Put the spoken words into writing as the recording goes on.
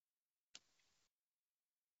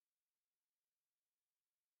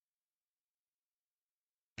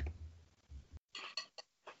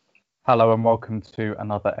Hello and welcome to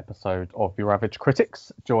another episode of Your Average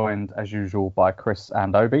Critics, joined as usual by Chris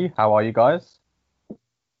and Obi. How are you guys?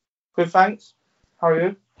 Good, thanks. How are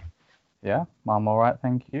you? Yeah, I'm all right,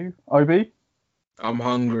 thank you. Obi? I'm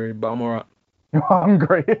hungry, but I'm alright. You're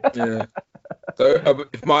hungry? Yeah. So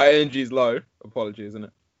if my energy is low, apologies, isn't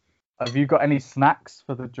it? Have you got any snacks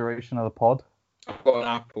for the duration of the pod? I've got an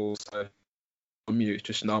apple, so I'm mute.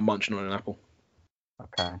 Just now I'm munching on an apple.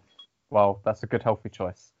 Okay. Well, that's a good healthy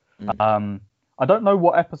choice. Mm. I don't know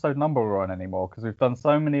what episode number we're on anymore because we've done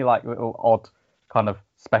so many like little odd kind of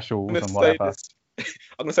specials and whatever. I'm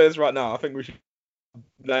gonna say this right now. I think we should.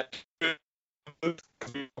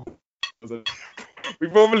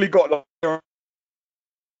 We've probably got like.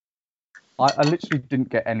 I literally didn't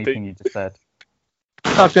get anything you just said.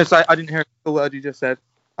 I was going to say, I didn't hear a word you just said.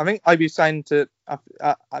 I think I'd be saying to,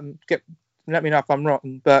 let me know if I'm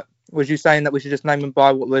wrong, but was you saying that we should just name them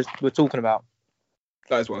by what we're talking about?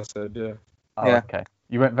 That is what I said. Yeah. Oh, Yeah. Okay.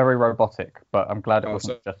 You went very robotic, but I'm glad it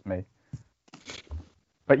wasn't just me.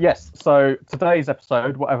 But yes, so today's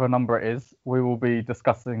episode, whatever number it is, we will be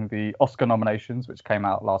discussing the Oscar nominations, which came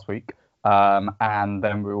out last week. And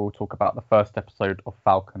then we will talk about the first episode of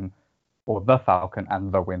Falcon, or The Falcon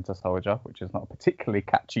and the Winter Soldier, which is not a particularly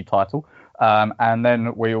catchy title. And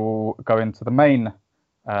then we will go into the main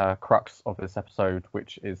crux of this episode,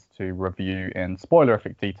 which is to review in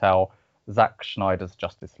spoilerific detail Zack Snyder's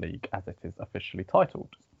Justice League, as it is officially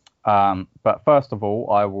titled. But first of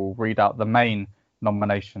all, I will read out the main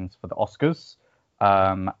nominations for the Oscars.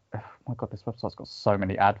 Oh my god, this website's got so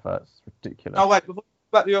many adverts. It's ridiculous. Oh, wait, before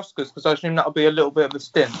about the Oscars, because I assume that'll be a little bit of a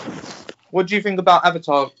stint. What do you think about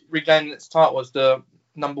Avatar regaining its title as the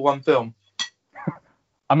number one film?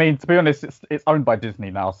 I mean, to be honest, it's owned by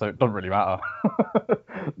Disney now, so it doesn't really matter.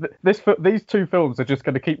 These two films are just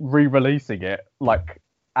going to keep re-releasing it like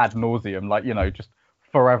ad nauseum, like, you know, just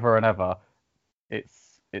forever and ever.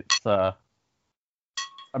 It's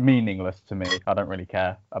meaningless to me. I don't really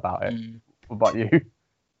care about it. What about you?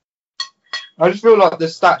 I just feel like the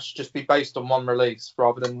stats should just be based on one release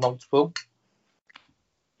rather than multiple.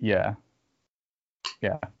 Yeah,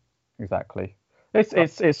 exactly.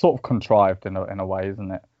 It's sort of contrived in a way,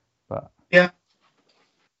 isn't it? But yeah.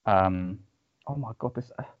 Oh my god, this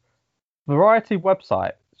Variety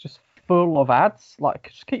website is just full of ads.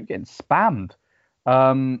 Like, just keep getting spammed.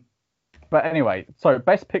 But anyway, so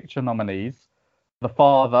Best Picture nominees: The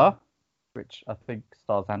Father, which I think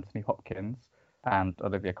stars Anthony Hopkins and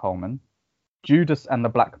Olivia Colman; Judas and the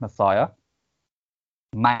Black Messiah;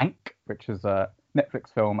 Mank, which is a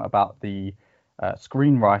Netflix film about the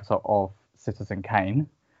screenwriter of Citizen Kane;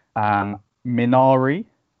 Minari;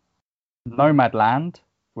 Nomadland,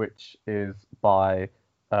 which is by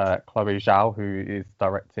Chloe Zhao, who is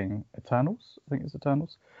directing Eternals. I think it's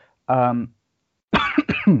Eternals.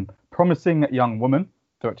 Promising Young Woman,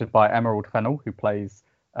 directed by Emerald Fennell, who plays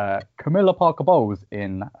Camilla Parker Bowles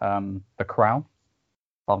in The Crown.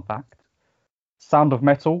 Fun fact. Sound of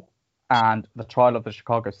Metal and The Trial of the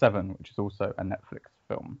Chicago 7, which is also a Netflix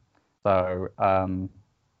film. So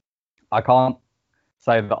I can't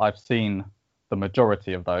say that I've seen the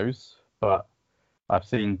majority of those, but I've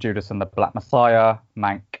seen Judas and the Black Messiah,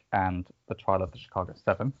 Mank, and The Trial of the Chicago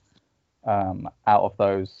 7. Out of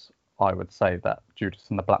those, I would say that Judas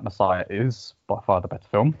and the Black Messiah is by far the better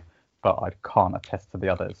film, but I can't attest to the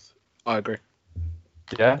others. I agree.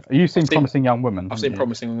 Yeah? You've seen Promising Young Woman? I've seen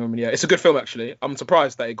Promising Young Woman, yeah. It's a good film, actually. I'm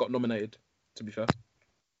surprised that it got nominated, to be fair.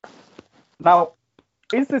 Now,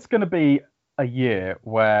 is this going to be a year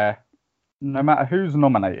where no matter who's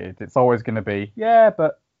nominated, it's always going to be, yeah,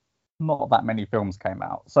 but not that many films came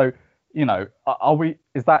out? So, you know,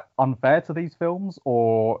 is that unfair to these films,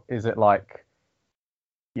 or is it like,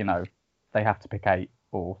 you know, they have to pick 8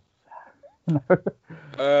 or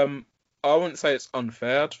I wouldn't say it's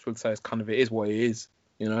unfair. I just would say it's kind of, it is what it is,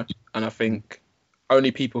 you know. And I think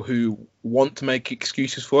only people who want to make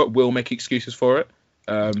excuses for it will make excuses for it.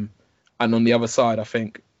 And on the other side, I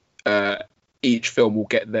think each film will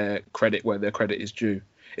get their credit where their credit is due.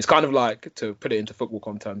 It's kind of like, to put it into football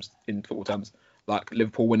terms, like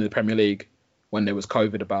Liverpool winning the Premier League when there was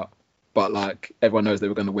COVID about, but like everyone knows they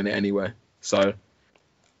were going to win it anyway. So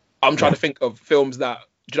I'm trying to think of films that,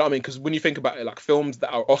 do you know what I mean? Because when you think about it, like films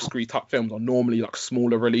that are Oscar type films are normally like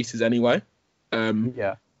smaller releases anyway.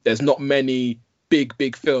 There's not many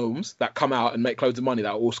big films that come out and make loads of money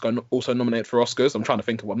that are also nominated for Oscars. I'm trying to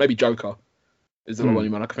think of one. Maybe Joker is the only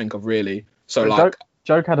one I can think of, really. So like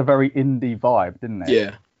Joker had a very indie vibe, didn't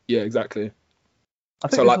it? Yeah, exactly. I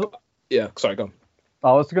think sorry, go on.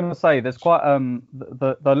 I was going to say there's quite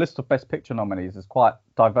the list of Best Picture nominees is quite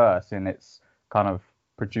diverse in its kind of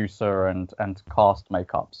producer and cast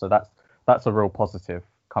makeup. So that's a real positive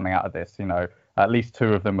coming out of this. You know, at least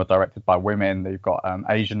 2 of them were directed by women. You've got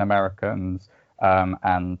Asian Americans,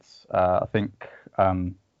 and I think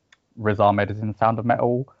Riz Ahmed is in Sound of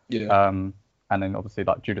Metal. Yeah. And then obviously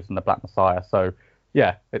like Judas and the Black Messiah. So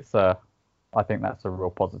yeah, it's I think that's a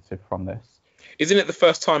real positive from this. Isn't it the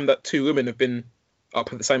first time that 2 women have been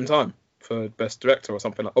up at the same time for Best Director or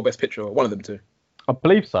something or Best Picture, or one of them 2? I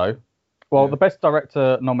believe so. Well, Yeah. The Best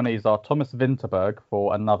Director nominees are Thomas Vinterberg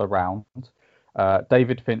for Another Round,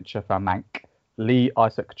 David Fincher for Mank, Lee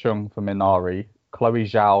Isaac Chung for Minari, Chloe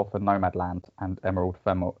Zhao for Nomadland, and Emerald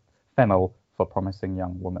Fennell for Promising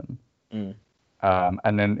Young Woman.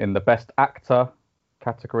 And then in the Best Actor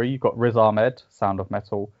category, you've got Riz Ahmed, Sound of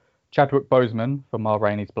Metal, Chadwick Boseman for Ma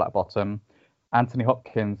Rainey's Black Bottom, Anthony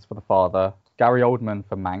Hopkins for The Father, Gary Oldman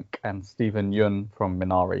for Mank, and Stephen Yeun from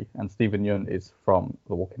Minari. And Stephen Yeun is from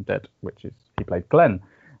The Walking Dead, which is he played Glenn,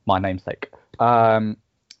 my namesake. The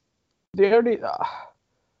only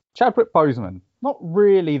Chadwick Boseman, not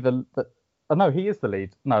really no, he is the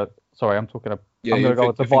lead. No, sorry, I'm talking about. Yeah, I'm going to go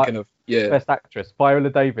with the Best Actress, Viola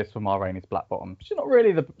Davis for Ma Rainey's Black Bottom. She's not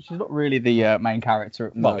really the main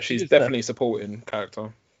character. No, she's definitely a supporting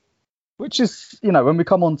character. Which is, you know, when we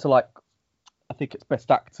come on to like, I think it's Best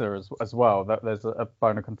Actor as well. There's a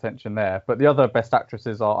bone of contention there. But the other Best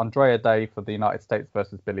Actresses are Andrea Day for The United States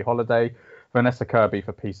versus Billie Holiday, Vanessa Kirby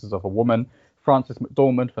for Pieces of a Woman, Frances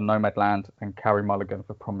McDormand for Nomadland, and Carey Mulligan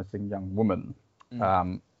for Promising Young Woman.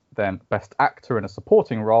 Then Best Actor in a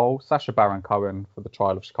Supporting Role, Sacha Baron Cohen for The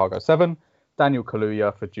Trial of Chicago 7, Daniel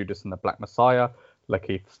Kaluuya for Judas and the Black Messiah,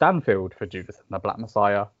 Lakeith Stanfield for Judas and the Black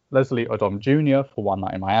Messiah, Leslie Odom Jr. for One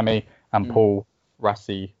Night in Miami, and Paul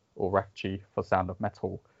Raci for Sound of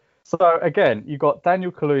Metal. So again, you got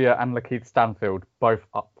Daniel Kaluuya and Lakeith Stanfield both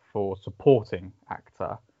up for Supporting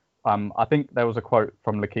Actor. I think there was a quote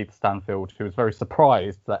from Lakeith Stanfield who was very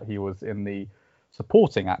surprised that he was in the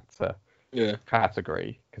Supporting Actor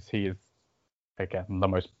category, because he is, again, the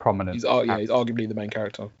most prominent. He's arguably the main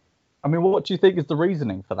character. I mean, what do you think is the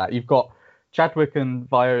reasoning for that? You've got Chadwick and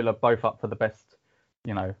Viola both up for the best,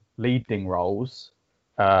 you know, leading roles,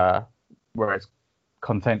 where it's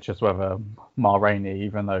contentious whether Ma Rainey,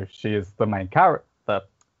 even though she is the main character, the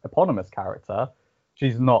eponymous character,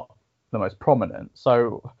 she's not the most prominent.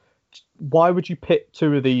 So why would you pit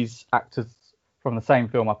 2 of these actors from the same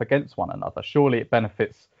film up against one another? Surely it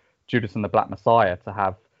benefits Judas and the Black Messiah to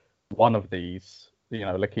have one of these, you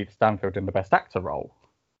know, Lakeith Stanfield in the Best Actor role.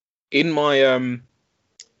 In my I'm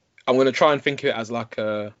going to try and think of it as like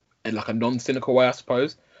a non-cynical way, I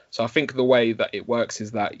suppose. So I think the way that it works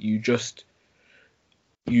is that you just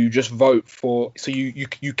vote for. So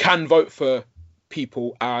you can vote for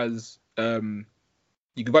people as you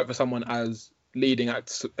can vote for someone as a leading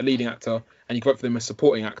actor, and you can vote for them as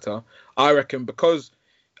supporting actor. I reckon because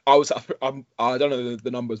I don't know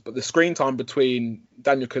the numbers, but the screen time between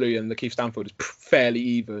Daniel Kaluuya and Lakeith Stanfield is fairly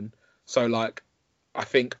even. So like, I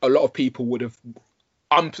think I'm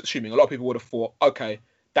assuming a lot of people would have thought, okay,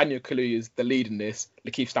 Daniel Kaluuya is the lead in this,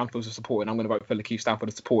 Lakeith Stanfield's a supporting, I'm going to vote for Lakeith Stanfield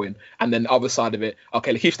as supporting. And then the other side of it,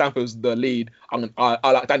 okay, Lakeith Stanfield's the lead, I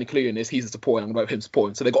like Daniel Kaluuya in this, he's a supporting, I'm going to vote for him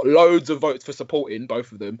supporting. So they got loads of votes for supporting,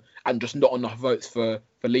 both of them, and just not enough votes for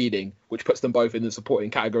leading, which puts them both in the supporting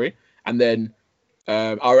category. And then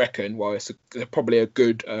I reckon, well, it's probably a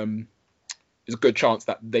good chance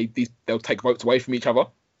that they'll take votes away from each other.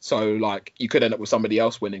 So like, you could end up with somebody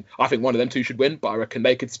else winning. I think one of them 2 should win, but I reckon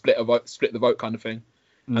they could split the vote kind of thing,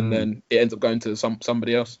 and then it ends up going to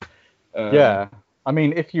somebody else. Yeah, I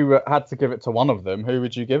mean, if you had to give it to one of them, who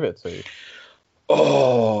would you give it to?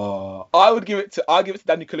 Oh, I give it to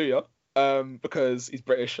Daniel Kaluuya, because he's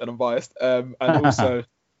British and I'm biased, and also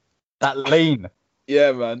that lean.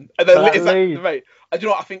 Yeah, man. And then mate, do you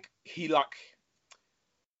know what? I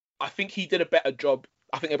think he did a better job.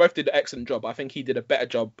 I think they both did an excellent job. I think he did a better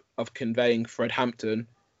job of conveying Fred Hampton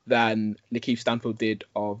than Lakeith Stanfield did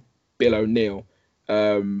of Bill O'Neill.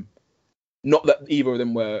 Not that either of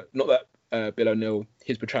them were. Not that Bill O'Neill,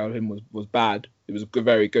 his portrayal of him was bad. It was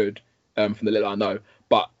very good from the little I know.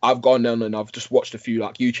 But I've gone down and I've just watched a few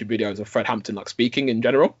like YouTube videos of Fred Hampton like speaking in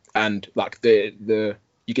general, and like the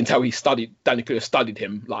you can tell Daniel Kaluuya studied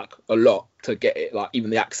him like a lot to get it, like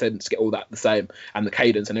even the accents, get all that the same, and the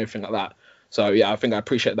cadence and everything like that. So yeah, I think I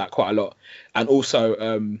appreciate that quite a lot. And also,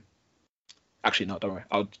 actually no, don't worry.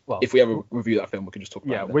 If we ever review that film, we can just talk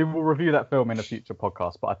about it. Yeah, we will review that film in a future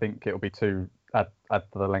podcast, but I think it'll be add to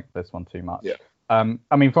the length of this one too much. Yeah.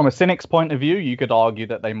 I mean, from a cynic's point of view, you could argue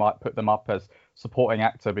that they might put them up as supporting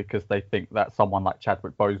actor because they think that someone like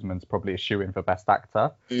Chadwick Boseman's probably a shoo-in for Best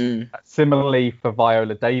Actor. Mm. Similarly, for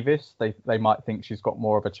Viola Davis, they might think she's got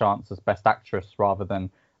more of a chance as Best Actress rather than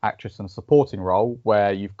actress in a supporting role,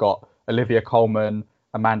 where you've got Olivia Colman,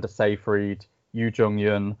 Amanda Seyfried, Yoo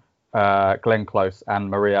Jung-yoon, Glenn Close, and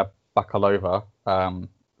Maria Bakalova.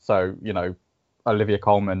 So, you know, Olivia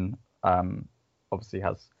Colman obviously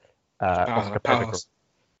has Oscar pedigree.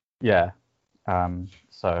 Yeah.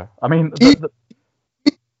 So, I mean...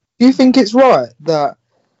 Do you think it's right that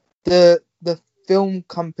the film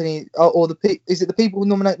company or is it the people who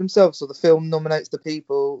nominate themselves, or the film nominates the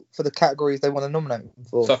people for the categories they want to nominate them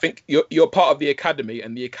for? So I think you're part of the Academy,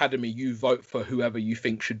 and the Academy, you vote for whoever you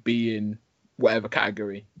think should be in whatever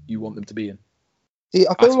category you want them to be in. See,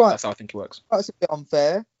 I feel like that's how I think it works. That's a bit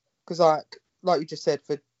unfair because, like you just said,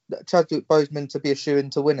 for Chadwick Boseman to be a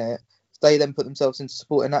shoo-in to win it, they then put themselves into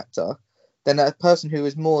supporting actor. Then a person who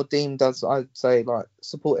is more deemed as, I'd say, like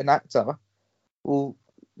supporting actor will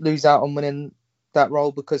lose out on winning that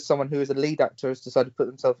role because someone who is a lead actor has decided to put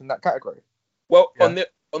themselves in that category. Well, yeah.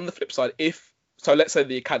 on the flip side, let's say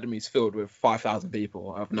the Academy is filled with 5,000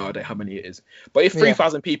 people. I have no idea how many it is, but if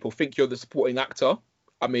 3,000 people think you're the supporting actor,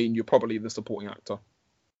 I mean, you're probably the supporting actor.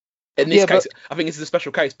 In this case, I think this is a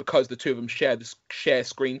special case because the two of them share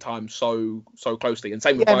screen time so closely, and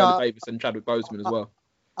same with Viola Davis and Chadwick Boseman as well.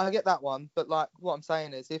 I get that one, but like what I'm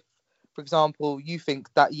saying is, if, for example, you think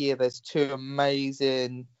that year there's two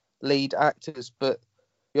amazing lead actors, but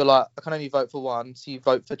you're like, I can only vote for one, so you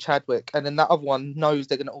vote for Chadwick, and then that other one knows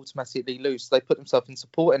they're going to automatically lose, so they put themselves in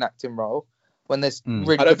supporting acting role when there's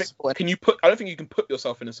really I don't think you can put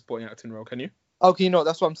yourself in a supporting acting role, can you? Oh, can you not?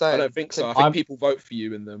 That's what I'm saying. I don't think so. I think people vote for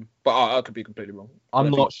you in them, but I could be completely wrong. I'm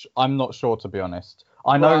not sure, to be honest.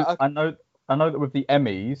 I know that with the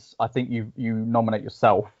Emmys, I think you nominate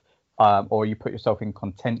yourself, or you put yourself in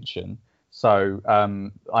contention. So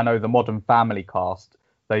I know the Modern Family cast,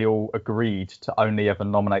 they all agreed to only ever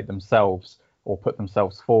nominate themselves or put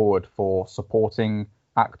themselves forward for supporting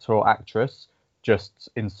actor or actress, just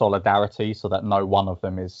in solidarity, so that no one of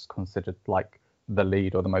them is considered like the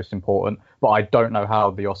lead or the most important. But I don't know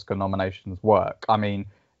how the Oscar nominations work. I mean,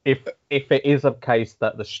 if it is a case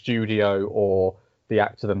that the studio or the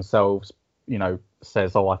actor themselves, you know,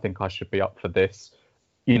 says, oh, I think I should be up for this,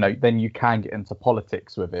 you know, then you can get into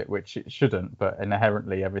politics with it, which it shouldn't, but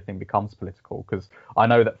inherently everything becomes political. Because I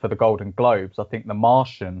know that for the Golden Globes, I think The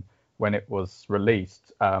Martian, when it was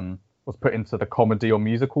released, was put into the comedy or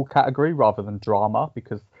musical category rather than drama,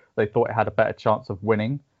 because they thought it had a better chance of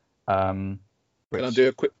winning. Can I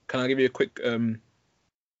give you a quick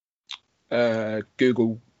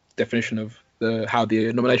Google definition of how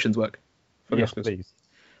the nominations work for the Oscars? Please.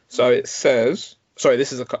 So it says,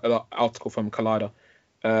 this is an article from Collider.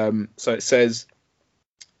 So it says,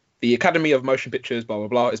 the Academy of Motion Pictures, blah, blah,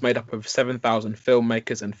 blah, is made up of 7,000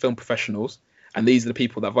 filmmakers and film professionals, and these are the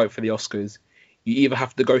people that vote for the Oscars. You either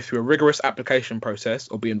have to go through a rigorous application process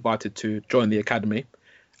or be invited to join the Academy.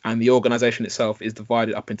 And the organisation itself is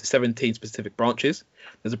divided up into 17 specific branches.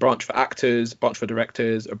 There's a branch for actors, a branch for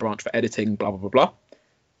directors, a branch for editing, blah, blah, blah, blah.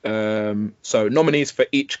 So nominees for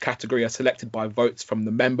each category are selected by votes from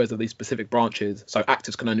the members of these specific branches. So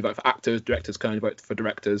actors can only vote for actors, directors can only vote for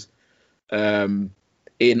directors. But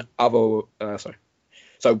when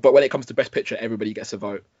it comes to Best Picture, everybody gets a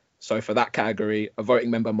vote. So for that category, a voting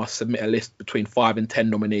member must submit a list between 5 and 10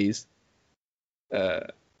 nominees.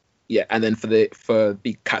 And then for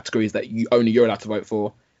the categories that you're allowed to vote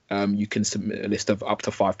for, you can submit a list of up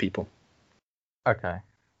to 5 people. Okay.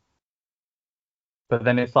 But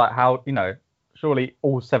then it's like, how, you know, surely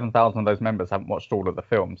all 7,000 of those members haven't watched all of the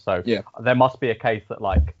films. So there must be a case that,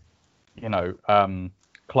 like, you know,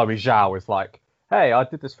 Chloe Zhao is like, hey, I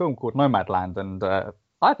did this film called Nomadland, and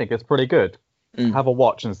I think it's pretty good. Have a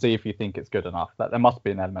watch and see if you think it's good enough. There must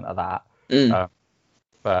be an element of that.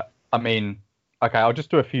 But I mean, okay, I'll just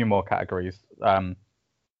do a few more categories.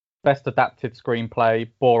 Best adapted screenplay,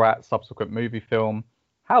 Borat subsequent movie film.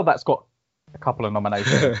 How that's got a couple of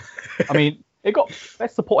nominations. I mean, it got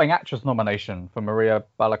Best Supporting Actress nomination for Maria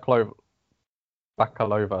Bakalova.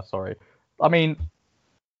 Sorry. I mean,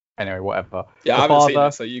 anyway, whatever. Yeah, I haven't seen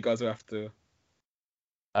it, so you guys will have to.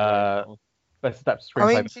 Best adapted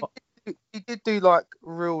screenplay. I mean, she did do like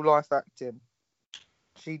real life acting.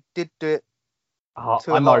 She did do it.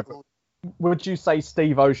 I know. Would you say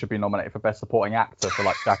Steve O should be nominated for Best Supporting Actor for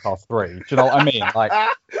like Jackass 3? Do you know what I mean? Like,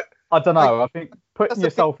 I don't know. I think putting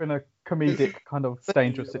yourself in a comedic kind of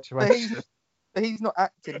dangerous situation. But he's not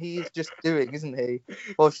acting. He is just doing, isn't he?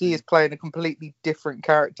 Well, she is playing a completely different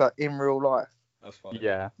character in real life. That's fine.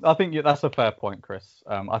 Yeah, I think that's a fair point, Chris.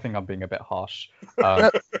 I think I'm being a bit harsh. I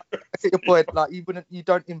think your point, like you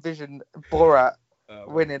don't envision Borat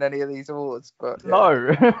winning any of these awards, but yeah. No.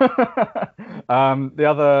 The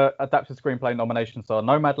other adapted screenplay nominations are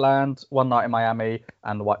Nomadland, One Night in Miami,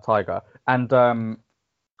 and The White Tiger. And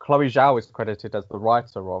Chloe Zhao is credited as the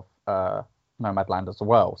writer of Nomadland as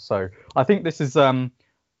well. So I think this is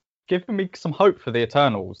giving me some hope for the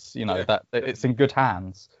Eternals. That it's in good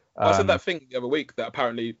hands. I said that thing the other week that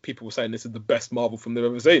apparently people were saying this is the best Marvel film they've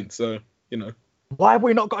ever seen. So why have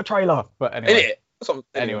we not got a trailer? But anyway,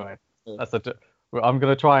 anyway, I'm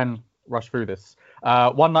gonna try and rush through this.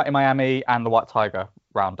 One Night in Miami and The White Tiger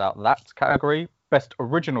round out that category. Best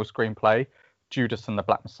original screenplay, Judas and the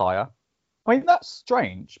Black Messiah. I mean, that's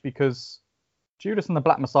strange because Judas and the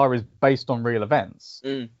Black Messiah is based on real events,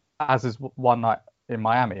 as is One Night in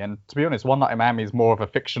Miami. And to be honest, One Night in Miami is more of a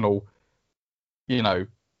fictional, kind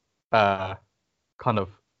of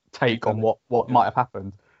take on what might have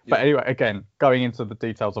happened. But anyway, again, going into the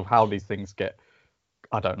details of how these things get,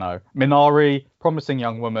 I don't know. Minari, Promising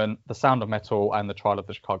Young Woman, The Sound of Metal, and The Trial of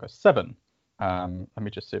the Chicago 7. Let me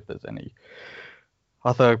just see if there's any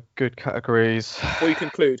other good categories. Before you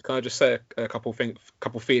conclude, can I just say a couple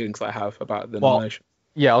feelings that I have about the nomination?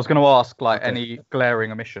 Yeah, I was going to ask any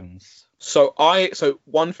glaring omissions. So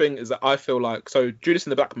one thing is that I feel like Judas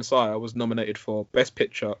and the Black Messiah was nominated for Best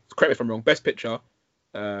Picture. Correct me if I'm wrong. Best Picture,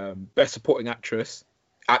 Best Supporting Actors,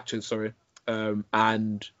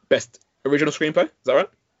 and Best Original Screenplay. Is that right?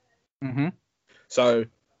 Mm-hmm. So,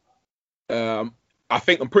 I'm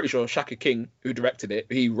pretty sure Shaka King, who directed it,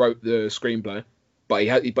 he wrote the screenplay, but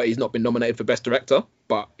he's not been nominated for Best Director.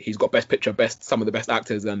 But he's got Best Picture, some of the Best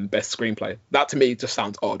Actors, and Best Screenplay. That to me just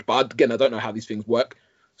sounds odd. But again, I don't know how these things work.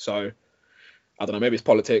 So I don't know. Maybe it's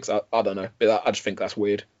politics. I don't know. But I just think that's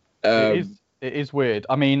weird. It is weird.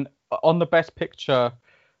 I mean, on the Best Picture,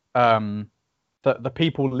 the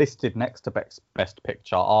people listed next to Best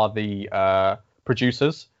Picture are the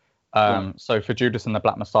producers. So for Judas and the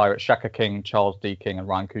Black Messiah, it's Shaka King, Charles D. King, and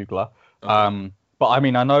Ryan Coogler. Okay. But I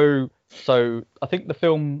mean, I know. So I think the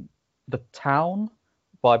film The Town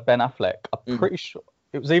by Ben Affleck, I'm pretty sure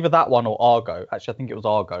it was either that one or Argo. Actually, I think it was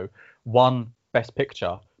Argo. Won Best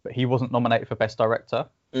Picture, but he wasn't nominated for Best Director.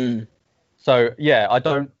 So yeah, I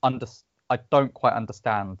don't quite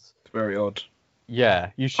understand. It's very odd.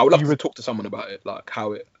 Yeah, I would love to talk to someone about it, like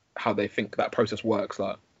how they think that process works.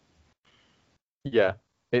 Like, yeah,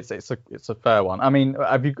 it's a fair one. I mean,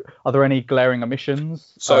 are there any glaring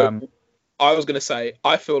omissions? So I was gonna say,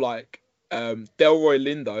 I feel like Delroy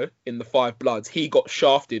Lindo in The Five Bloods, he got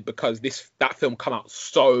shafted because that film came out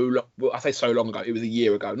I say so long ago, it was a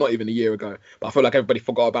year ago, not even a year ago, but I feel like everybody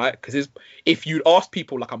forgot about it because if you'd asked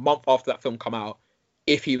people like a month after that film come out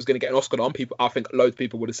if he was going to get an Oscar on, I think loads of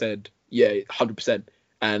people would have said yeah, 100%,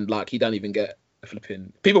 and like he don't even get a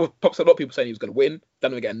flipping a lot of people saying he was going to win,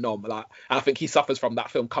 don't even get a nom. Like, and I think he suffers from that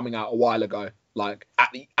film coming out a while ago, like at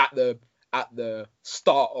the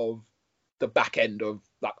start of the back end of,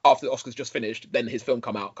 like, after the Oscars just finished, then his film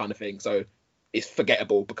come out kind of thing. So it's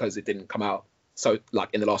forgettable because it didn't come out so like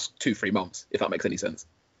in the last 2-3 months, if that makes any sense.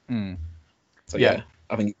 So yeah,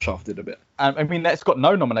 I think he shafted a bit. I mean, it's got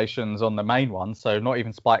no nominations on the main one, so not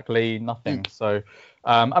even Spike Lee, nothing. So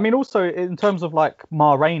I mean, also in terms of like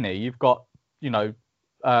Ma Rainey, you've got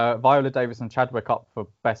Viola Davis and Chadwick up for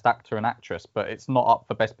Best Actor and Actress, but it's not up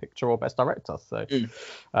for Best Picture or Best Director. So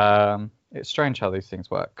it's strange how these things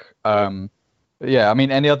work. Yeah, I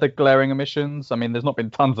mean, any other glaring omissions? I mean, there's not been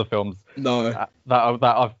tons of films that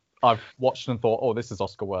I've watched and thought, oh, this is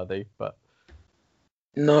Oscar worthy, but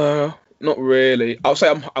no, not really. I'll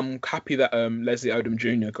say I'm happy that Leslie Odom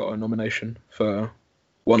Jr. got a nomination for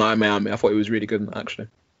One Night in Miami. I thought he was really good in that, actually.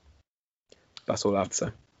 That's all I have to say.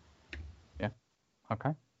 Yeah.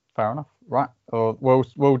 Okay. Fair enough. Right.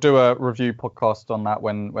 We'll do a review podcast on that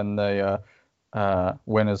when the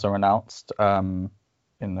winners are announced in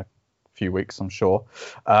a few weeks, I'm sure,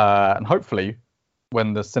 and hopefully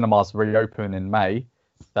when the cinemas reopen in May,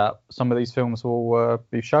 that some of these films will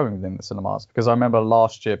be showing within the cinemas, because I remember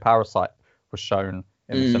last year Parasite was shown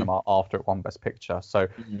in the cinema after it won Best Picture. So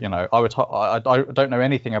I don't know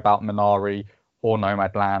anything about Minari or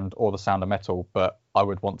Nomadland or The Sound of Metal, but I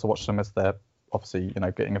would want to watch them as they're obviously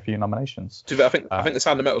getting a few nominations. I think The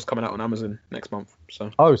Sound of Metal is coming out on Amazon next month.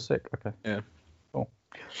 So sick. Okay. Yeah. Cool.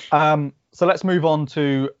 So let's move on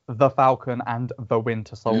to The Falcon and the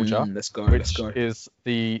Winter Soldier. Let's go. Which is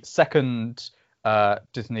the second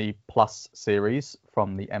Disney Plus series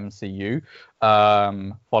from the MCU.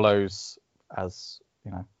 Follows, as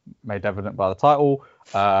made evident by the title,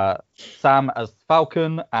 Sam as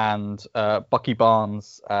Falcon and Bucky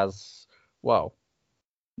Barnes as well,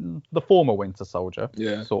 the former Winter Soldier,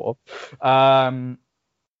 Yeah. sort of.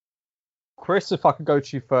 Chris, if I could go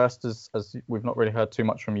to you first, as we've not really heard too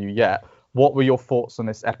much from you yet, what were your thoughts on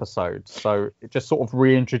this episode? So it just sort of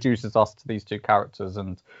reintroduces us to these two characters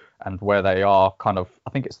and where they are kind of, I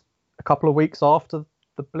think it's a couple of weeks after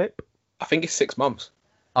the blip. I think it's 6 months.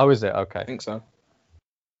 Oh, is it? Okay. I think so.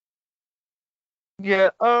 Yeah.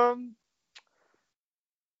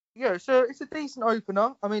 Yeah. So it's a decent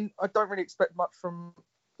opener. I mean, I don't really expect much from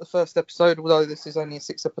the first episode, although this is only a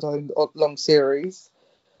 6-episode long series.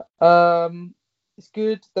 It's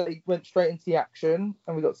good that he went straight into the action,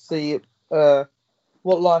 and we got to see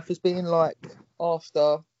what life has been like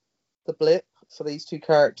after the blip for these two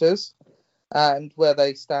characters, and where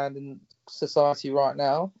they stand in society right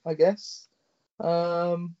now, I guess.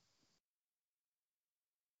 I'll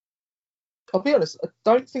be honest, I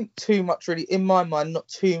don't think too much really, in my mind,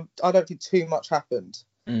 I don't think too much happened.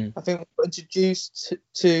 I think we were introduced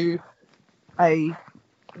to a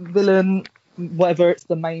villain, whether it's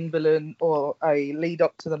the main villain or a lead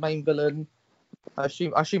up to the main villain. I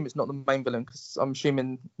assume it's not the main villain, because I'm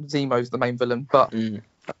assuming Zemo's the main villain. But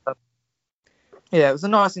yeah, it was a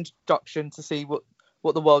nice introduction to see what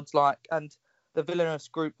the world's like, and the villainous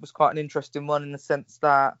group was quite an interesting one in the sense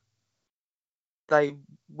that they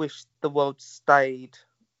wished the world stayed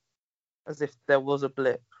as if there was a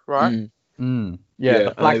blip, right? Yeah,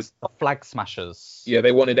 the flag smashers. Yeah,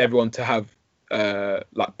 they wanted everyone to have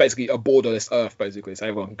like basically a borderless Earth, basically, so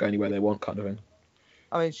everyone can go anywhere they want, kind of thing.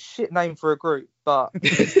 I mean, shit name for a group, but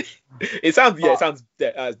it sounds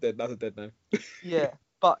dead. That's a dead name. Yeah,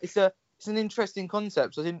 but it's an interesting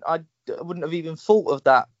concept. I wouldn't have even thought of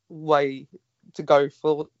that way to go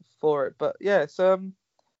for it. But yeah, it's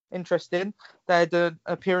interesting. They had an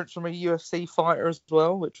appearance from a UFC fighter as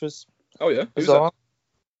well, which was bizarre.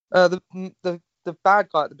 The bad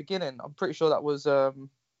guy at the beginning, I'm pretty sure that was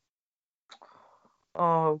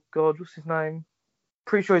oh god, what's his name?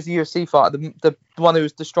 Pretty sure he's a UFC fighter, the one who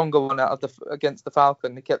was the stronger one out of against the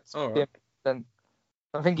Falcon. He kept and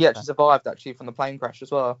I think he actually survived from the plane crash as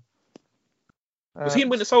well. Was he in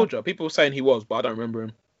Winter Soldier? People were saying he was, but I don't remember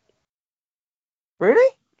him.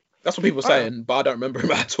 Really? That's what people were saying, but I don't remember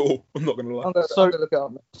him at all. I'm not gonna lie. I'm gonna look it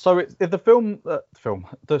up. So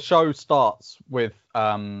the show starts with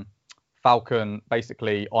Falcon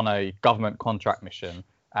basically on a government contract mission,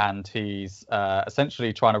 and he's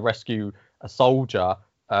essentially trying to rescue a soldier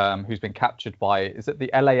who's been captured by, is it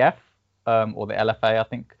the LAF or the LFA, I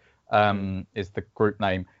think is the group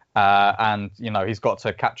name, and he's got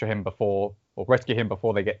to capture him rescue him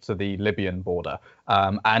before they get to the Libyan border,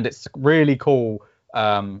 and it's really cool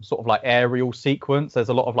sort of like aerial sequence. There's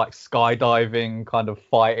a lot of like skydiving kind of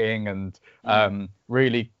fighting and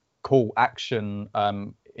really cool action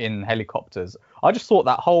in helicopters. I just thought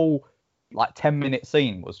that whole like 10-minute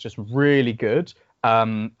scene was just really good,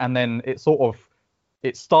 and then it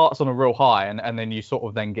starts on a real high, and then you sort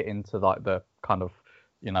of then get into like the kind of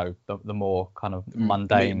the more kind of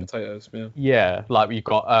mundane meat and potatoes. Like you've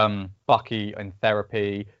got Bucky in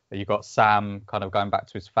therapy, you've got Sam kind of going back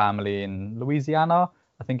to his family in Louisiana,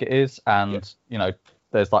 I think it is, and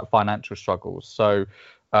there's like financial struggles. So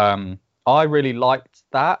I really liked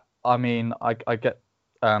that. I mean, I get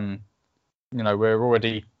we're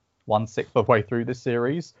already 1/6 of the way through this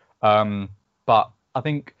series, but I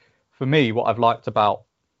think for me, what I've liked about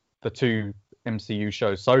the two MCU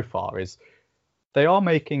shows so far is they are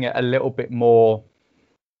making it a little bit more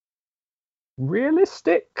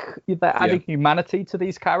realistic. They're adding humanity to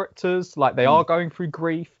these characters. Like they are going through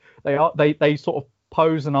grief. They sort of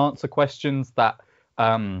pose and answer questions that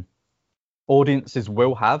audiences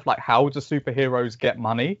will have. Like, how do superheroes get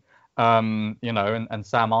money? And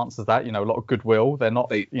Sam answers that. A lot of goodwill. They're not.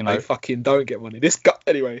 They fucking don't get money. This guy,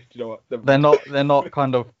 anyway. You know what? They're not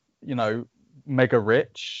kind of mega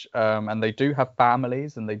rich, and they do have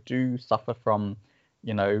families, and they do suffer from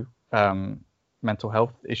mental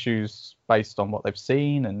health issues based on what they've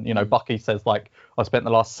seen. And Bucky says like, I spent the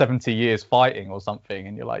last 70 years fighting or something,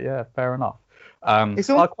 and you're like, yeah, fair enough. It's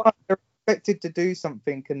almost like they're expected to do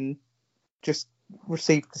something and just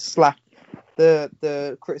receive the slap,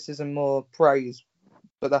 the criticism or praise,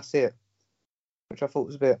 but that's it, which I thought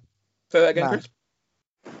was a bit. Say that again, Chris.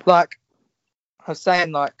 Like I was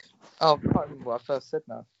saying, I can't remember what I first said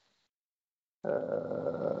now.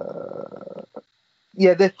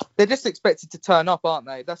 Yeah, they're just expected to turn up, aren't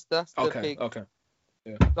they? That's the big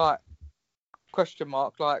question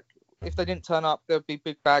mark. Like if they didn't turn up, there'd be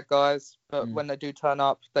big bad guys, but when they do turn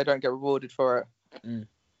up, they don't get rewarded for it.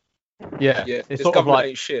 Yeah, it's sort of like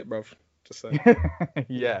ain't shit, bro. Just saying.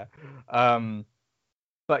 Yeah,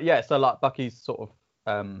 but yeah, so like Bucky's sort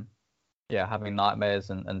of having nightmares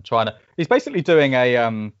and trying to. He's basically doing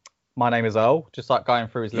a My Name Is Earl, just like going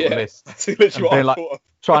through his little list that's literally and what being I like thought of.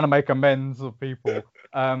 trying to make amends with people.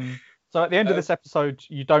 So at the end of this episode,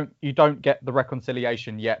 you don't get the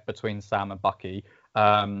reconciliation yet between Sam and Bucky.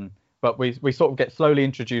 But we sort of get slowly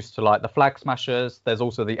introduced to like the Flag Smashers. There's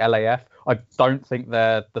also the LAF. I don't think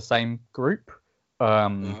they're the same group. No,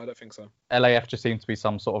 I don't think so. LAF just seems to be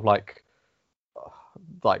some sort of like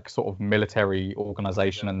sort of military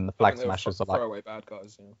organization, and the Flag Smashers are like throwaway bad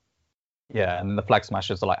guys. Yeah, and the Flag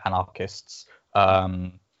Smashers are like anarchists.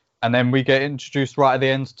 And then we get introduced right at the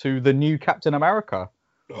end to the new Captain America.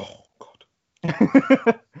 Oh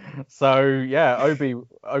God. So yeah,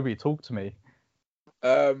 Obi, talk to me.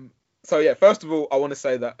 So yeah, first of all, I want to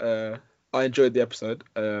say that I enjoyed the episode.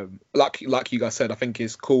 Like you guys said, I think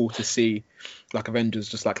it's cool to see like Avengers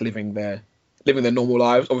just like living their normal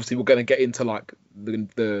lives. Obviously, we're going to get into like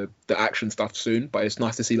the action stuff soon, but it's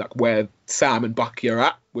nice to see like where Sam and Bucky are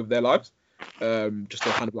at with their lives. Just to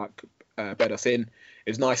kind of like bed us in.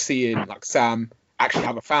 It's nice seeing like Sam actually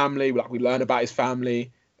have a family. Like we learn about his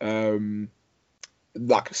family.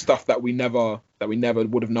 Like stuff that we never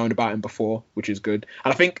would have known about him before, which is good.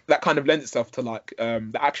 And I think that kind of lends itself to like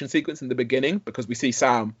the action sequence in the beginning, because we see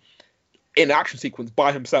Sam in an action sequence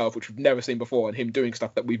by himself, which we've never seen before, and him doing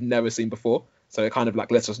stuff that we've never seen before. So it kind of like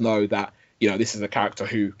lets us know that, you know, this is a character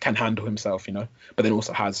who can handle himself, you know, but then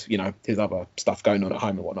also has, you know, his other stuff going on at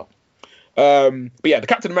home and whatnot. But yeah, the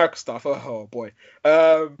Captain America stuff. Oh boy.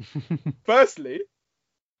 Firstly,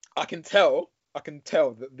 I can tell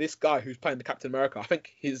that this guy who's playing the Captain America, I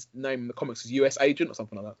think his name in the comics is US Agent or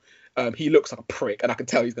something like that. He looks like a prick, and I can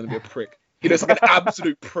tell he's going to be a prick. He looks like an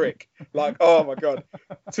absolute prick. Like, oh my God.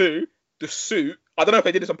 Two, the suit. I don't know if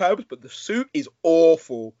they did this on purpose, but the suit is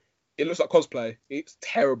awful. It looks like cosplay. It's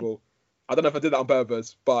terrible. I don't know if I did that on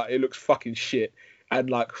purpose, but it looks fucking shit. And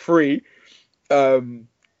like, three,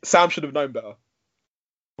 Sam should have known better.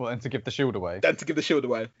 Well, and to give the shield away.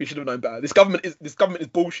 He should have known better. This government is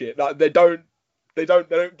bullshit. Like they don't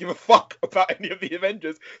give a fuck about any of the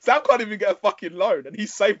Avengers. Sam can't even get a fucking loan, and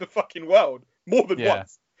he's saved the fucking world more than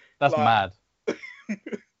once. That's mad.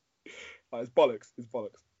 It's bollocks.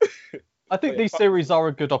 I think these series are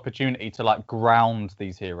a good opportunity to like ground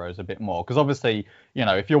these heroes a bit more, because obviously, you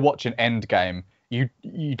know, if you're watching Endgame, you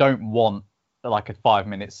don't want like a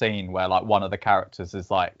 5-minute scene where like one of the characters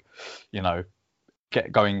is like, you know,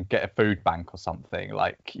 get a food bank or something.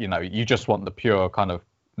 Like, you know, you just want the pure kind of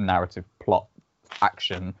narrative plot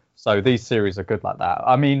action. So these series are good like that.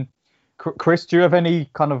 I mean, Chris, do you have any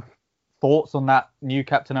kind of thoughts on that new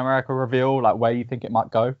Captain America reveal, like where you think it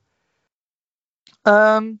might go?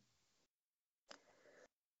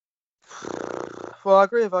 Well, I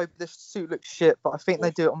agree with you. This suit looks shit, but I think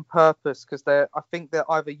they do it on purpose, because I think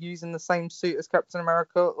they're either using the same suit as Captain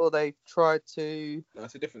America, or they tried to. No,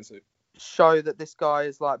 it's a different suit. Show that this guy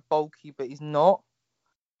is like bulky, but he's not.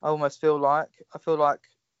 I almost feel like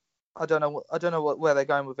I don't know where they're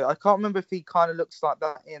going with it. I can't remember if he kind of looks like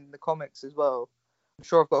that in the comics as well. I'm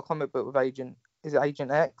sure I've got a comic book with Agent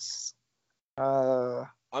X?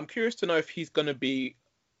 I'm curious to know if he's gonna be.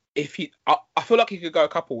 I feel like he could go a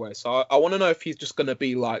couple ways. So I want to know if he's just going to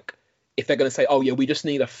be like, if they're going to say, oh yeah, we just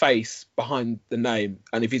need a face behind the name,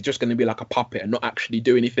 and if he's just going to be like a puppet and not actually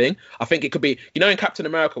do anything. I think it could be, you know, in Captain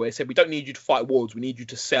America where they said we don't need you to fight wars, we need you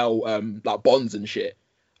to sell like bonds and shit.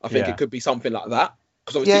 I think it could be something like that,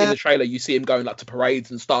 because obviously in the trailer you see him going like to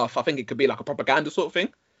parades and stuff. I think it could be like a propaganda sort of thing.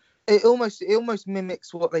 It almost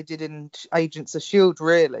mimics what they did in Agents of S.H.I.E.L.D.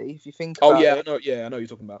 really, if you think about it. I know what you're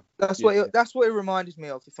talking about. That's what it reminded me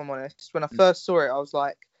of, if I'm honest. When I first saw it, I was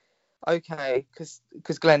like, okay, because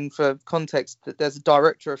Glenn, for context, there's a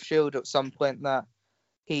director of S.H.I.E.L.D. at some point that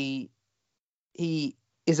he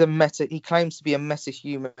is he claims to be a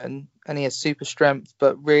meta-human, and he has super strength,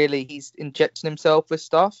 but really he's injecting himself with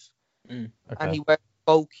stuff. Okay. And he wears a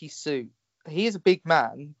bulky suit. He is a big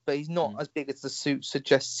man, but he's not as big as the suit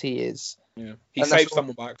suggests he is. Yeah, he saved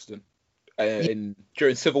someone by accident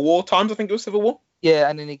during Civil War times. I think it was Civil War. Yeah,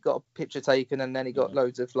 and then he got a picture taken, and then he got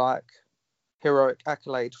loads of like heroic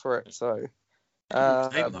accolade for it. So I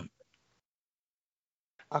can't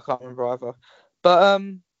remember either, but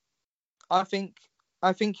I think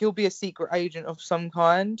he'll be a secret agent of some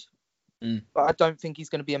kind. But I don't think he's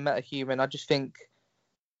going to be a metahuman. I just think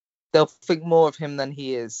they'll think more of him than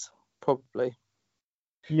he is. Probably.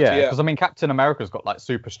 Yeah, because I mean, Captain America's got like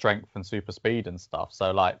super strength and super speed and stuff. So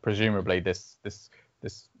like, presumably this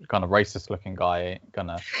kind of racist looking guy ain't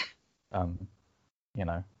gonna, you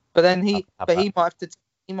know. But then he might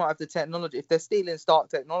have the technology. If they're stealing Stark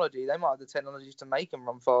technology, they might have the technology to make him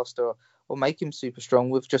run faster or make him super strong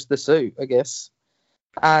with just the suit, I guess.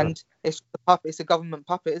 And it's the puppet. It's a government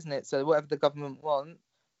puppet, isn't it? So whatever the government want,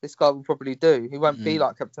 this guy will probably do. He won't be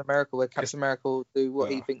like Captain America, where Captain America will do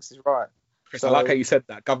what he thinks is right. Chris, So, I like how you said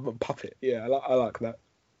that, government puppet. Yeah, I like that.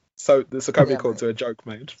 So the Sokovia called mate. to a joke,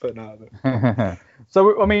 mate. Just putting out there.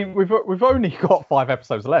 So I mean, we've only got 5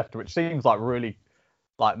 episodes left, which seems like really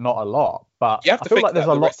like not a lot. But I feel like there's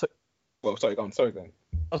a lot to. Well, sorry, go on. Sorry, go on.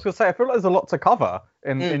 I was gonna say I feel like there's a lot to cover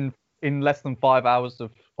in less than 5 hours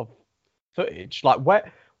of footage. Like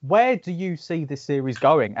where do you see this series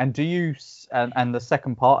going? And do you and the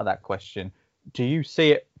second part of that question, do you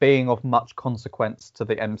see it being of much consequence to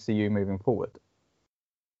the MCU moving forward?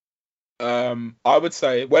 I would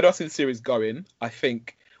say, where do I see the series going? I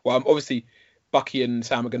think, well, obviously Bucky and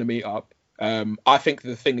Sam are going to meet up. I think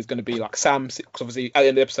the thing is going to be like Sam, because obviously at the end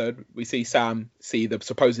of the episode we see Sam see the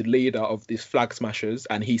supposed leader of these flag smashers,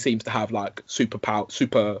 and he seems to have like super power,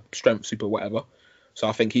 super strength, super whatever. So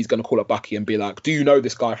I think he's going to call up Bucky and be like, do you know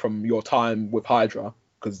this guy from your time with Hydra?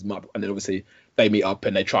 And then obviously they meet up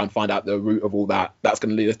and they try and find out the root of all that. That's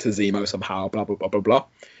going to lead us to Zemo somehow, blah, blah, blah, blah, blah.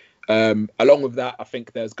 Along with that, I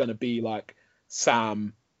think there's going to be like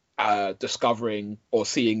Sam discovering or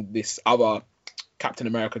seeing this other Captain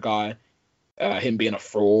America guy, him being a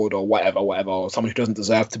fraud or whatever, or someone who doesn't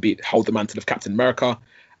deserve to hold the mantle of Captain America,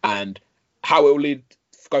 and how it will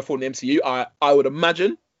go forward in the MCU. I would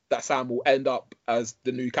imagine that Sam will end up as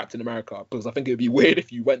the new Captain America, because I think it would be weird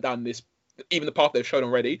if you went down this, even the path they've shown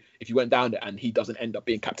already, if you went down it and he doesn't end up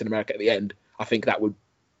being Captain America at the end. I think that would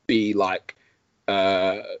be like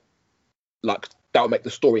that would make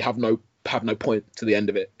the story have no point to the end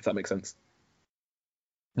of it, if that makes sense.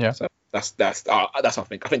 Yeah. So that's what I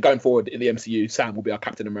think. I think going forward in the MCU, Sam will be our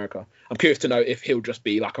Captain America. I'm curious to know if he'll just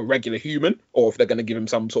be like a regular human, or if they're going to give him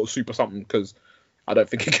some sort of super something, because I don't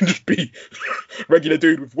think he can just be regular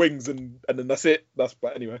dude with wings and then that's it. But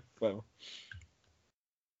anyway, well.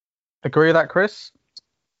 Agree with that, Chris?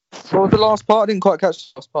 What was the last part? I didn't quite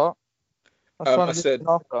catch the last part. I said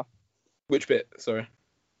after. Which bit? Sorry.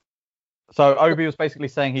 So Obi was basically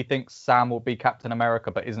saying he thinks Sam will be Captain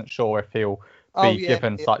America, but isn't sure if he'll be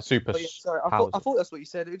given like super. Sorry, I thought that's what you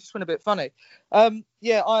said. It just went a bit funny.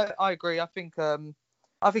 Yeah, I agree. I think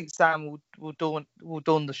Sam will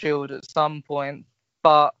don the shield at some point,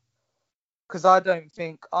 but because I don't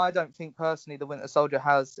think personally the Winter Soldier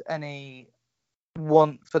has any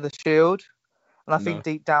want for the shield, and I think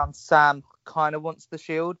deep down Sam kind of wants the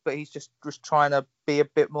shield, but he's just trying to be a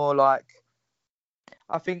bit more like.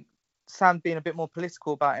 I think Sam's being a bit more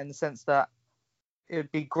political about it, in the sense that it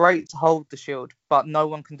would be great to hold the shield, but no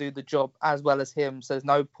one can do the job as well as him, so there's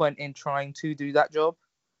no point in trying to do that job.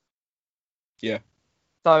 Yeah.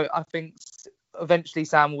 So I think eventually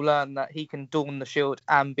Sam will learn that he can don the shield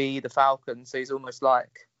and be the Falcon, so he's almost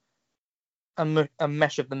like a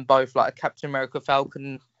mesh of them both, like a Captain America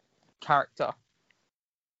Falcon character.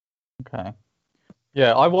 Okay.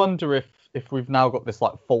 Yeah, I wonder if we've now got this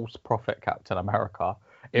like false prophet Captain America,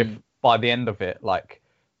 if by the end of it, like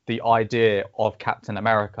the idea of Captain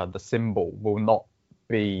America, the symbol, will not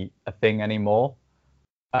be a thing anymore,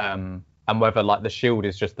 and whether like the shield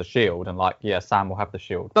is just the shield, and like Sam will have the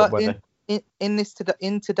shield, but whether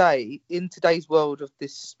in today's world of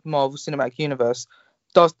this Marvel Cinematic Universe,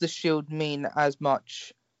 does the shield mean as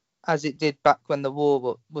much as it did back when the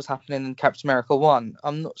war was happening in Captain America 1?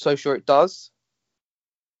 I'm not so sure it does,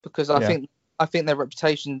 because I think their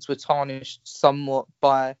reputations were tarnished somewhat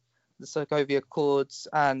by the Sokovia Accords,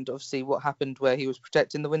 and obviously what happened where he was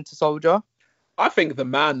protecting the Winter Soldier. I think the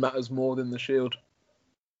man matters more than the shield.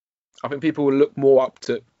 I think people will look more up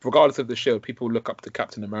to, regardless of the shield, people look up to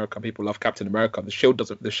Captain America. People love Captain America. The shield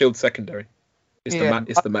doesn't. The shield's secondary. It's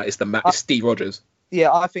It's Steve Rogers.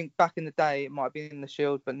 Yeah, I think back in the day it might have been the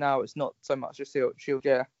shield, but now it's not so much a shield.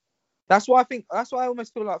 Yeah, that's why I think. That's why I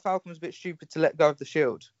almost feel like Falcon was a bit stupid to let go of the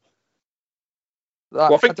shield.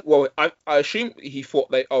 Like, I assume he thought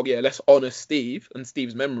let's honor Steve and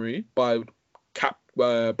Steve's memory by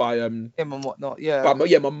him and whatnot. Yeah,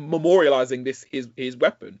 memorializing his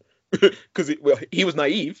weapon, because he was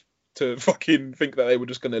naive to fucking think that they were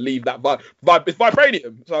just going to leave that it's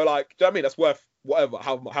vibranium. So like, do you know what I mean? That's worth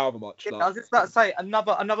however much. Yeah, I was just about to say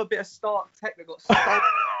another bit of Stark tech that got stolen.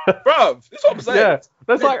 Bruv, that's what I'm saying. Yeah,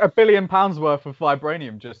 there's like £1 billion worth of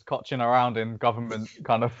vibranium just cotching around in government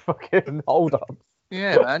kind of fucking hold-ups.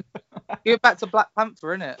 Yeah, man. Give it back to Black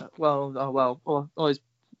Panther, innit?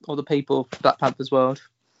 Or the people of Black Panther's world.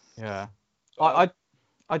 Yeah. I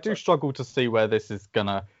do struggle to see where this is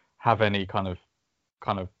gonna have any kind of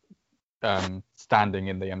standing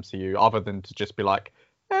in the MCU, other than to just be like,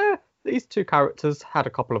 these two characters had a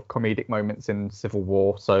couple of comedic moments in Civil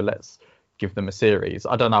War, so let's give them a series.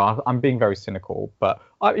 I don't know. I'm being very cynical, but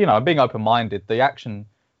I'm being open-minded. The action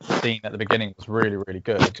scene at the beginning was really, really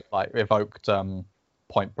good. Like, it evoked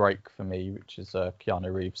Point Break for me, which is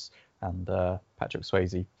Keanu Reeves and Patrick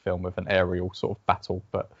Swayze film with an aerial sort of battle.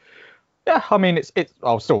 But yeah, I mean, it's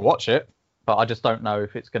I'll still watch it, but I just don't know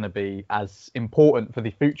if it's going to be as important for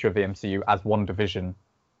the future of the MCU as WandaVision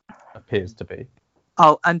appears to be.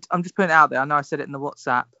 Oh, and I'm just putting it out there. I know I said it in the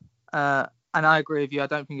WhatsApp, and I agree with you. I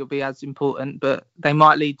don't think it'll be as important, but they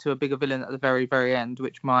might lead to a bigger villain at the very, very end,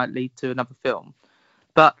 which might lead to another film.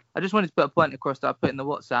 But I just wanted to put a point across that I put in the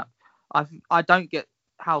WhatsApp. I don't get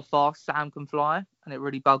how fast Sam can fly, and it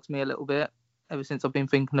really bugs me a little bit ever since I've been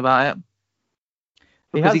thinking about it.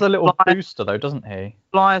 He has a little booster, though, doesn't he?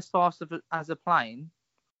 Fly as fast as a plane,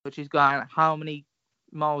 which is going how many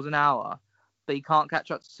miles an hour, but he can't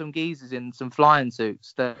catch up to some geezers in some flying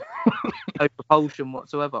suits that no propulsion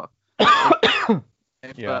whatsoever. Yeah.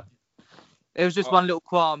 But it was just one little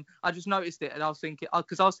qualm. I just noticed it, and I was thinking,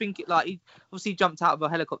 like, he obviously jumped out of a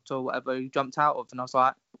helicopter or whatever he jumped out of, and I was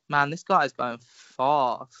like, man, this guy is going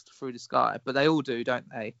fast through the sky. But they all do, don't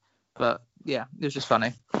they? But yeah, it was just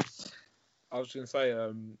funny. I was going to say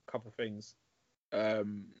a couple of things.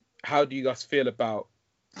 How do you guys feel about,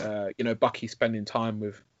 Bucky spending time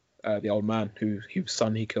with the old man whose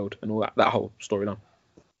son he killed and all that whole storyline?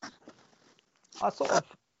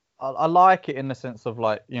 I like it in the sense of,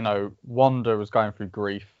 like, Wanda was going through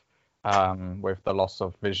grief with the loss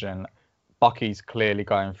of Vision. Bucky's clearly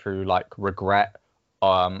going through, like, regret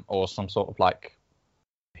or some sort of, like,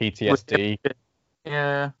 PTSD.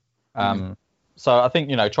 Yeah. So I think,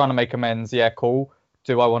 trying to make amends, yeah, cool.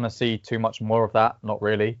 Do I want to see too much more of that? Not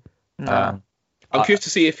really. No. I'm curious to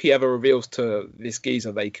see if he ever reveals to this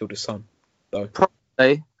geezer that he killed his son, though.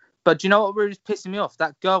 Probably. But do you know what really was pissing me off?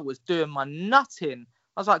 That girl was doing my nutting.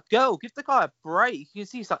 I was like, girl, give the guy a break. You can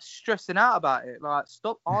see he's like stressing out about it. Like,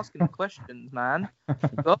 stop asking questions, man.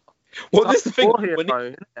 Well, this is the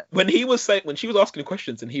thing. When she was asking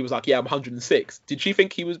questions and he was like, yeah, I'm 106, did she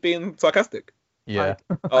think he was being sarcastic? Yeah.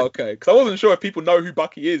 Okay, because I wasn't sure if people know who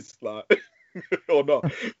Bucky is, like, or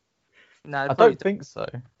not. No, I don't think so.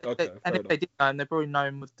 Okay, and if they did know him, they probably know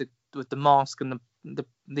him with the mask and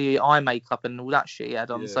the eye makeup and all that shit he had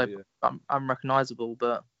on. Unrecognisable.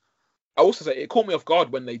 But I also say it caught me off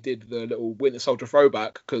guard when they did the little Winter Soldier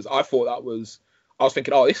throwback, because I thought I was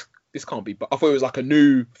thinking, oh, this can't be. But I thought it was like a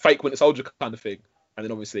new fake Winter Soldier kind of thing. And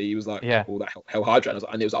then obviously he was like, all that Hell Hydra,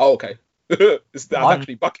 and it was like, oh, okay. That's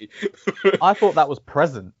actually Bucky. I thought that was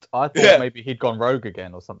present. I thought maybe he'd gone rogue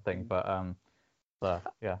again or something, but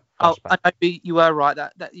yeah. Oh, I know you were right.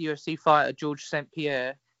 That UFC fighter George St.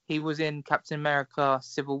 Pierre, he was in Captain America: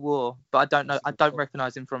 Civil War, but I don't know. I don't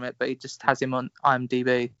recognise him from it, but he just has him on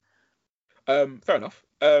IMDb. Fair enough.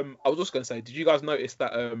 I was also going to say, did you guys notice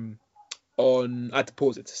that I had to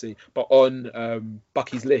pause it to see, but on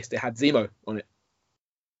Bucky's list it had Zemo on it?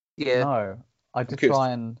 Yeah. No. I did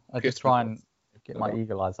try and get my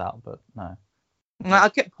eagle eyes out, but no. I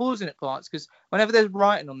kept pausing at parts because whenever there's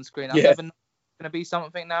writing on the screen, I never know it's going to be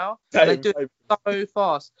something now. They do it so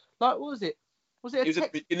fast. Like, what was it? Was it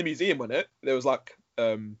in the museum, wasn't it? There was like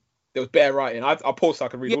there was bare writing. I paused so I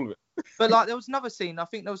could read all of it. But like there was another scene. I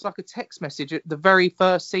think there was like a text message at the very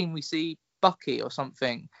first scene we see Bucky or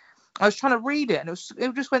something. I was trying to read it, and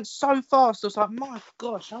it just went so fast. I was like, my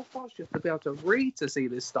gosh, how fast you have to be able to read to see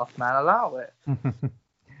this stuff, man? Allow it.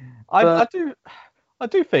 I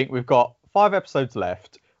do think we've got 5 episodes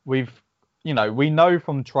left. We know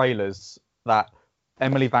from trailers that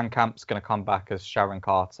Emily Van Camp's going to come back as Sharon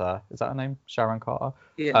Carter. Is that her name? Sharon Carter?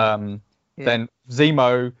 Yeah. Then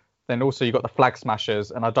Zemo. Then also you got the Flag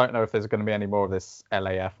Smashers, and I don't know if there's going to be any more of this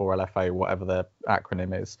LAF or LFA, whatever the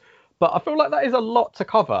acronym is. But I feel like that is a lot to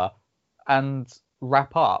cover and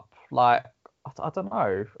wrap up. Like, I don't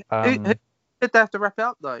know. Did they have to wrap it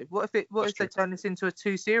up though? What if they turn this into a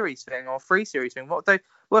 2-series thing or a 3-series thing? What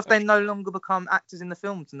if they no longer become actors in the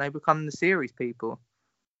films and they become the series people?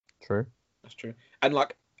 True. That's true. And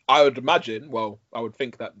like, I would imagine, I would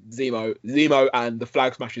think that Zemo and the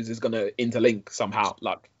Flag Smashers is going to interlink somehow.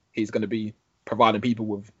 Like, he's going to be providing people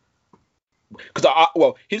with,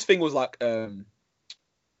 because his thing was like,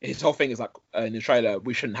 his whole thing is like, in the trailer,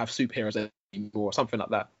 we shouldn't have superheroes anymore or something like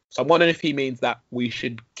that. So I'm wondering if he means that we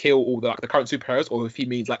should kill all the current superheroes, or if he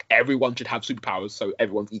means like everyone should have superpowers so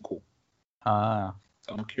everyone's equal. So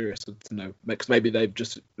I'm curious to know, because maybe they've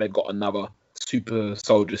got another super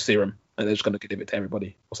soldier serum and they're just going to give it to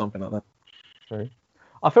everybody or something like that. True.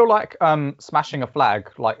 I feel like smashing a flag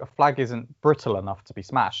isn't brittle enough to be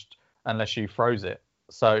smashed unless you froze it.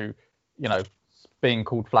 So, being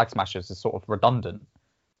called Flag Smashers is sort of redundant.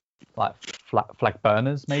 Like, flag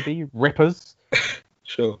burners, maybe rippers.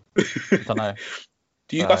 Sure. I don't know.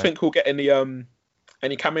 Do you guys think we'll get any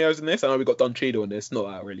cameos in this? I know we got Don Cheadle in this. Not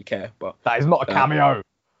that I really care, but that is not a cameo.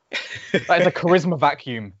 That is a charisma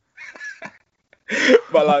vacuum.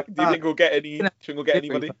 But like, do you think we'll get any? Do you think we'll get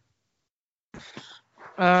anybody?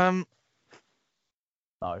 No.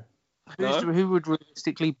 No? Who would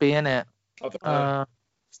realistically be in it? I don't know.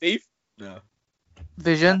 Steve? No.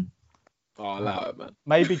 Vision? Oh, allow it, man.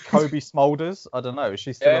 Maybe Kobe Smulders. I don't know. Is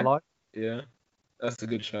she still alive? Yeah, that's a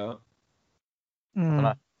good shout. I don't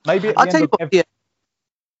know. Maybe at the I'll end tell you of what. Yeah.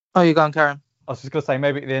 Oh, you're going, Karen. I was just gonna say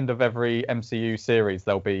maybe at the end of every MCU series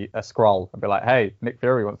there'll be a scroll and be like, "Hey, Nick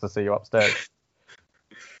Fury wants to see you upstairs."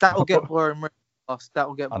 That will get boring really fast. That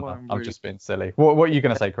will get boring. I'm just being silly. What are you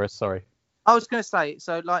gonna say, Chris? Sorry. I was going to say,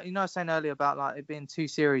 so like I was saying earlier about like it being 2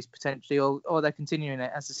 series potentially, or they're continuing it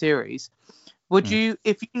as a series. Would you,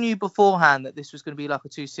 if you knew beforehand that this was going to be like a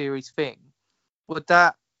 2 series thing, would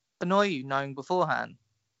that annoy you knowing beforehand?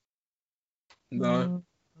 No.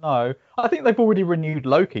 No. I think they've already renewed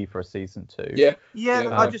Loki for a season 2. Yeah.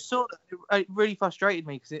 I just saw that. It really frustrated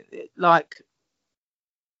me because it like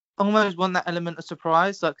I almost want that element of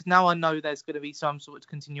surprise. Like, 'cause now I know there's going to be some sort of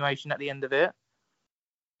continuation at the end of it.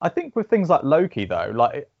 I think with things like Loki, though,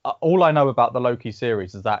 like all I know about the Loki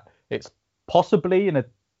series is that it's possibly in a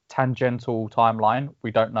tangential timeline. We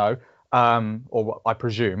don't know, or I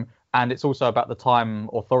presume, and it's also about the Time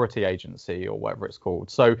Authority Agency or whatever it's called.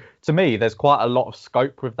 So to me, there's quite a lot of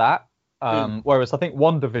scope with that. Whereas I think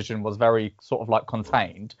WandaVision was very sort of like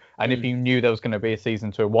contained, and if you knew there was going to be a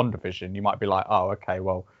season 2 of WandaVision, you might be like, oh, okay,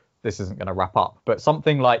 well, this isn't going to wrap up. But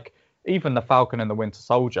something like even the Falcon and the Winter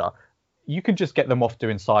Soldier, you can just get them off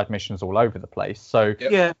doing side missions all over the place. So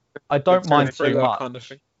I don't mind too much. Kind of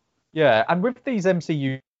thing. Yeah, and with these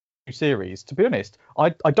MCU series, to be honest,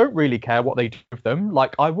 I don't really care what they do with them.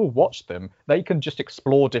 Like, I will watch them. They can just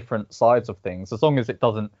explore different sides of things as long as it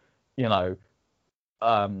doesn't, and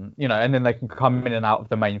then they can come in and out of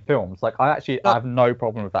the main films. Like, I have no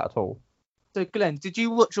problem with that at all. So, Glenn, did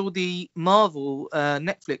you watch all the Marvel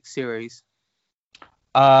Netflix series?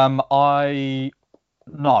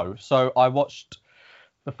 No. So I watched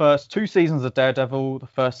the first 2 seasons of Daredevil. The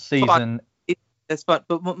first season. That's fine.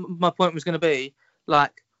 But my point was going to be,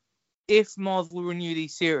 like, if Marvel renew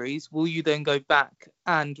these series, will you then go back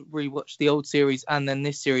and rewatch the old series and then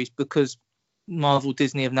this series because Marvel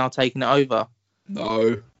Disney have now taken it over?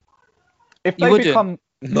 No. If they become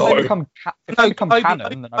canon,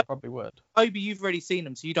 then I probably would. Obi, you've already seen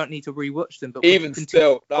them, so you don't need to rewatch them. But even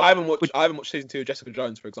still, I haven't watched season 2 of Jessica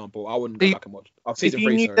Jones, for example. I wouldn't go back and watch. I've season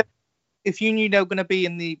 3. Sorry. If you knew they were going to be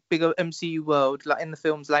in the bigger MCU world, like in the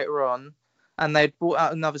films later on, and they'd brought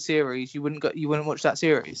out another series, you wouldn't watch that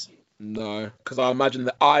series. No, because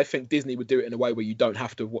I think Disney would do it in a way where you don't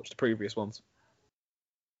have to watch the previous ones.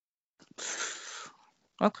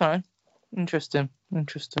 Okay, interesting.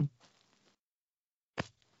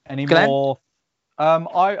 Any Glenn? more?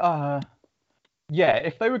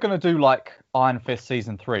 If they were going to do like Iron Fist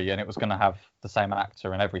season 3 and it was going to have the same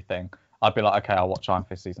actor and everything, I'd be like, okay, I'll watch Iron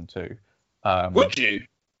Fist season 2. Would you?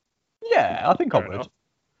 Yeah, I think I would.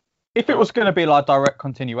 If it was going to be like direct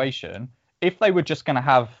continuation, if they were just going to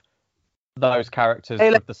have those characters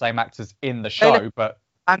with the same actors in the show, but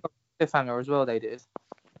cliffhanger as well, they did.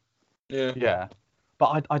 Yeah.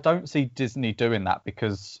 But I don't see Disney doing that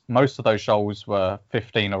because most of those shows were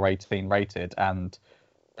 15 or 18 rated, and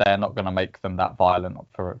they're not going to make them that violent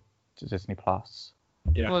for Disney Plus.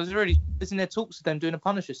 Yeah. Well, isn't there talks of them doing a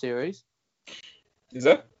Punisher series? Is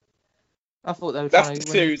there? I thought they were. That's the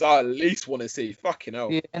series I at least want to see. Fucking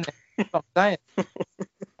hell. Yeah, and I'm saying.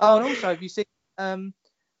 Oh, and also, have you seen?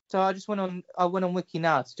 So I just went on Wiki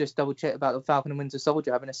now to just double check about the Falcon and Winter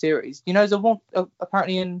Soldier having a series. You know, there's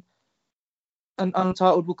apparently an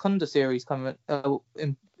untitled Wakanda series coming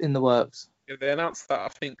in the works. Yeah, they announced that. I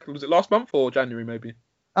think was it last month or January maybe.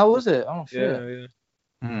 Oh, was it? Oh shit. Yeah.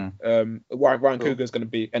 Ryan Coogler's going to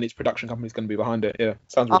be, and its production company's going to be behind it. Yeah,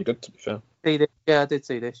 sounds really good to be fair. Yeah, I did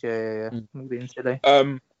see this. Yeah. Maybe in today.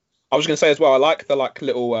 I was going to say as well, I like the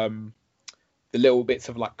little bits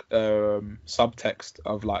of subtext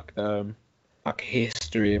of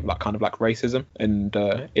history of kind of racism and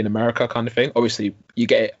in America kind of thing. Obviously, you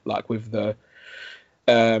get it with the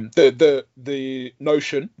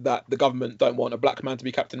notion that the government don't want a black man to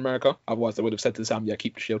be Captain America. Otherwise, they would have said to Sam,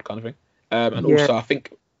 keep the shield kind of thing. Also, I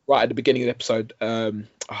think right at the beginning of the episode, when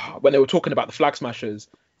they were talking about the flag smashers,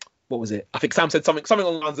 what was it? I think Sam said something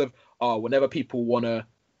along the lines of, whenever people want to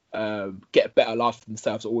get a better life for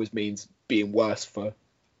themselves, it always means being worse for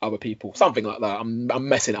other people. Something like that. I'm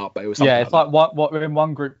messing it up, but it was something it's like what when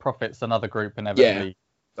one group profits, another group inevitably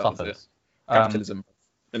suffers. Capitalism.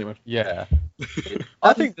 Anyway. Yeah.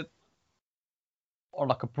 I think that on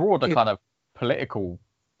like a broader kind of political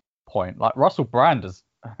point, like Russell Brand has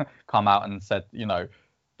come out and said, you know,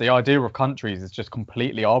 the idea of countries is just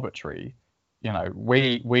completely arbitrary. You know,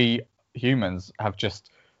 we humans have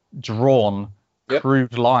just drawn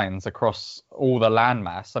crude lines across all the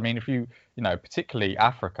landmass. I mean, if you know, particularly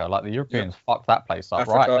Africa, like the Europeans fucked that place up,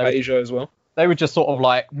 Africa, right? Asia as well. They were just sort of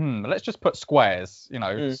like, let's just put squares. You know,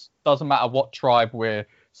 it doesn't matter what tribe we're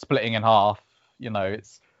splitting in half. You know,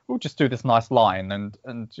 we'll just do this nice line,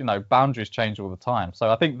 and you know, boundaries change all the time. So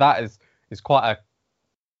I think that is quite a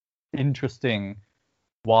interesting,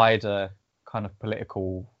 wider kind of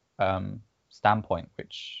political standpoint,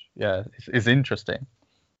 which is interesting.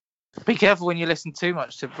 Be careful when you listen too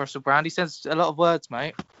much to Russell Brand. He says a lot of words,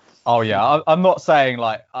 mate. Oh yeah, I'm not saying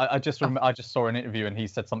like I just saw an interview and he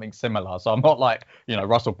said something similar, so I'm not like, you know,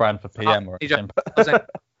 Russell Brand for PM or anything.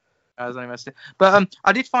 I was only messing. But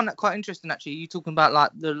I did find that quite interesting actually. You talking about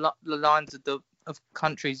like the lines of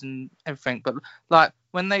countries and everything, but like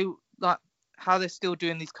when they like how they're still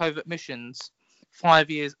doing these covert missions 5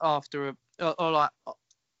 years after or like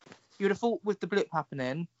you'd have thought with the blip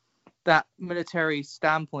happening that military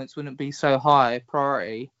standpoints wouldn't be so high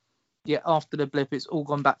priority. Yet after the blip, it's all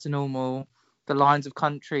gone back to normal. The lines of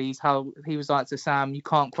countries, how he was like to Sam, you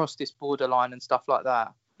can't cross this borderline and stuff like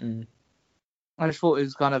that. I just thought it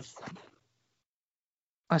was kind of.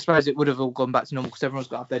 I suppose it would have all gone back to normal because everyone's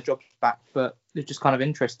got to have their jobs back, but it's just kind of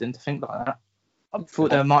interesting to think like that. I thought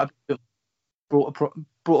there might have been brought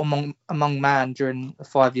among man during a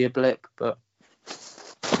 5-year blip, but.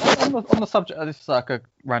 On the subject, this is like a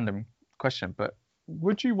random question, but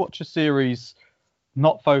would you watch a series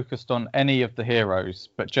not focused on any of the heroes,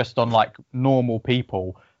 but just on like normal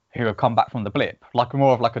people who have come back from the blip, like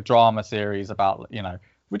more of like a drama series about, you know,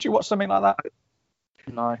 would you watch something like that?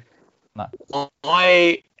 No. I'm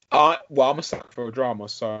a sucker for a drama,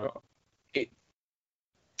 so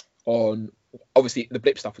obviously the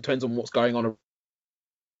blip stuff, it depends on what's going on.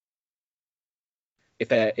 If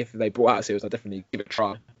they brought out a series, I'd definitely give it a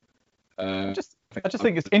try. I just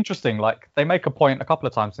think it's interesting. Like they make a point a couple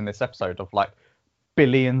of times in this episode of like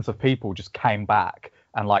billions of people just came back,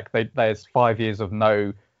 and like there's 5 years of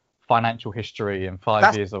no financial history and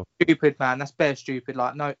 5 years of stupid, man. That's bare stupid.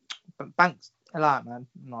 Like no banks allow, man.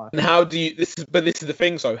 No. And how do you? This is the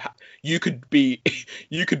thing. So you could be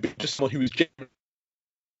just someone who was genuinely.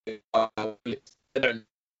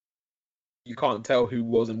 You can't tell who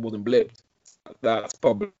was and wasn't blipped.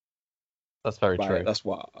 That's very true. That's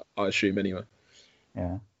what I assume anyway.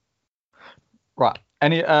 Yeah. Right.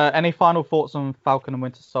 Any final thoughts on Falcon and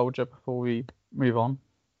Winter Soldier before we move on?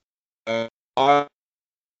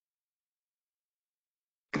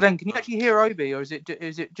 Glenn, can you actually hear Obi, or is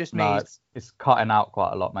it just me? No, it's cutting out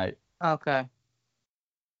quite a lot, mate. Okay.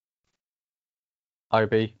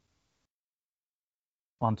 Obi.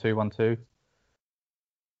 1 2 1 2.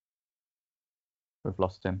 We've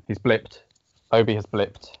lost him. He's blipped. Obi has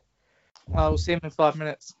blipped. I'll see him in 5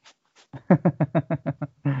 minutes.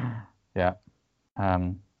 Yeah.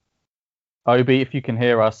 Obi, if you can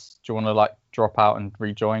hear us, do you want to like drop out and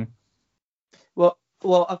rejoin? Well,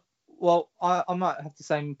 I might have the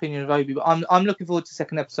same opinion of Obi, but I'm looking forward to the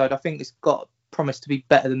second episode. I think it's got promise to be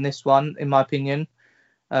better than this one, in my opinion.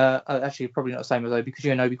 Actually, probably not the same as Obi, because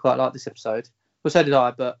you and Obi quite liked this episode. Well, so did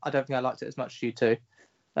I, but I don't think I liked it as much as you two.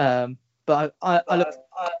 But I look.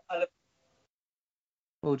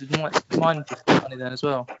 Oh, did mine just get funny then as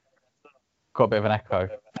well? Got a bit of an echo.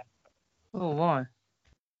 Oh, why?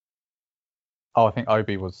 Oh, I think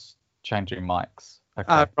Obi was changing mics. Okay.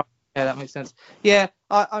 Right. Yeah, that makes sense. Yeah,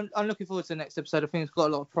 I'm looking forward to the next episode. I think it's got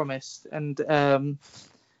a lot of promise, and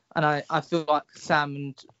I feel like Sam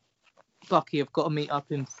and Bucky have got to meet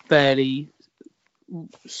up in fairly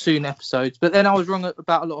soon episodes. But then I was wrong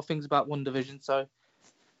about a lot of things about WandaVision, so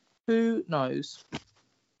who knows?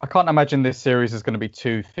 I can't imagine this series is going to be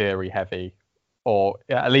too theory heavy, or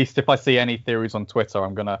at least if I see any theories on Twitter,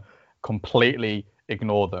 I'm going to completely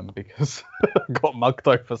ignore them because I got mugged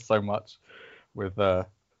over so much with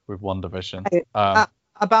WandaVision.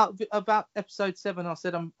 About episode 7, I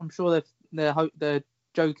said I'm sure they're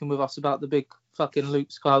joking with us about the big fucking Luke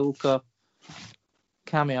Skywalker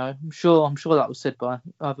cameo. I'm sure that was said by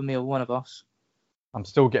either me or one of us. I'm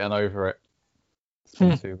still getting over it. It's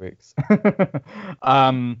been 2 weeks.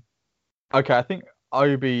 Okay, I think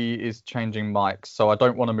Obi is changing mics, so I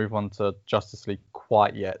don't want to move on to Justice League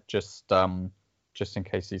quite yet. Just in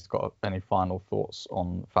case he's got any final thoughts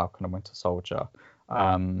on Falcon and Winter Soldier.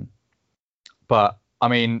 But I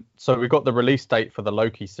mean, so we've got the release date for the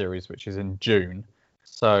Loki series, which is in June.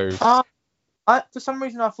 So For some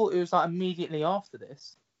reason, I thought it was like immediately after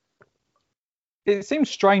this. It seems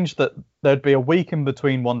strange that there'd be a week in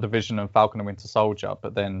between WandaVision and Falcon and Winter Soldier,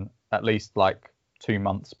 but then at least like 2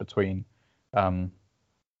 months between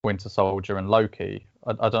Winter Soldier and Loki.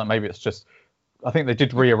 I don't know. Maybe it's just. I think they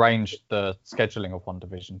did rearrange the scheduling of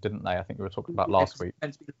WandaVision, didn't they? I think we were talking about last week.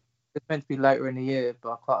 It's meant to be later in the year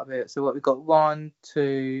by quite a bit. So what we've got 1,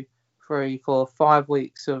 2, 3, 4, 5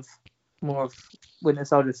 weeks of more of Winter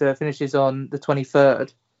Soldier. So it finishes on the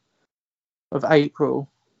 23rd of April.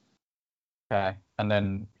 Okay, and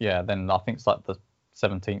then I think it's like the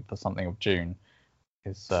 17th or something of June.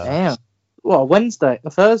 Is Damn. Well, Wednesday, a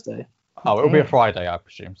Thursday. Oh, it'll be a Friday, I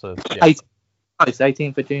presume. So yeah. It's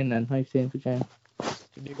 18th of June then. 18th of June.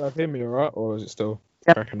 Can you guys hear me all right, or is it still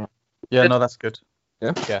cracking up? Yeah, no, that's good.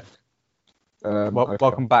 Yeah. Yeah. Okay.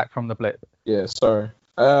 Welcome back from the blip. Yeah, sorry.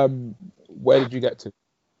 Where did you get to?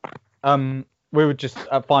 We were just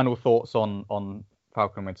final thoughts on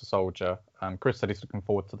Falcon and Winter Soldier. Chris said he's looking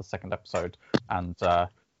forward to the second episode and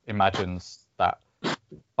imagines that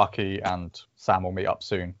Bucky and Sam will meet up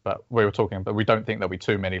soon. But we were talking, but we don't think there'll be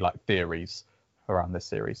too many like theories around this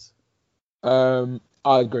series. I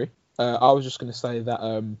agree. I was just going to say that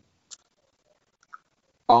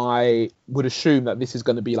I would assume that this is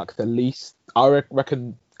going to be like the least. I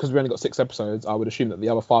reckon because we only got 6 episodes, I would assume that the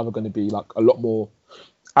other 5 are going to be like a lot more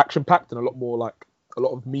action packed and a lot more like a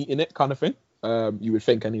lot of meat in it kind of thing. You would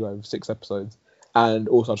think anyway with 6 episodes. And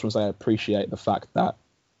also I just want to say I appreciate the fact that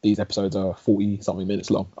these episodes are 40 something minutes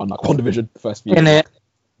long, unlike WandaVision, the first few.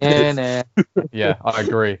 Yeah, I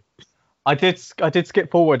agree. I did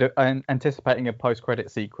skip forward anticipating a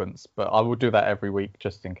post-credit sequence, but I will do that every week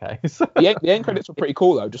just in case. The end credits were pretty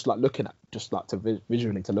cool though, just like looking at, just like to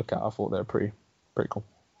visually to look at. I thought they were pretty cool.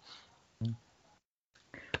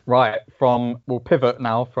 Right, we'll pivot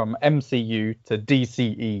now from MCU to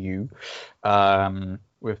DCEU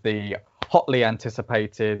with the hotly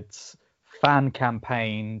anticipated,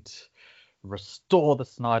 fan-campaigned, Restore the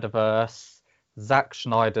Snyderverse, Zack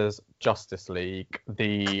Snyder's Justice League,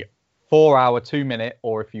 the 4-hour 2-minute,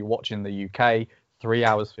 or if you watch in the UK, 3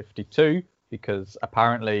 hours 52, because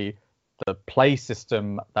apparently the play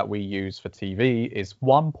system that we use for TV is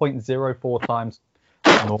 1.04 times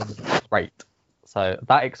normal rate. So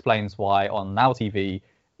that explains why on Now TV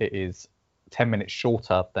it is 10 minutes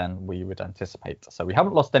shorter than we would anticipate. So we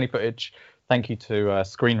haven't lost any footage. Thank you to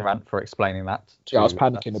Screen Rant for explaining that. Yeah, I was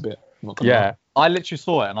panicking a bit. Yeah, I literally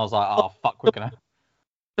saw it and I was like, oh, fuck, we're gonna...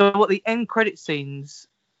 So what, the end credit scenes,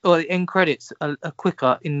 or the end credits are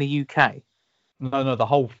quicker in the UK? No, the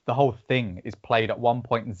whole thing is played at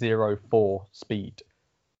 1.04 speed.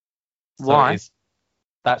 So Why?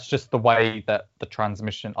 That's just the way that the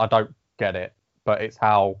transmission... I don't get it, but it's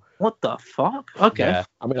how... What the fuck? Okay. Yeah,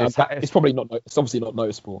 I mean, it's probably not... It's obviously not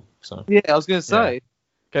noticeable, so... Yeah, I was going to say. Yeah.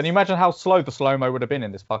 Can you imagine how slow the slow-mo would have been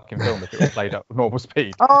in this fucking film if it was played at normal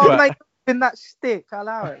speed? Oh, mate, in that stick,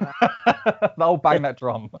 allow it, man. They'll bang that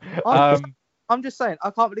drum. I'm just saying,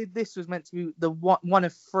 I can't believe this was meant to be the one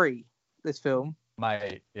of 3, this film.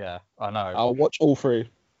 Mate, yeah, I know. I'll watch all 3.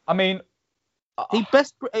 I mean...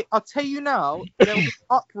 I'll tell you now, there will be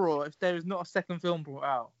uproar if there is not a second film brought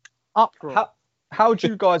out. Uproar. How do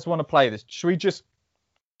you guys want to play this? Should we just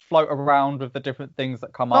float around with the different things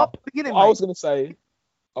that come up? Beginning, I was going to say...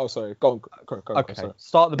 Oh, sorry. Go on. Okay, sorry.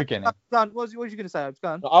 Start at the beginning. What was you going to say? I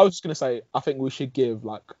was just going to say, I think we should give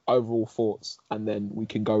like overall thoughts, and then we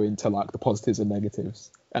can go into like the positives and negatives,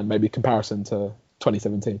 and maybe comparison to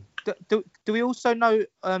 2017. Do we also know?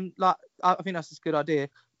 Like, I think that's a good idea.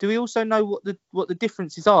 Do we also know what the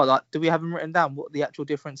differences are? Like, do we have them written down? What the actual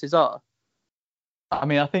differences are? I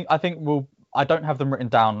mean, I think I don't have them written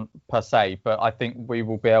down per se, but I think we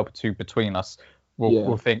will be able to between us.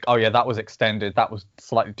 We'll think, oh yeah, that was extended, that was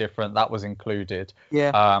slightly different, that was included.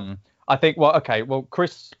 Yeah. I think,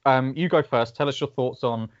 Chris, you go first. Tell us your thoughts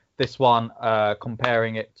on this one,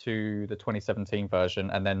 comparing it to the 2017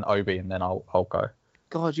 version, and then Obi, and then I'll go.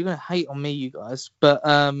 God, you're gonna hate on me, you guys, but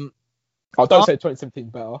don't say 2017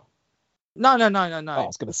 better. No. I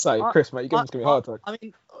was gonna say, Chris, mate, you're gonna give me a hard time. I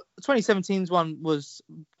mean, 2017's one was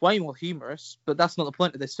way more humorous, but that's not the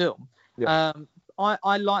point of this film. Yeah.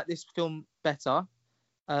 I like this film better.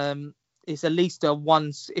 It's at least a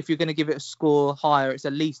 1. If you're going to give it a score higher, it's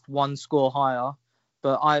at least 1 score higher.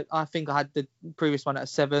 But I think I had the previous one at a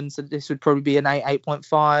 7, so this would probably be an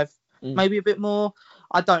 8.5, maybe a bit more.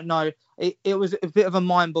 I don't know. It was a bit of a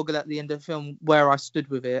mind boggle at the end of the film where I stood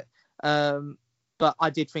with it. But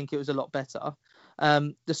I did think it was a lot better.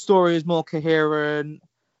 The story was more coherent.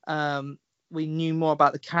 We knew more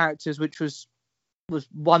about the characters, which was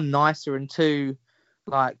 1, nicer, and 2,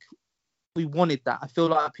 like, we wanted that. I feel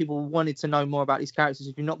like people wanted to know more about these characters.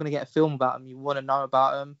 If you're not going to get a film about them, you want to know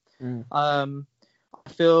about them. I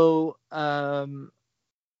feel oh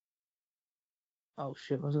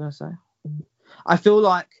shit, what was I going to say? I feel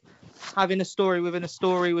like having a story within a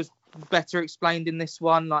story was better explained in this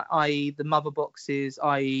one, like i.e. the mother boxes,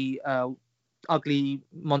 i.e. ugly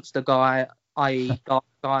monster guy, i.e. dark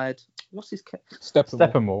side. What's his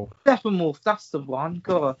Steppenwolf. Steppenwolf, that's the one.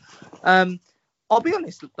 God. I'll be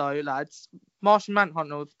honest though, lads. Martian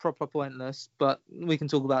Manhunter was proper pointless, but we can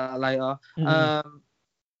talk about that later.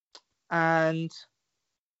 And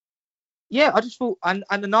yeah, I just thought, and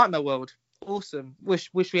the Nightmare World, awesome.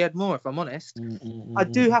 Wish we had more, if I'm honest. I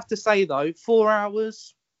do have to say though, 4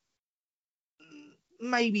 hours,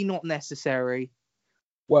 maybe not necessary.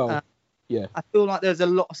 Well, yeah. I feel like there's a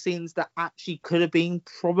lot of scenes that actually could have been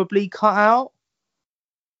probably cut out.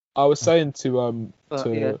 I was saying to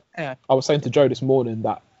I was saying to Joe this morning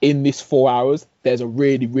that in this 4 hours, there's a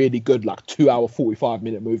really, really good like 2 hour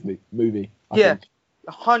 45-minute movie. I think.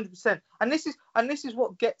 100%. And this is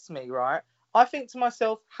what gets me, right? I think to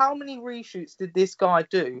myself, how many reshoots did this guy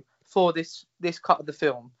do for this cut of the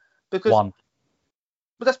film? Because one.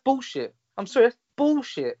 But that's bullshit. I'm sorry, that's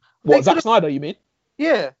bullshit. What, Zack Snyder, you mean?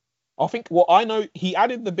 Yeah. I think, well, I know he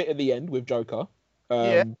added the bit at the end with Joker.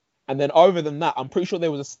 Yeah. And then other than that, I'm pretty sure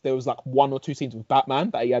there was like 1 or 2 scenes with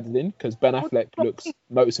Batman that he added in because Ben Affleck looks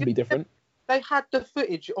noticeably different. They had the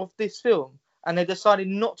footage of this film and they decided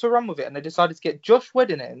not to run with it, and they decided to get Josh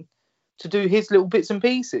Whedon in to do his little bits and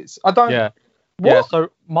pieces. I don't. Yeah. What? Yeah.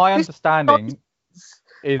 So my understanding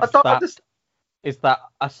is that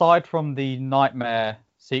aside from the nightmare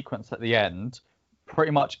sequence at the end,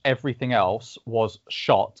 pretty much everything else was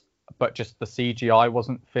shot, but just the CGI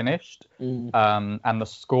wasn't finished, and the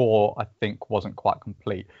score I think wasn't quite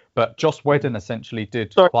complete. But Joss Whedon essentially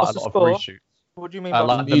did quite a lot of reshoots. What do you mean by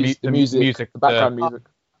like the music, the background music?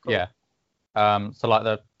 Cool. Yeah. So like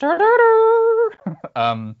the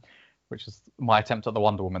which is my attempt at the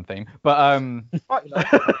Wonder Woman theme. But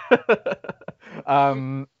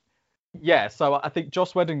yeah, so I think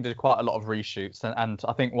Joss Whedon did quite a lot of reshoots, and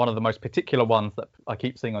I think one of the most particular ones that I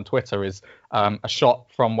keep seeing on Twitter is a shot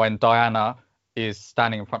from when Diana is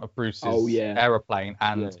standing in front of Bruce's aeroplane,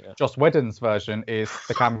 and Joss Whedon's version is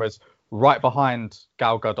the camera's right behind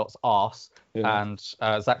Gal Gadot's arse, and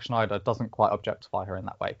Zack Snyder doesn't quite objectify her in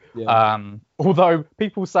that way. Although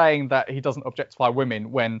people saying that he doesn't objectify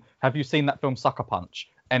women when, have you seen that film Sucker Punch?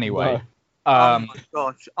 Anyway. No. Oh my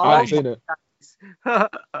gosh. I haven't seen it.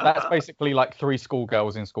 That's basically like 3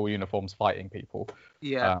 schoolgirls in school uniforms fighting people.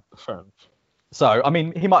 Yeah. So, I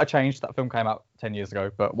mean, he might have changed. That film came out 10 years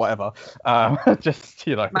ago, but whatever. Just,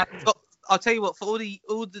 you know. Man, I'll tell you what, for all the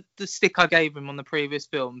stick I gave him on the previous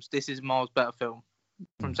films, this is a miles better film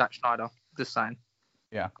from Zack Snyder. Just saying.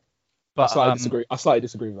 Yeah. But I slightly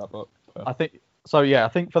disagree with that, but I think so. Yeah, I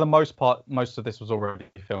think for the most part, most of this was already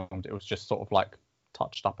filmed. It was just sort of like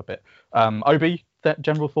touched up a bit. Obi,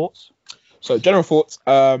 general thoughts? So general thoughts.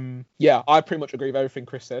 Yeah, I pretty much agree with everything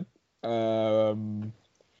Chris said.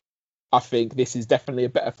 I think this is definitely a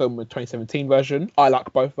better film than the 2017 version. I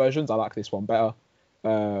like both versions. I like this one better.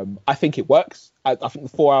 I think it works. I think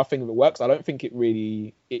the 4 hour thing of it works. I don't think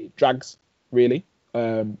it drags really.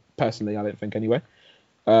 Personally, I don't think anyway.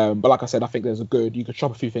 But like I said, I think there's you could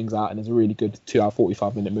chop a few things out and there's a really good 2 hour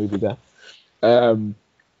 45-minute movie there.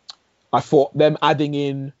 I thought them adding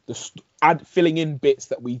in filling in bits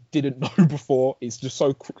that we didn't know before is just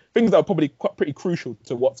so things that are probably pretty crucial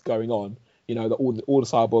to what's going on. You know, all the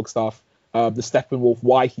Cyborg stuff, the Steppenwolf,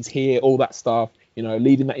 why he's here, all that stuff. You know,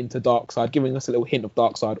 leading that into Darkseid, giving us a little hint of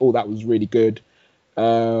Darkseid. All that was really good.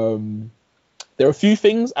 There are a few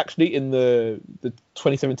things actually in the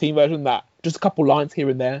 2017 version that just a couple lines here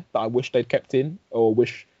and there that I wish they'd kept in or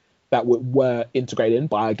wish that were integrated in.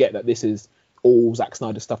 But I get that this is all Zack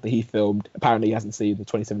Snyder stuff that he filmed. Apparently he hasn't seen the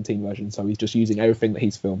 2017 version, so he's just using everything that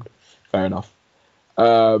he's filmed. Fair enough.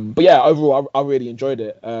 But yeah, overall, I really enjoyed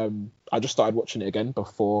it. I just started watching it again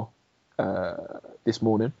before this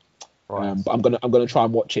morning. Right. But I'm gonna try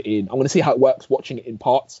and watch it in. I'm gonna see how it works watching it in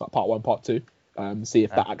parts, like part 1, part 2. See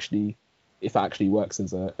if that actually works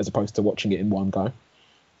as opposed to watching it in one go.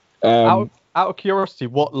 Out of curiosity,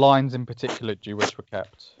 what lines in particular do you wish were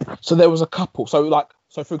kept? So there was a couple. So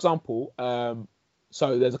for example,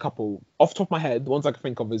 so there's a couple off the top of my head. The ones I can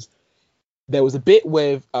think of is there was a bit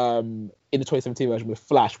with in the 2017 version with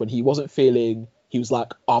Flash when he wasn't feeling. He was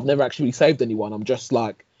like, I've never actually saved anyone. I'm just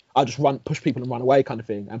like, I just push people and run away kind of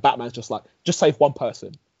thing. And Batman's just like, just save one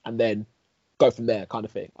person and then go from there kind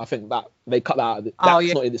of thing. I think that they cut that out.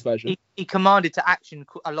 That's not in this version. He commanded to action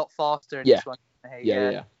a lot faster in this one.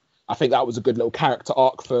 Yeah. I think that was a good little character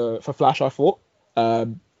arc for Flash, I thought.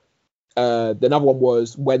 Another one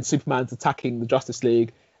was when Superman's attacking the Justice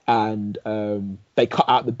League, and they cut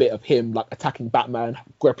out the bit of him like attacking Batman,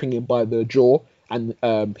 grabbing him by the jaw, and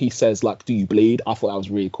he says like, "Do you bleed?" I thought that was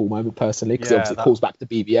a really cool moment personally, because obviously it calls back to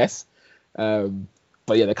BBS.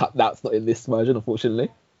 But yeah, they cut that's not in this version, unfortunately.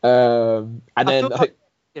 And then I think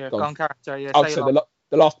go on, character. Yeah,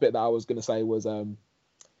 the last bit that I was going to say was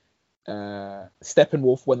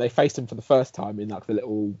Steppenwolf, when they faced him for the first time in like the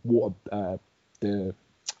little water, the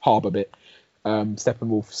harbour bit.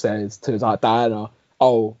 Steppenwolf says to Diana,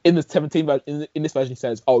 "Oh, in the 17 version, in this version, he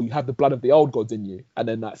says, oh, you have the blood of the old gods in you," and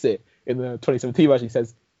then that's it. In the 2017 version, he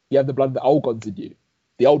says, "You have the blood of the old gods in you.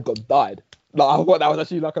 The old gods died." Like, I thought that was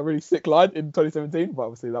actually like a really sick line in 2017, but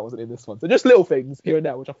obviously that wasn't in this one. So just little things here and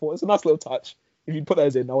there, which I thought was a nice little touch. If you'd put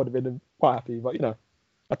those in, I would have been quite happy. But, you know,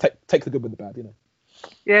 I take the good with the bad, you know.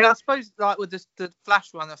 Yeah, I suppose like with the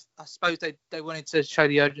Flash one, I suppose they wanted to show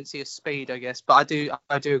the urgency of speed, I guess. But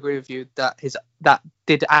I do agree with you that that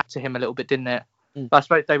did add to him a little bit, didn't it? But I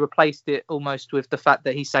suppose they replaced it almost with the fact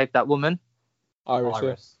that he saved that woman.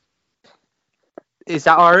 Iris. Is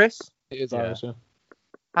that Iris? It is Iris, yeah.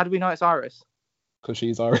 How do we know it's Iris? Because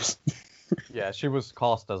she's Iris. Yeah, she was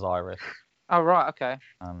cast as Iris. Oh, right, okay.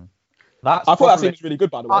 I thought that scene was really good,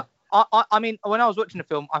 by the way. I mean, when I was watching the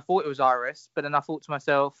film, I thought it was Iris, but then I thought to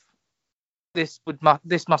myself, this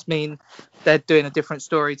must mean they're doing a different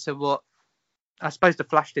story to what I suppose the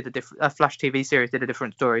Flash did. A Flash TV series did a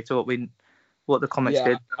different story to what the comics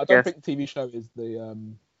did. I don't think the TV show is the.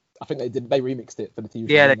 I think they remixed it for the TV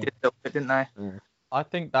show. Yeah, they did a little bit, didn't they? Yeah. I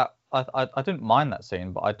think that I didn't mind that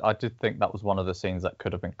scene, but I did think that was one of the scenes that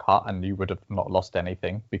could have been cut, and you would have not lost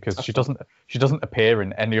anything, because she doesn't appear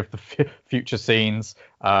in any of the future scenes.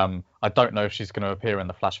 I don't know if she's going to appear in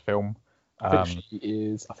the Flash film. I think she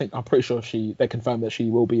is. I'm pretty sure they confirmed that she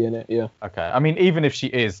will be in it. Yeah. Okay. I mean, even if she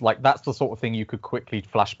is, like, that's the sort of thing you could quickly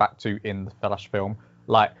flash back to in the Flash film.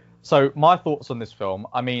 Like, so my thoughts on this film.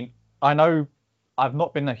 I mean, I know I've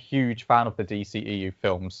not been a huge fan of the DCEU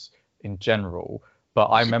films in general, but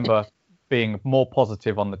I remember being more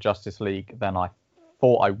positive on the Justice League than I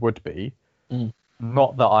thought I would be.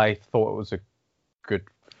 Not that I thought it was a good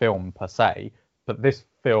film per se, but this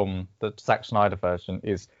film, the Zack Snyder version,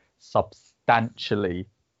 is substantially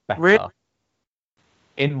better, really?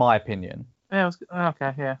 In my opinion. Yeah,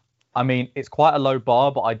 okay, yeah. I mean, it's quite a low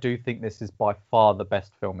bar, but I do think this is by far the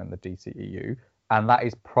best film in the DCEU, and that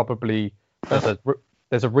is probably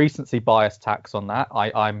there's a recency bias tax on that.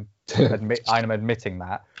 I'm admitting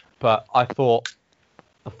that, but I thought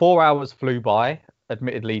the 4 hours flew by.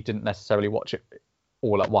 Admittedly, didn't necessarily watch it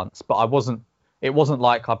all at once, but it wasn't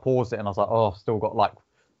like I paused it and I was like, oh, I've still got like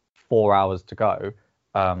 4 hours to go.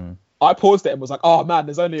 I paused it and was like, oh man,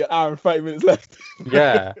 there's only an hour and 30 minutes left.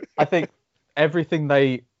 Yeah, I think everything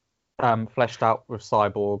they fleshed out with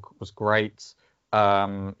Cyborg was great.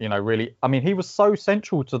 Really, I mean, he was so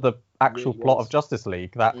central to the actual plot of Justice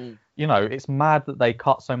League that, it's mad that they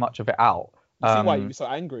cut so much of it out. You see why he was so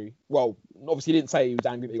angry. Well, obviously he didn't say he was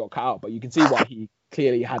angry that he got cut out, but you can see why he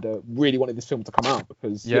clearly really wanted this film to come out,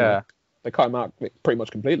 because they cut him out pretty much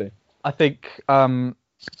completely. I think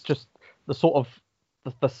just the sort of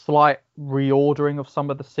the slight reordering of some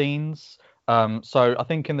of the scenes. So I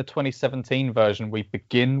think in the 2017 version we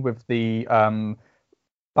begin with the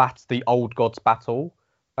Old Gods battle,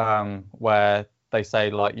 where they say,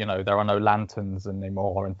 like, there are no lanterns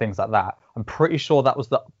anymore and things like that. I'm pretty sure that was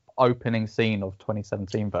the opening scene of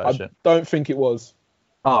 2017 version. I don't think it was.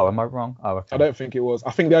 Oh, am I wrong? Oh, okay. I don't think it was.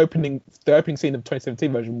 I think the opening scene of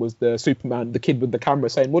 2017 version was the Superman, the kid with the camera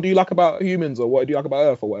saying, "What do you like about humans?" or "What do you like about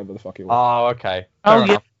Earth?" or whatever the fuck it was. Oh, okay. Fair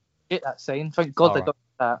enough. Hit that scene. Thank God they got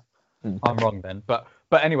that. I'm wrong then. But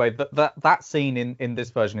anyway, that scene in this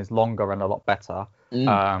version is longer and a lot better.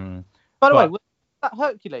 By the way, was that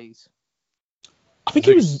Hercules? I think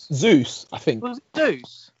it was Zeus. I think. Was it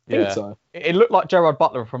Zeus? Yeah. So. It looked like Gerard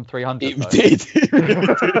Butler from 300. It did.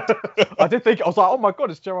 I did think, I was like, oh my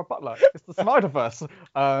God, it's Gerard Butler. It's the Snyderverse.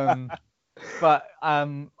 But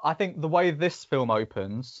I think the way this film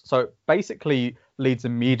opens, so it basically leads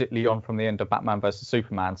immediately on from the end of Batman vs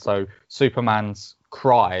Superman. So Superman's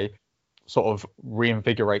cry sort of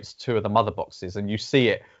reinvigorates two of the mother boxes, and you see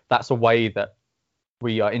it. That's a way that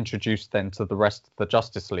we are introduced then to the rest of the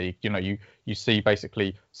Justice League. You see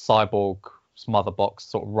basically Cyborg's mother box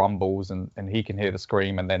sort of rumbles, and he can hear the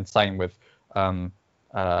scream, and then same with Aquaman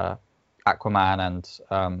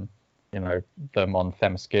and them on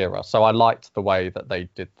Themyscira. So I liked the way that they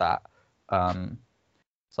did that.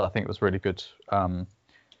 So I think it was really good.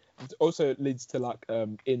 It also leads to, like,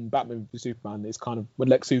 in Batman v Superman, it's kind of when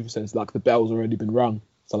Lex Luthor says, like, the bell's already been rung.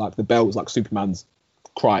 So like the bell was like Superman's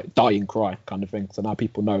dying cry kind of thing. So now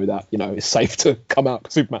people know that, you know, it's safe to come out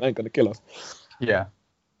because Superman ain't gonna kill us. Yeah.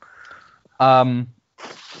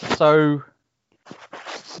 So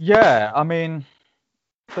yeah, I mean,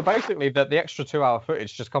 so basically the extra 2-hour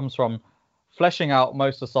footage just comes from fleshing out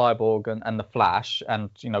most of Cyborg and the Flash, and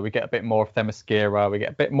you know, we get a bit more of Themyscira, we get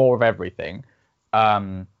a bit more of everything,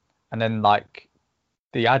 and then like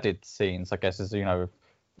the added scenes, I guess, is, you know,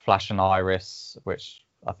 Flash and Iris, which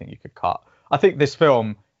I think you could cut. I think this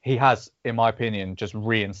film, he has, in my opinion, just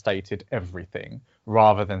reinstated everything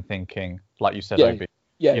rather than thinking, like you said, Obi,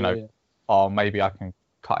 oh, maybe I can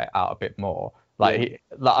cut it out a bit more. Like,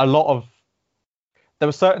 a lot of, there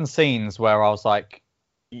were certain scenes where I was like,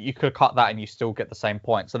 you could cut that and you still get the same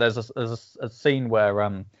point. So there's a scene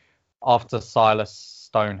where after Silas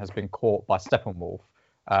Stone has been caught by Steppenwolf,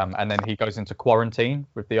 and then he goes into quarantine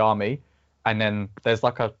with the army, and then there's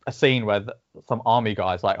like a scene where some army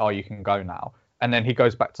guy's like, oh, you can go now, and then he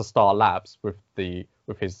goes back to Star Labs with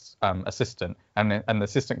his assistant, and the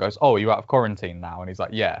assistant goes, oh, you're out of quarantine now, and he's like,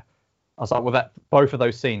 yeah. I was like, well, that both of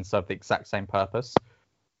those scenes serve the exact same purpose,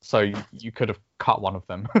 so you could have cut one of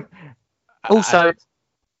them. Also,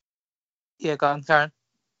 yeah, go on, Karen.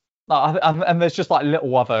 And there's just like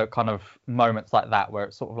little other kind of moments like that where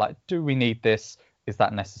it's sort of like, do we need this? Is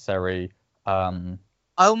that necessary? I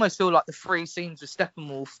almost feel like the 3 scenes with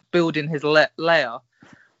Steppenwolf building his lair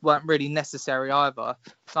weren't really necessary either.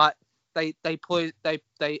 Like they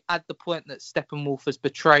add the point that Steppenwolf has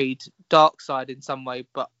betrayed Darkseid in some way,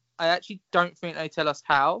 but I actually don't think they tell us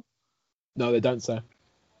how. No, they don't say.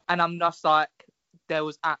 And I'm just like, there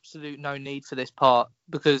was absolute no need for this part,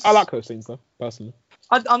 because I like those scenes though, personally.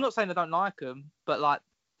 I'm not saying I don't like them, but like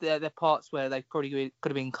they're parts where they probably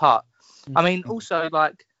could have been cut. I mean, also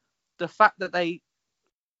like the fact that they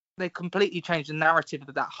completely changed the narrative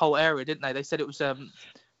of that whole area, didn't they? They said it was a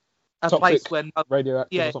Toxic, place where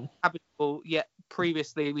radioactive or something. Habitable. Yet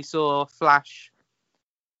previously we saw Flash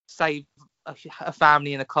save a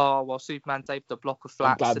family in a car while Superman saved a block of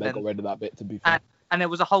flats. I'm glad they got rid of that bit, to be fair. And there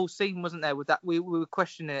was a whole scene, wasn't there, with that we were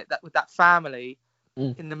questioning it, that with that family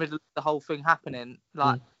in the middle of the whole thing happening,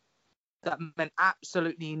 like that meant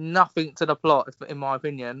absolutely nothing to the plot, in my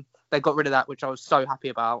opinion. They got rid of that, which I was so happy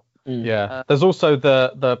about. Yeah, there's also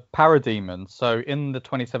the parademons. So in the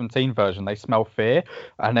 2017 version, they smell fear,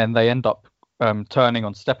 and then they end up turning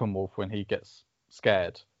on Steppenwolf when he gets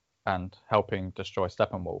scared and helping destroy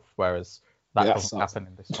Steppenwolf, whereas that doesn't happen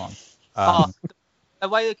in this one. The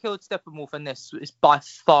way they killed Steppenwolf in this is by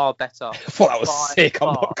far better. I thought that was sick,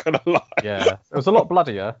 I'm not gonna lie. Yeah, it was a lot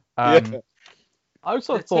bloodier. I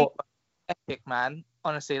also thought, epic, man.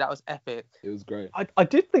 Honestly, that was epic. It was great. I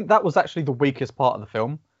did think that was actually the weakest part of the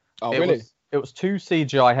film. Oh, really? It was too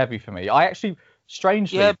CGI heavy for me. I actually,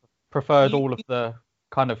 strangely, preferred all of the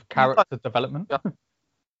kind of character development.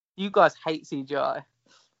 You guys hate CGI.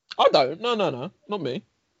 I don't. No, not me.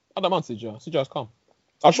 I don't mind CGI. CGI's calm.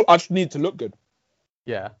 I just need to look good.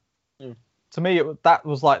 Yeah. To me, that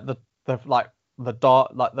was like the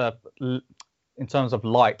dark, like in terms of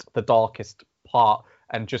light, the darkest part,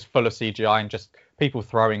 and just full of CGI and just people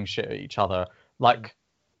throwing shit at each other. Like,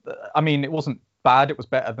 I mean, it wasn't bad. It was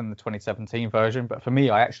better than the 2017 version, but for me,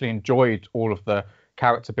 I actually enjoyed all of the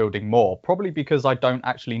character building more, probably because I don't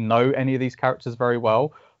actually know any of these characters very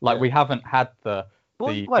well. Like, we haven't had the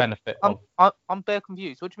benefit of... I'm bare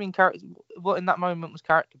confused. What do you mean character? What in that moment was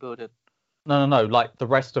character building? No, like the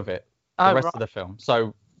rest of it, of the film.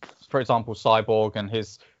 So, for example, Cyborg and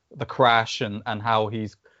the crash and how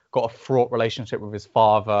he's got a fraught relationship with his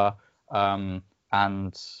father,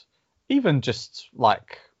 and even just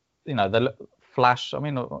like, you know, the Flash. I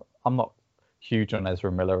mean, I'm not huge on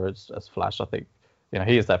Ezra Miller as Flash. I think, you know,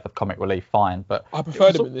 he is there for comic relief, fine, but I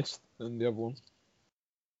preferred him in this than the other one.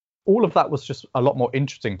 All of that was just a lot more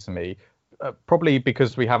interesting to me, probably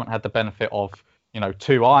because we haven't had the benefit of, you know,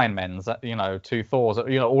 2 Iron Men's, you know, 2 Thors,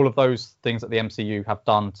 you know, all of those things that the MCU have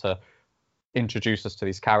done to introduce us to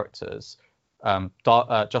these characters.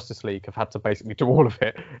 Justice League have had to basically do all of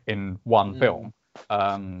it in one film,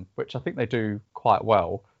 which I think they do quite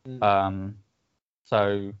well.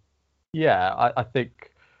 So, yeah, I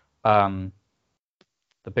think the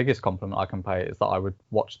biggest compliment I can pay is that I would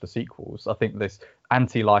watch the sequels. I think this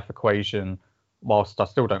anti-life equation, whilst I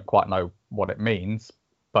still don't quite know what it means,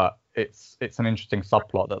 but it's an interesting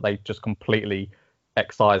subplot that they just completely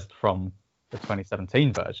excised from the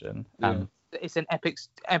 2017 version. And it's an epic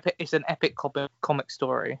comic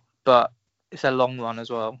story, but it's a long one as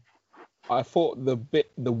well. I thought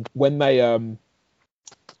when they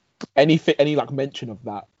any like mention of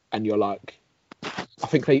that, and you're like, I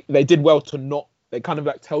think they did well to not, they kind of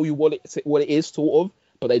like tell you what it is sort of,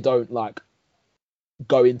 but they don't like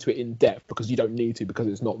go into it in depth because you don't need to, because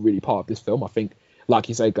it's not really part of this film. I think, like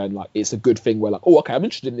you say, Glenn, like it's a good thing where like, oh, okay, I'm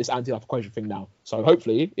interested in this anti-life equation thing now. So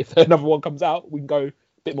hopefully, if another one comes out, we can go a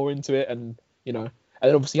bit more into it, and and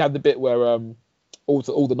then obviously you have the bit where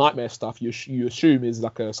all the nightmare stuff you assume is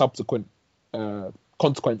like a subsequent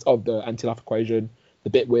consequence of the anti-life equation. The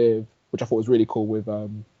bit with, which I thought was really cool, with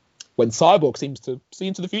when Cyborg seems to see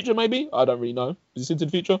into the future. Maybe, I don't really know. Does he see into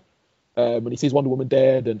the future? When he sees Wonder Woman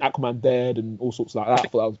dead and Aquaman dead and all sorts like that. I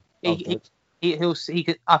thought that was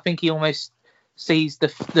I think he almost sees the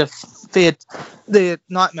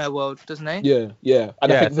nightmare world, doesn't he? Yeah.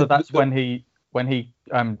 And I think that's when he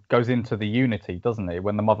goes into the Unity, doesn't he?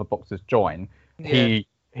 When the mother boxes join, he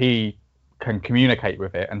can communicate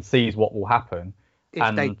with it and sees what will happen.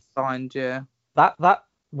 If they find, that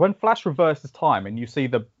when Flash reverses time and you see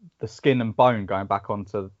the skin and bone going back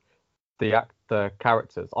onto the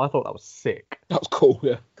characters, I thought that was sick. That was cool,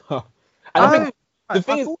 yeah. And I think the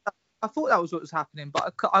thing I thought that was what was happening,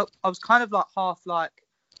 but I was kind of like half like,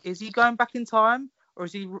 is he going back in time or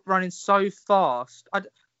is he running so fast?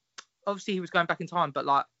 Obviously he was going back in time, but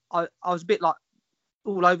like I was a bit like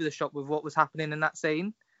all over the shop with what was happening in that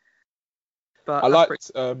scene. But I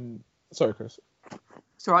liked sorry, Chris.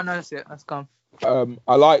 It's alright, no, that's it. That's gone.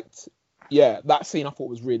 I liked, that scene. I thought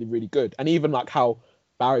was really, really good, and even like how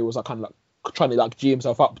Barry was like kind of like trying to like G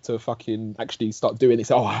himself up to fucking actually start doing it.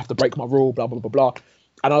 So I have to break my rule, blah blah blah blah.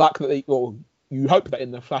 And I like that you hope that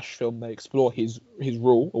in the Flash film they explore his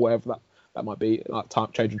rule or whatever that might be, like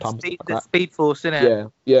changing time. The Speed Force, isn't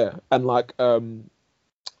it? Yeah, and like oh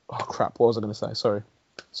crap, what was I going to say? Sorry.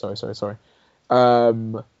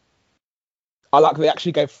 I like that they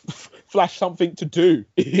actually gave Flash something to do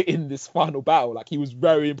in this final battle. Like he was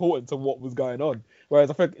very important to what was going on. Whereas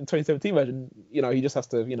I think in 2017 version, he just has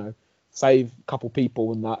to, save a couple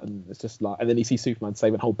people and that, and it's just like, and then he sees Superman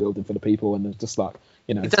saving a whole building for the people, and it's just like,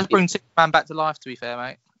 It does bring Superman back to life, to be fair,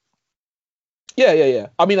 mate. Yeah.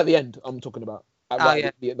 I mean, at the end, I'm talking about.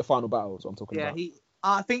 The final battle is what I'm talking about. Yeah,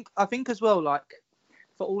 I think as well, like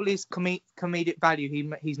for all his comedic value,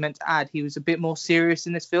 he's meant to add, he was a bit more serious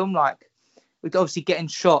in this film. Like, with obviously getting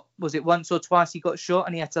shot, was it once or twice he got shot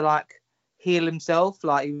and he had to like heal himself?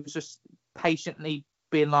 Like he was just patiently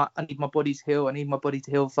being like, I need my body to heal, I need my body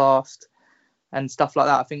to heal fast, and stuff like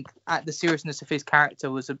that. I think the seriousness of his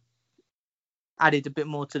character was added a bit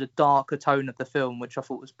more to the darker tone of the film, which I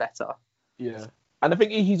thought was better. Yeah, and I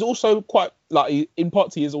think he's also quite like, in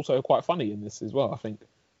parts he is also quite funny in this as well. I think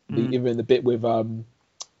even the bit with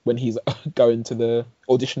when he's going to the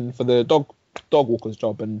audition for the dog walker's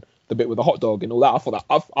job, and the bit with the hot dog and all that. I thought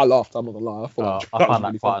that I laughed. I'm not gonna lie. I found that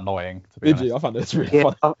really quite annoying. To be honest. Did you? I found it really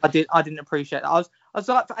funny. I didn't appreciate that. I was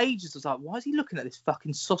like, for ages, I was like, why is he looking at this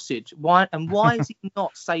fucking sausage? Why is he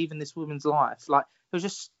not saving this woman's life? Like, he was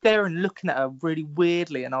just staring, looking at her really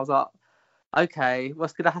weirdly, and I was like, okay,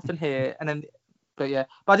 what's gonna happen here? And then, but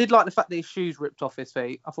I did like the fact that his shoes ripped off his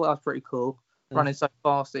feet. I thought that was pretty cool. Running so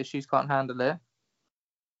fast that his shoes can't handle it.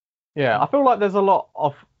 Yeah, I feel like there's a lot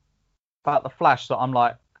about the Flash that I'm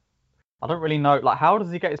like, I don't really know, like, how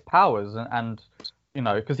does he get his powers? And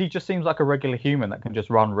because he just seems like a regular human that can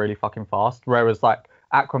just run really fucking fast. Whereas, like,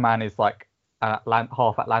 Aquaman is, like,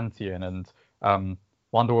 half Atlantean, and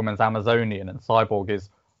Wonder Woman's Amazonian, and Cyborg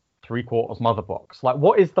is 3/4 mother box. Like,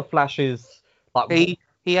 what is the Flash's, like...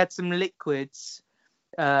 He had some liquids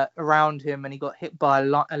around him, and he got hit by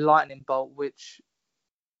a lightning bolt, which,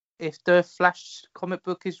 if the Flash comic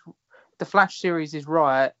book the Flash series is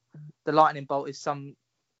right, the lightning bolt is some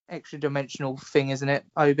extra dimensional thing, isn't it,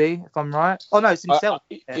 Obi? If I'm right. Oh no, it's himself.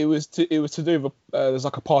 It was to do with there's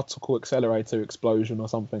like a particle accelerator explosion or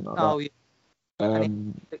something like that. Oh yeah.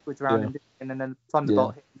 And liquids around him, and then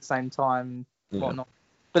thunderbolt hit at the same time, and whatnot.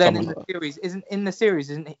 But then in the series,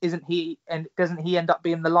 isn't he? And doesn't he end up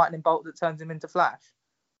being the lightning bolt that turns him into Flash?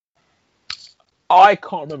 I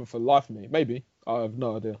can't remember for the life of me. Maybe, I have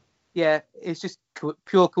no idea. Yeah, it's just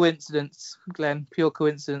pure coincidence, Glenn. Pure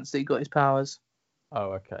coincidence that he got his powers.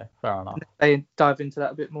 Oh, okay, fair enough. They dive into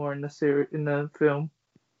that a bit more in the film.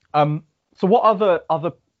 So what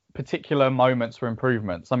other particular moments for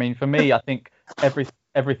improvements? I mean, for me, I think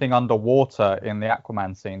everything underwater in the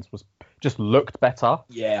Aquaman scenes just looked better.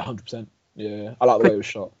 Yeah, 100%. Yeah, I like the way it was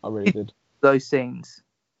shot. I really did. Those scenes.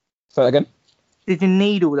 Say that again. Did you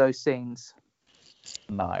need all those scenes?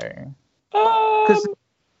 No. Because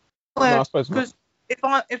I suppose not.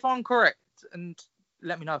 if I'm correct, and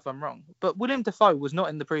let me know if I'm wrong, but William Dafoe was not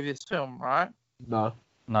in the previous film, right? No,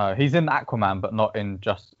 he's in Aquaman, but not in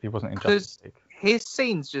he wasn't in Justice League. His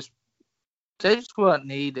scenes they just weren't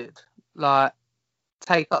needed. Like,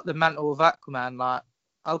 take up the mantle of Aquaman, like,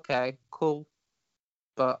 okay, cool,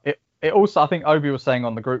 But it also, I think Obi was saying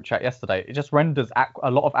on the group chat yesterday, it just renders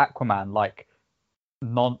a lot of Aquaman like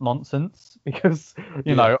nonsense because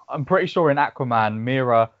you know I'm pretty sure in Aquaman,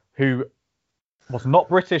 Mira, who was not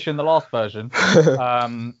British in the last version,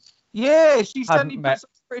 Yeah, she suddenly met- puts a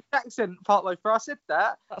British accent partway through. I said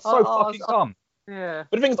that. that's so fucking dumb. Yeah.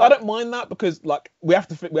 But the thing is, I don't mind that because like we have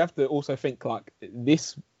to also think like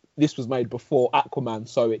this was made before Aquaman,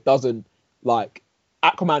 so it doesn't like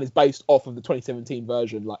Aquaman is based off of the 2017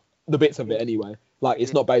 version, like the bits of it anyway. Like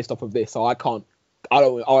it's not based off of this, so I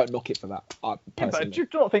won't knock it for that. But do you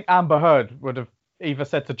not think Amber Heard would have either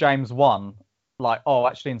said to James Wan, like, oh,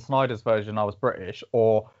 actually in Snyder's version I was British,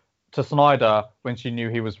 or to Snyder when she knew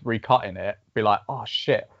he was recutting it, be like, oh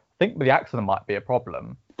shit, I think the accent might be a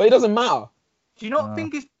problem. But it doesn't matter. Do you not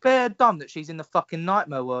think it's fair dumb that she's in the fucking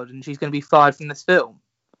nightmare world and she's going to be fired from this film?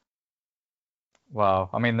 Well,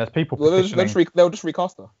 I mean, there's people They'll petitioning. they'll just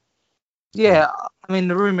recast her. Yeah, I mean,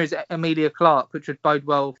 the rumour is Emilia Clarke, which would bode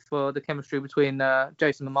well for the chemistry between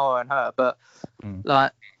Jason Momoa and her. But,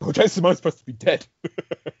 like... Well, Jason Momoa's supposed to be dead.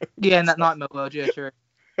 Yeah, in that nightmare world, yeah, true.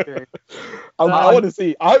 I want to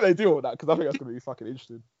see... I hope they do all that, because I think that's going to be fucking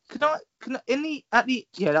interesting.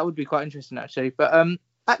 Yeah, that would be quite interesting, actually. But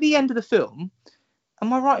at the end of the film,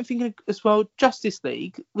 am I right in thinking as well, Justice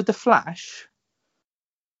League with the Flash...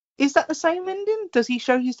 Is that the same ending? Does he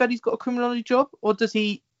show his dad he's got a criminology job, or does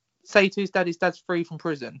he say to his dad's free from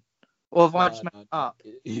prison? Or have I just made it up?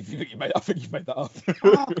 I think you made that up.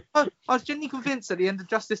 I was genuinely convinced at the end of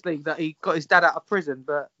Justice League that he got his dad out of prison,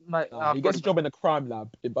 but he gets a job in a crime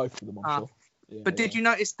lab in both of them, I'm sure. Yeah, but did you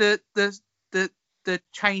notice the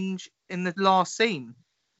change in the last scene?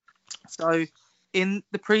 So in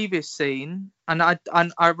the previous scene, and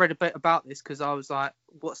I read a bit about this because I was like,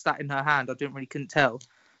 what's that in her hand? I couldn't tell.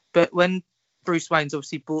 But when Bruce Wayne's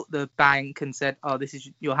obviously bought the bank and said, oh, this is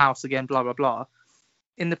your house again, blah, blah, blah.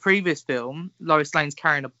 In the previous film, Lois Lane's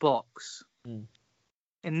carrying a box. In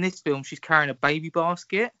this film, she's carrying a baby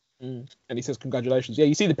basket. And he says, congratulations. Yeah,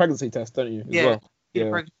 you see the pregnancy test, don't you? Yeah, well? the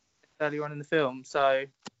pregnancy test earlier on in the film. So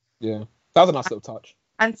yeah, that was a nice little touch.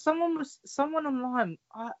 And someone online,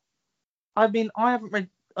 I mean, I haven't read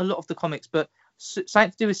a lot of the comics, but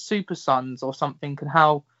something to do with Super Sons or something, and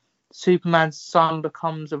how Superman's son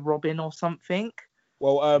becomes a Robin or something.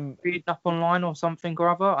 Well, reading up online or something or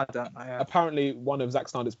other. I don't know. Apparently, one of Zack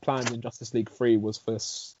Snyder's plans in Justice League 3 was for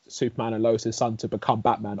Superman and Lois' son to become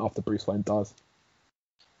Batman after Bruce Wayne dies.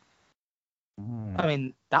 I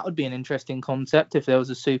mean, that would be an interesting concept if there was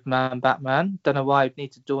a Superman Batman. Don't know why I'd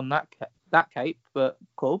need to don that cape, but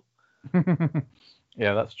cool.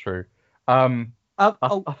 Yeah, that's true. I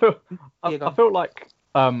feel like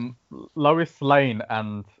Lois Lane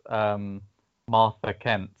and Martha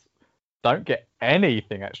Kent don't get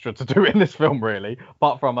anything extra to do in this film, really,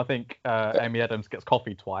 apart from I think Amy Adams gets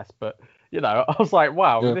coffee twice. But you know, I was like,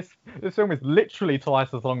 wow, this film is literally twice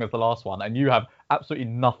as long as the last one, and you have absolutely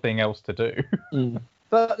nothing else to do.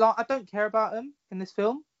 But like, I don't care about them in this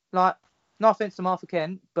film. Like, no offense to Martha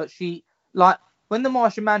Kent, but she, like, when the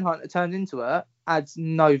Martian Manhunter turns into her, adds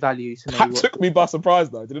no value to me. That took me by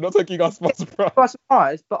surprise, though. Did it not take you guys by surprise? By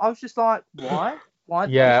surprise, but I was just like, why? Why?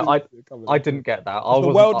 Yeah, I didn't get that.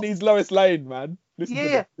 The world needs Lois Lane, man. But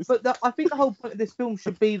I think the whole point of this film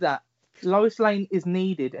should be that Lois Lane is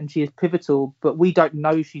needed and she is pivotal, but we don't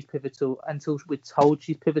know she's pivotal until we're told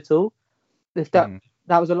she's pivotal. That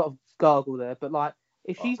was a lot of gargle there, but like,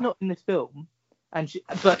 if she's not in this film,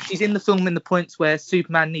 but she's in the film in the points where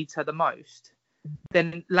Superman needs her the most,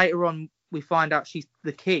 then later on we find out she's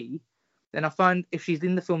the key. Then I find if she's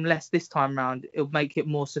in the film less this time round, it'll make it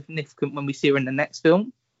more significant when we see her in the next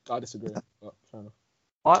film. I disagree. But fair enough.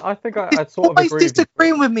 I think I sort of always agree.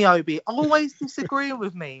 Disagreeing with me, Obi. Always disagreeing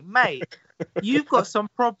with me, mate. You've got some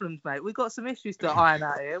problems, mate. We've got some issues to iron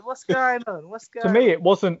out here. What's going on? To me, it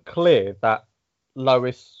wasn't clear that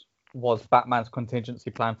Lois was Batman's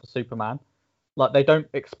contingency plan for Superman. Like, they don't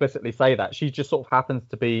explicitly say that. She just sort of happens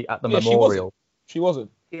to be at the memorial. She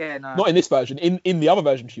wasn't. Yeah, no. Not in this version. In the other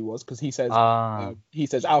version, she was, because he says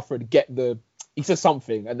Alfred, he says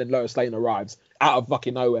something, and then Lois Lane arrives out of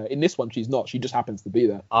fucking nowhere. In this one, she's not. She just happens to be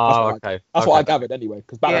there. That's what I gathered anyway,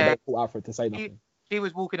 because Batman don't call Alfred to say nothing. She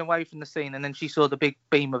was walking away from the scene, and then she saw the big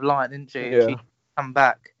beam of light, didn't she? Yeah. And she come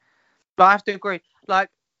back. But I have to agree. Like,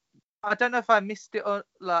 I don't know if I missed it or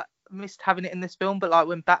like missed having it in this film, but like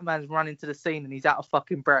when Batman's running to the scene and he's out of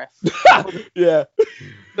fucking breath. Yeah.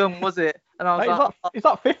 Film was it? And I was like, he's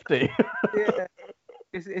like 50. Yeah.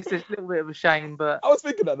 It's just a little bit of a shame, but I was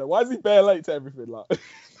thinking that though. Why is he bare late to everything? Like,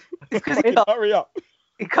 because hurry up.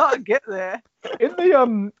 He can't get there. In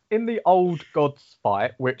the old gods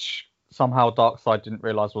fight, which somehow Darkseid didn't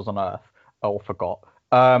realise was on Earth or forgot.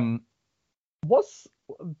 Was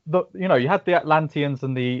you had the Atlanteans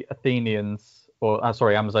and the Athenians, or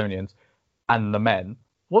Amazonians, and the men.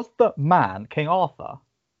 Was the man King Arthur?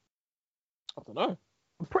 I don't know.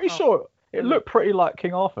 I'm pretty sure it looked pretty like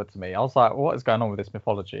King Arthur to me. I was like, what is going on with this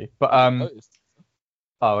mythology? But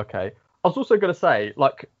oh, okay. I was also going to say,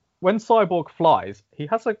 like, when Cyborg flies, he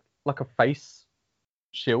has a face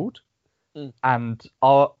shield, and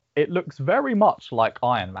it looks very much like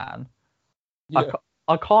Iron Man. Yeah.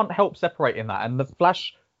 I can't help separating that, and the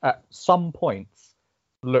Flash at some points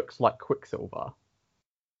looks like Quicksilver,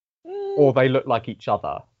 or they look like each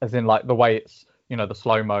other, as in like the way it's the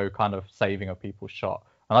slow-mo kind of saving of people's shot,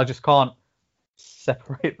 and I just can't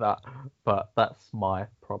separate that. But that's my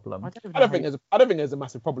problem. I don't think there's a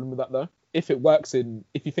massive problem with that though. If it works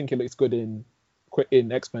if you think it looks good in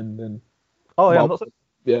X-Men, then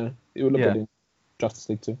it would look good in Justice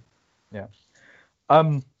League too. Yeah.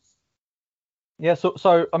 Yeah,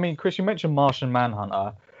 so I mean, Chris, you mentioned Martian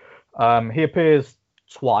Manhunter. He appears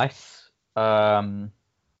twice, as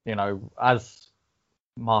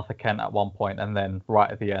Martha Kent at one point, and then right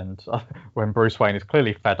at the end, when Bruce Wayne is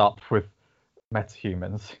clearly fed up with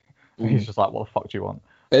metahumans. He's just like, what the fuck do you want?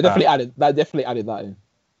 They definitely added that in.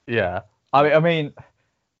 Yeah. I mean,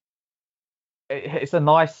 it's a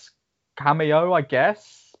nice cameo, I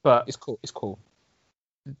guess, but... It's cool.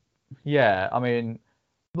 Yeah, I mean...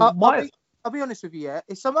 I'll be honest with you, yeah.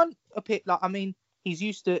 If someone appeared, he's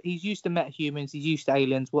used to metahumans, he's used to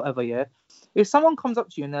aliens, whatever, yeah. If someone comes up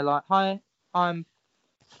to you and they're like, "Hi, I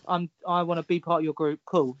want to be part of your group,"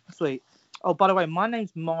 cool, sweet. Oh, by the way, my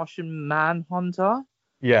name's Martian Manhunter.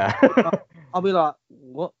 Yeah. I'll be like,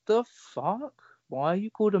 what the fuck? Why are you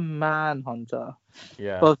called a manhunter?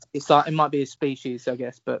 Yeah. Well, it's like it might be a species, I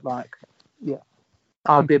guess, but like, yeah.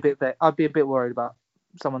 I'd be a bit worried about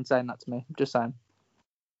someone saying that to me. Just saying.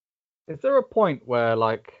 Is there a point where,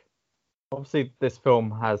 like, obviously this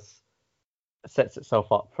film sets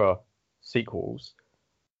itself up for sequels?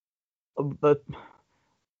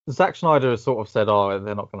 Zack Snyder has sort of said, "Oh,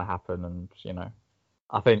 they're not going to happen," and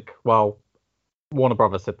I think, well, Warner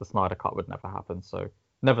Brothers said the Snyder Cut would never happen, so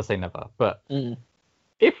never say never. But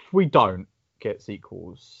if we don't get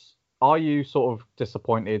sequels, are you sort of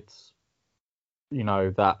disappointed?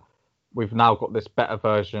 That we've now got this better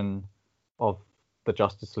version of the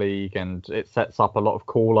Justice League, and it sets up a lot of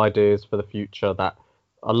cool ideas for the future that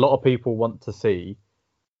a lot of people want to see.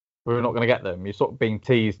 We're not going to get them. You're sort of being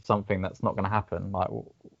teased something that's not going to happen. Like,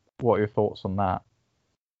 what are your thoughts on that?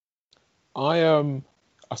 I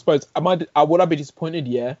suppose would I be disappointed?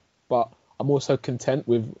 Yeah, but I'm also content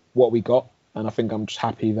with what we got, and I think I'm just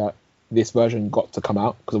happy that this version got to come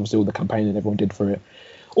out, because obviously all the campaigning everyone did for it,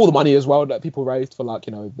 all the money as well that people raised for, like,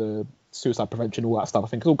 the suicide prevention, all that stuff, I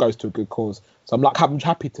think it all goes to a good cause. So I'm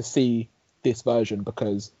happy to see this version,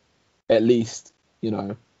 because at least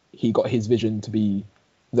he got his vision to be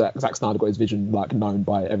Zack Snyder got his vision like known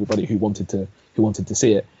by everybody who wanted to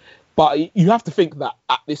see it. But you have to think that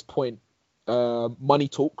at this point, money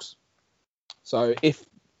talks. So if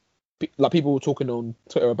people were talking on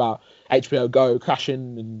Twitter about HBO Go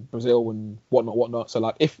crashing in Brazil and whatnot. So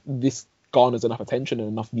like if this garners enough attention and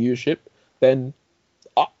enough viewership, then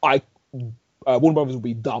Warner Brothers would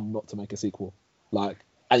be dumb not to make a sequel. Like,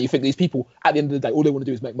 and you think these people at the end of the day, all they want to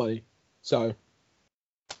do is make money. So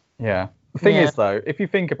yeah. The thing is, though, if you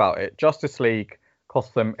think about it, Justice League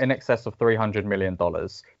cost them in excess of $300 million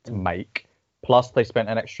to make. Plus, they spent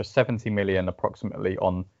an extra $70 million approximately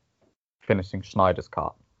on finishing Snyder's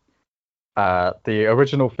cut. The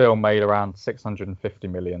original film made around $650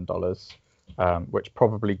 million, which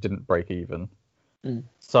probably didn't break even.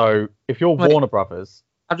 So, if you're Warner Brothers,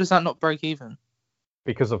 how does that not break even?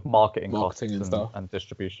 Because of marketing costs and stuff, and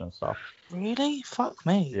distribution and stuff. Really? Fuck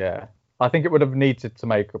me. Yeah. I think it would have needed to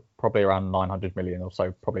make probably around 900 million or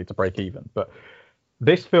so, probably to break even. But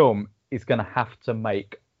this film is going to have to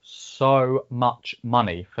make so much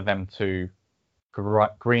money for them to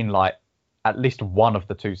greenlight at least one of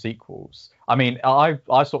the two sequels. I mean, I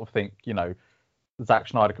sort of think, Zack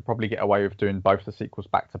Snyder could probably get away with doing both the sequels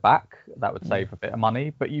back to back. That would save a bit of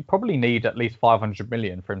money. But you probably need at least 500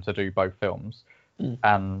 million for him to do both films.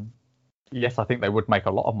 And yes, I think they would make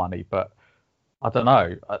a lot of money, but I don't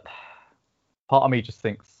know. Part of me just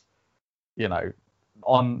thinks,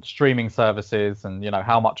 on streaming services and,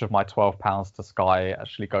 how much of my £12 to Sky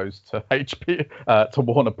actually goes to to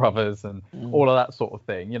Warner Brothers and all of that sort of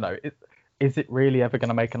thing. Is it really ever going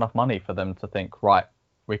to make enough money for them to think, right,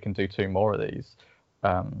 we can do two more of these?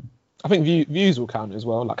 I think views will count as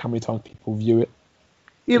well, like how many times people view it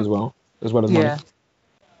as well as money.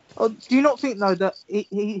 Oh, do you not think, though, that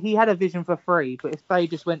he had a vision for free, but if they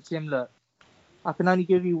just went to him, look, I can only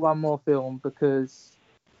give you one more film because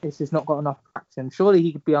this has not got enough traction. Surely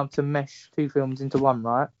he could be able to mesh 2 films into one,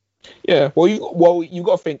 right? Yeah. Well, you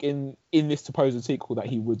got to think in this supposed sequel that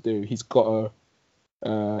he would do. He's got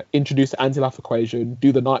to introduce the anti-life equation,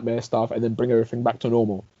 do the nightmare stuff, and then bring everything back to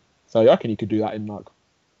normal. So I reckon he could do that in like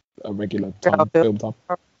a regular film time.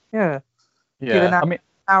 Yeah. Yeah, I mean,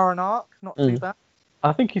 Hour and arc, not too bad.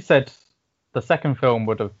 I think he said the second film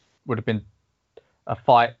would have been a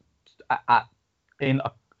fight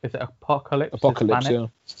is it Apocalypse? Apocalypse,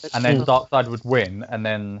 planet? Yeah. And then Darkseid would win, and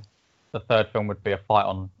then the third film would be a fight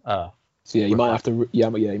on Earth. So yeah, you might have to. You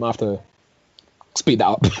might have to speed that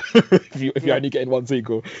up if you're only getting one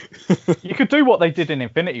sequel. You could do what they did in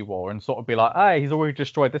Infinity War and sort of be like, hey, he's already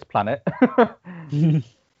destroyed this planet. You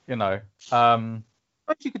know.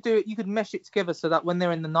 But you could do it. You could mesh it together so that when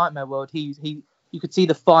they're in the nightmare world, you could see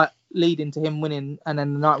the fight leading to him winning, and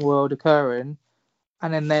then the nightmare world occurring,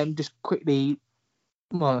 and then them just quickly.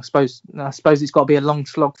 Well, I suppose it's got to be a long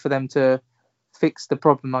slog for them to fix the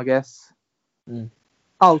problem, I guess.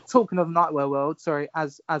 Oh, talking of nightmare world, sorry,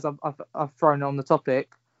 as I've thrown on the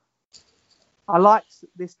topic, I liked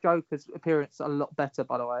this Joker's appearance a lot better,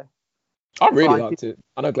 by the way. I really liked it.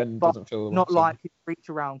 I know Glenn doesn't feel not like his reach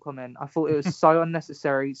around comment. I thought it was so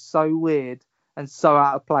unnecessary, so weird, and so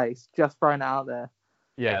out of place. Just throwing it out there.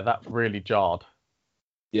 Yeah, that really jarred.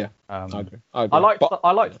 Yeah, I agree. I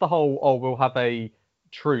liked the whole. We'll have a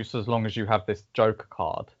truce as long as you have this Joker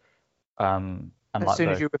card. And as like soon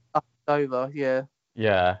as you're over, yeah.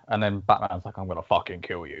 Yeah, and then Batman's like, I'm gonna fucking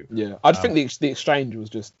kill you. Yeah, I just think the exchange was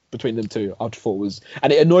just between them two. I thought was,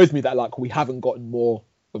 and it annoys me that like we haven't gotten more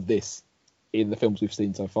of this in the films we've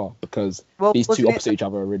seen so far because these two opposite each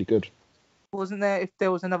other are really good. Wasn't there? If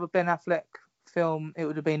there was another Ben Affleck film, it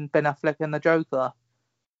would have been Ben Affleck and the Joker.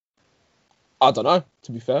 I don't know.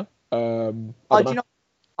 To be fair, I'm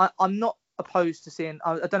not opposed to seeing.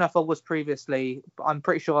 I don't know if I was previously, but I'm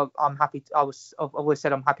pretty sure I'm happy. I've always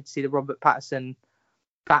said I'm happy to see the Robert Pattinson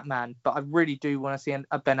Batman, but I really do want to see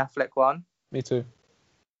a Ben Affleck one. Me too.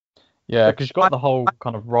 Yeah, because you've got the whole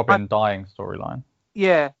kind of Robin dying storyline.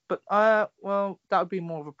 Yeah, but well, that would be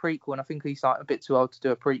more of a prequel, and I think he's like a bit too old to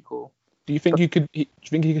do a prequel. Do you think he could? Do you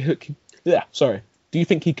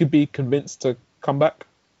think he could be convinced to come back?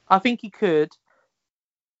 I think he could,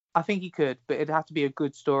 but it'd have to be a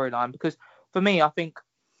good storyline because for me, I think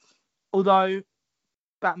although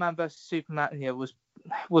Batman vs Superman here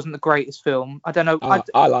wasn't the greatest film, I don't know.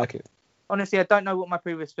 I like it. Honestly, I don't know what my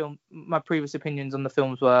previous opinions on the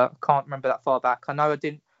films were. I can't remember that far back. I know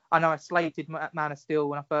I slated Man of Steel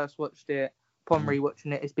when I first watched it. Upon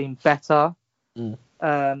rewatching it, it's been better.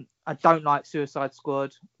 I don't like Suicide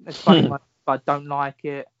Squad. It's funny, but I don't like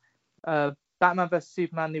it. Batman vs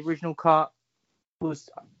Superman, the original cut, was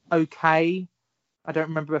okay. I don't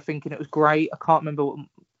remember thinking it was great. I can't remember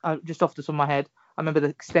just off the top of my head. I remember the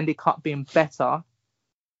extended cut being better.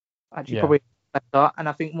 Actually, probably better. And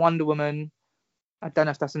I think Wonder Woman, I don't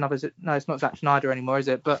know if that's another. No, it's not Zack Snyder anymore, is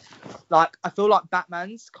it? But like, I feel like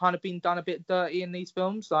Batman's kind of been done a bit dirty in these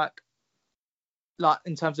films, like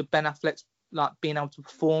in terms of Ben Affleck's like being able to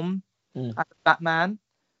perform as Batman.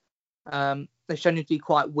 They've shown him to be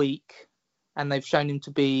quite weak, and they've shown him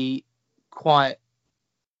to be quite,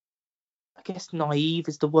 I guess, naive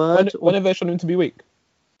is the word. When have they shown him to be weak?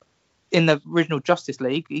 In the original Justice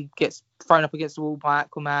League, he gets thrown up against the wall by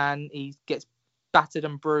Aquaman. He gets battered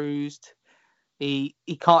and bruised. He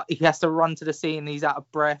can't. He has to run to the scene. He's out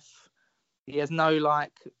of breath. He has no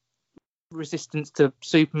like resistance to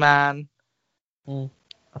Superman. I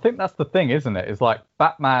think that's the thing, isn't it? Is like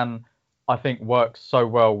Batman, I think, works so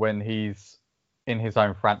well when he's in his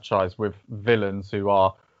own franchise with villains who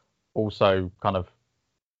are also kind of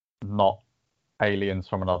not aliens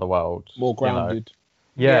from another world. More grounded.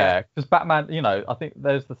 Yeah, because Batman, I think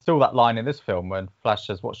there's still that line in this film when Flash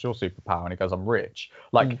says, "What's your superpower?" and he goes, "I'm rich."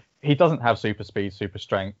 Like, he doesn't have super speed, super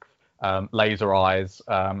strength, laser eyes,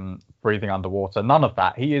 breathing underwater. None of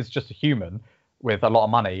that. He is just a human with a lot of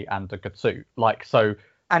money and a good suit. Like, so.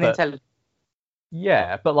 And intelligent.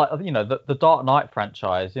 Yeah, but like, the Dark Knight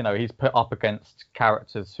franchise, he's put up against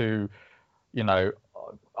characters who,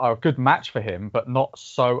 are a good match for him, but not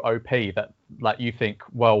so OP that like you think,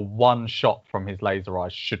 well, one shot from his laser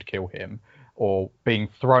eyes should kill him, or being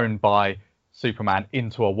thrown by Superman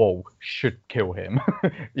into a wall should kill him.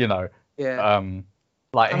 Yeah.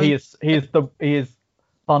 He is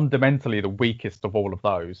fundamentally the weakest of all of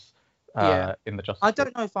those. In the Justice I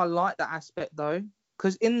don't know if I like that aspect though,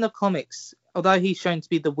 because in the comics, although he's shown to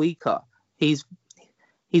be the weaker, he's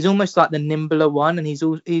almost like the nimbler one, and he's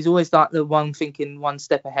always like the one thinking one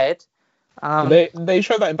step ahead. They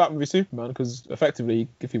showed that in Batman v Superman because effectively,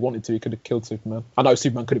 if he wanted to, he could have killed Superman. I know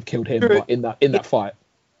Superman could have killed him, True. but in that fight.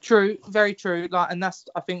 True, very true. Like, and that's,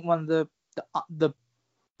 I think, one of the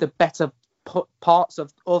better parts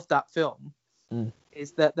of that film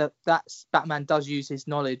is that's Batman does use his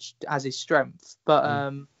knowledge as his strength. But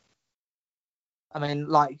I mean,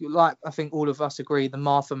 like I think all of us agree, the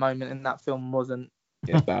Martha moment in that film wasn't.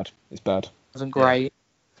 Yeah, it's bad. It's bad. Wasn't great.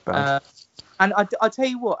 Yeah, and I tell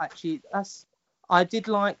you what, actually, I did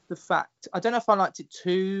like the fact. I don't know if I liked it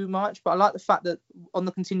too much, but I like the fact that on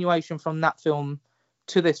the continuation from that film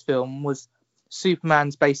to this film was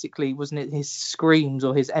Superman's basically, wasn't it, his screams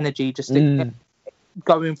or his energy just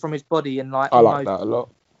going from his body and like I like that a lot.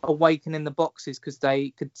 Awakening the boxes because they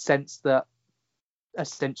could sense that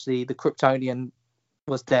essentially the Kryptonian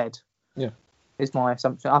was dead. Yeah, is my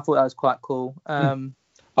assumption. I thought that was quite cool. I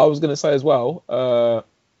was going to say as well,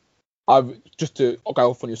 I've just to go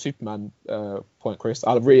off on your Superman point, Chris.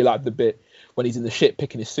 I really liked the bit when he's in the ship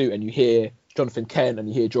picking his suit, and you hear Jonathan Kent and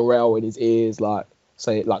you hear Jor-El in his ears, like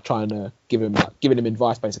trying to giving him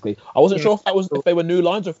advice. Basically, I wasn't sure if they were new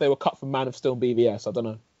lines or if they were cut from Man of Steel and BVS. I don't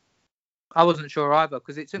know. I wasn't sure either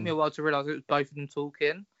because it took me a while to realise it was both of them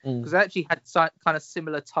talking because they actually had kind of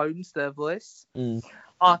similar tones to their voice.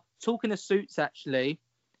 Talking of suits, actually,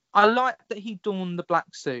 I like that he donned the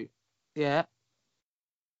black suit. Yeah.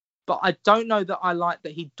 But I don't know that I like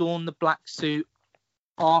that he donned the black suit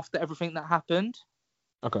after everything that happened.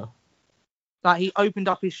 Okay. Like, he opened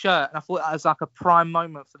up his shirt, and I thought that was like a prime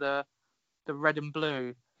moment for the red and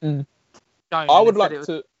blue. I would like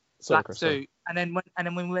to. Sorry, black Chris, suit, and then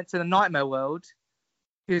when we went to the Nightmare World,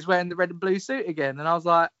 he was wearing the red and blue suit again, and I was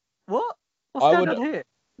like, "What? What's going on here?"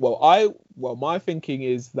 Well, my thinking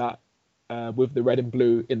is that with the red and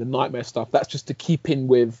blue in the Nightmare stuff, that's just to keep in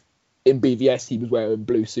BVS, he was wearing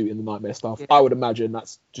blue suit in the Nightmare stuff. Yeah. I would imagine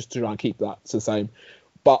that's just to try and keep that the same.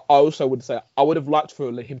 But I also would say I would have liked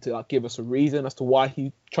for him to like give us a reason as to why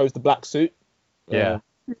he chose the black suit. Yeah.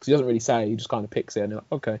 Because he doesn't really say, he just kind of picks it and you're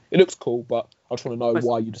like, okay, it looks cool, but I just want to know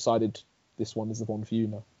why you decided this one is the one for you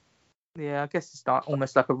now. Yeah, I guess it's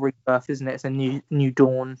almost like a rebirth, isn't it? It's a new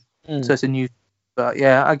dawn, so it's a new. But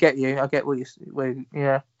yeah, I get you. I get what you.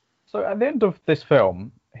 Yeah. So at the end of this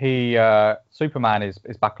film, Superman is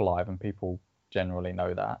back alive, and people generally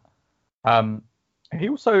know that. He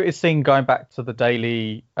also is seen going back to the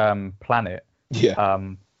Daily Planet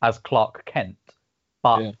as Clark Kent,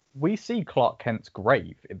 but we see Clark Kent's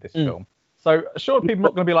grave in this film. So sure, people are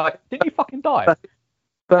not going to be like, "Didn't he fucking die?"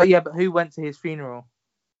 But who went to his funeral?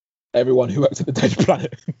 Everyone who worked at the Daily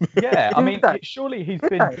Planet. Yeah, I mean, surely he's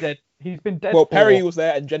been dead. He's been dead. Well, Perry was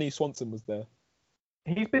there and Jenny Swanson was there.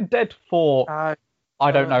 He's been dead for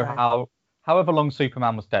I don't know however long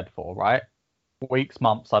Superman was dead for, right? Weeks,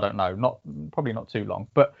 months, I don't know. Probably not too long.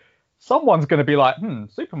 But someone's going to be like,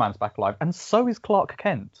 Superman's back alive, and so is Clark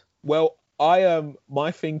Kent. Well,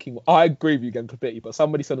 my thinking, I agree with you again completely, but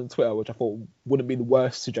somebody said on Twitter, which I thought wouldn't be the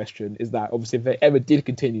worst suggestion, is that obviously if they ever did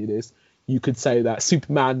continue this, you could say that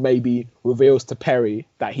Superman maybe reveals to Perry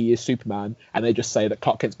that he is Superman, and they just say that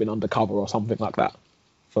Clark Kent's been undercover or something like that.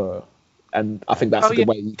 And I think that's a good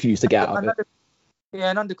way you can use to get out of it. Yeah,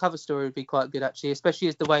 an undercover story would be quite good, actually, especially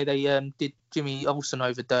as the way they did Jimmy Olsen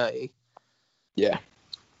over Dirty. Yeah.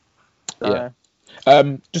 So.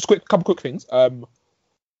 Yeah. Just couple quick things. I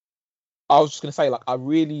was just going to say, like, I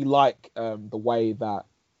really like the way that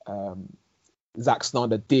Zack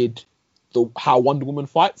Snyder did how Wonder Woman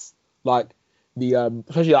fights. Like,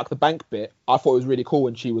 especially like the bank bit, I thought it was really cool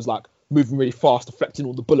when she was like moving really fast, deflecting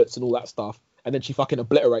all the bullets and all that stuff. And then she fucking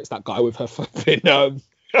obliterates that guy with her fucking her.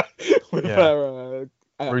 I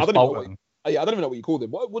don't even know what you called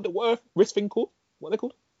him. What wrist thing called? What are they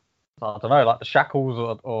called? I don't know, like the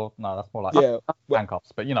shackles or no, that's more like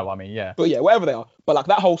handcuffs. But you know what I mean, yeah. But yeah, whatever they are. But like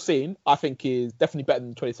that whole scene, I think is definitely better than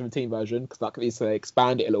the 2017 version because like at least they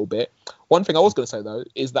expand it a little bit. One thing I was going to say though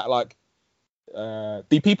is that like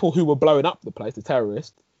the people who were blowing up the place, the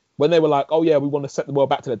terrorists, when they were like, oh yeah, we want to set the world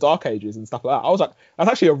back to the Dark Ages and stuff like that, I was like, that's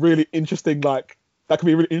actually a really interesting that could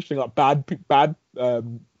be a really interesting bad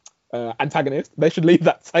antagonist. They should leave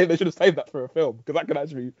that. They should have saved that for a film because that could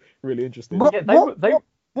actually be really interesting. What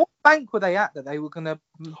bank were they at that they were gonna?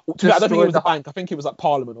 I don't think it was a bank. I think it was like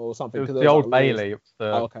Parliament or something. It was the Old Bailey. It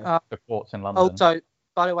was the courts in London. Also,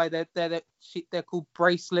 by the way, they're called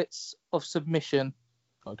bracelets of submission.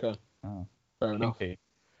 Okay. Oh, fair enough.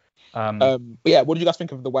 But yeah, what did you guys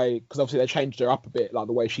think of the way? Because obviously they changed her up a bit, like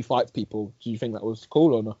the way she fights people. Do you think that was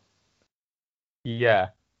cool or not? Yeah,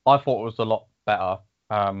 I thought it was a lot better.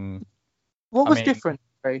 What was different?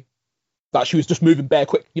 That she was just moving bare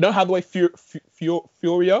quick. You know how the way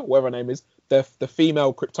Furia, whatever her name is, the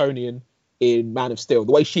female Kryptonian in Man of Steel.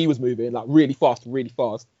 The way she was moving, like really fast,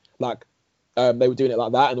 like they were doing it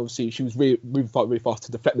like that, and obviously she was moving really fast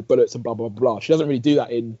to deflect the bullets and blah blah blah. She doesn't really do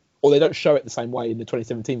that or they don't show it the same way in the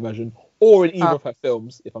 2017 version or in either of her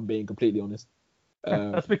films, if I'm being completely honest.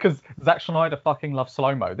 That's because Zack Snyder fucking loves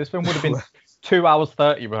slow-mo. This film would have been 2 hours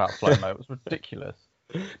 30 without slow-mo. It was ridiculous.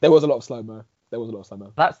 There was a lot of slow-mo.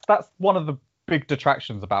 That's one of the big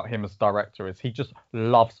detractions about him as director, is he just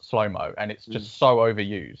loves slow-mo, and it's just so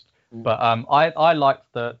overused. But I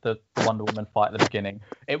liked the Wonder Woman fight at the beginning.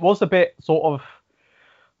 It was a bit sort of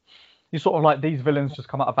like these villains just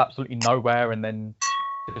come out of absolutely nowhere and then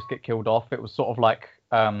they just get killed off. It was sort of like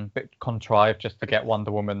a bit contrived just to get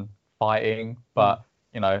Wonder Woman fighting, but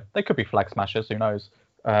they could be flag smashers, who knows.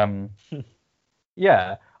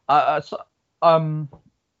 Yeah. I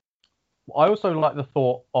also like the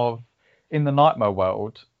thought of, in the Nightmare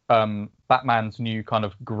world, Batman's new kind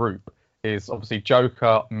of group is obviously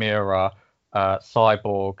Joker, Mira,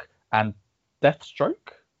 Cyborg, and Deathstroke.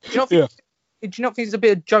 Do you not think it's a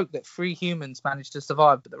bit of a joke that 3 humans managed to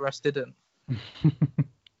survive, but the rest didn't?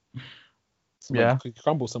 Yeah,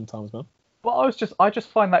 crumble sometimes, man. But I just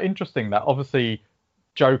find that interesting that obviously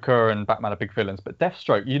Joker and Batman are big villains, but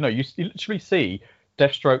Deathstroke, you literally see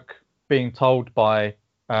Deathstroke being told by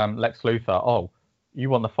Lex Luthor, "Oh, you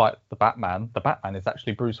want to fight the Batman? The Batman is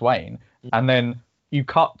actually Bruce Wayne." And then you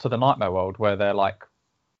cut to the Nightmare world where they're like,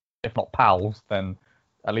 if not pals, then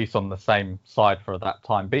at least on the same side for that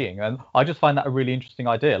time being. And I just find that a really interesting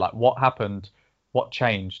idea. Like, what happened? What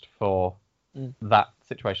changed for that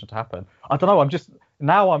situation to happen? I don't know.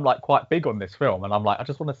 I'm like quite big on this film, and I'm like, I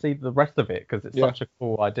just want to see the rest of it because it's such a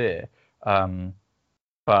cool idea.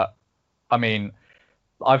 But I mean,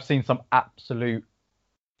 I've seen some absolute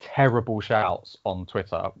terrible shouts on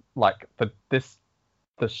Twitter, like the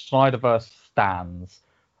Snyderverse stands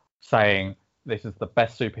saying this is the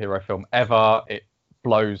best superhero film ever. It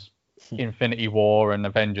blows Infinity War and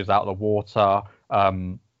Avengers out of the water.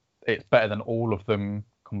 It's better than all of them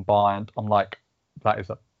combined. I'm like, that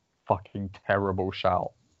is a fucking terrible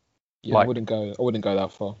shout. Yeah, like, I wouldn't go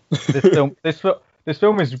that far. this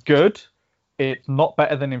film is good. It's not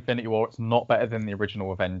better than Infinity War. It's not better than the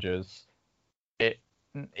original Avengers.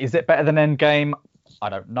 Is it better than Endgame? I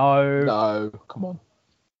don't know. No, come on.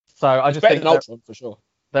 So I just think Ultron, for sure.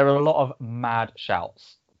 There are a lot of mad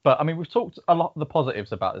shouts, but I mean, we've talked a lot of the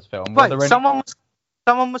positives about this film. Wait, someone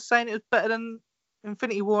was saying it was better than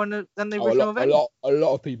Infinity War than the original Avengers. A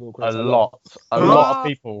lot of people. A lot of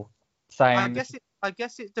people saying. I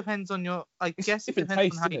guess it depends on your. I guess it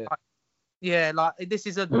depends on how you. Yeah, like this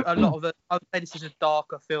is a lot of it. I would say this is a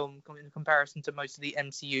darker film in comparison to most of the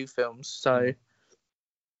MCU films. So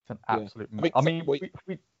it's an absolute. I mean,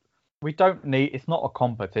 we don't need. It's not a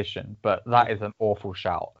competition, but that is an awful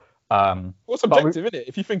shout. What's objective, isn't it?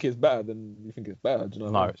 If you think it's better, then you think it's better. Do you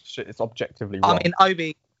know? No, it's objectively wrong. I mean,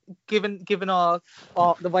 Obi, given our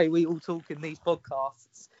the way we all talk in these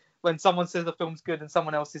podcasts, when someone says the film's good and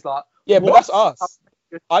someone else is like, yeah, but that's us.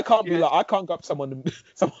 I can't be like, I can't go up to someone and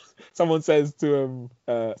someone says to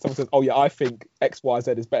someone says, oh yeah, I think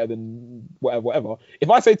XYZ is better than whatever. If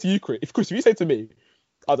I say to you, Chris, if you say to me,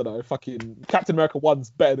 I don't know, fucking Captain America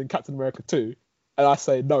 1's better than Captain America 2, and I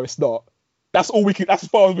say no, it's not. That's as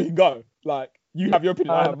far as we can go. Like, you have your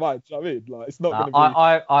opinion, I have mine. Do you know what I mean? Like, it's not going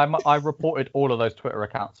to be. I reported all of those Twitter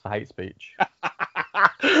accounts for hate speech.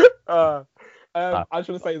 I just want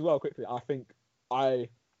to say as well quickly. I think I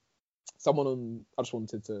just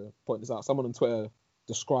wanted to point this out. Someone on Twitter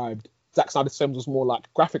described Zack Snyder's films as more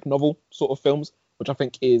like graphic novel sort of films, which I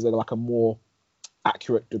think is like a more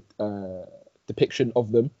accurate depiction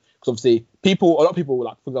of them. Because obviously, a lot of people,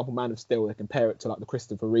 like for example, Man of Steel, they compare it to like the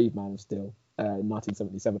Christopher Reeve Man of Steel in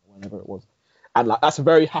 1977 or whenever it was, and like that's a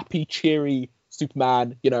very happy, cheery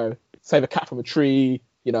Superman. Save a cat from a tree.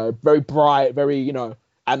 Very bright, very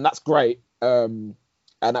and that's great. And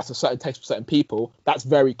that's a certain taste for certain people. That's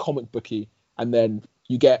very comic booky. And then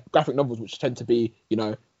you get graphic novels, which tend to be,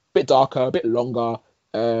 a bit darker, a bit longer,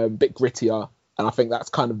 a bit grittier. And I think that's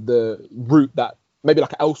kind of the route that maybe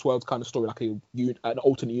like an Elseworlds kind of story, like an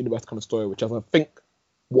alternate universe kind of story, which is, I think,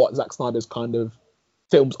 what Zack Snyder's kind of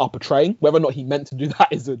films are portraying. Whether or not he meant to do that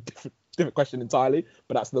is a different question entirely.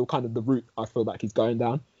 But that's the kind of the route I feel like he's going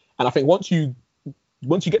down. And I think once you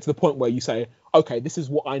get to the point where you say, okay, this is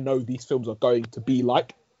what I know these films are going to be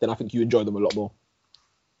like, then I think you enjoy them a lot more.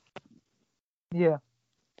 Yeah.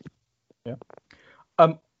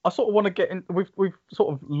 I sort of want to get in. We've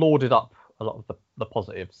sort of lauded up a lot of the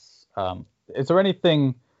positives. Is there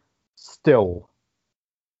anything still,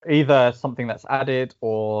 either something that's added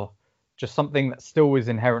or just something that still is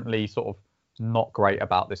inherently sort of not great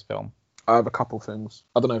about this film? I have a couple things.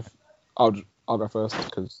 I don't know if I'll go first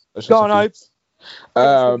because Go on, Hopes.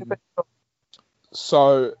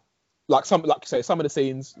 So, like you say, some of the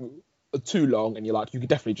scenes are too long, and you're like, you could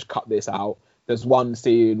definitely just cut this out. There's one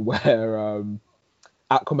scene where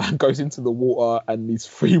Aquaman goes into the water and these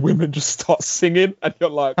three women just start singing, and you're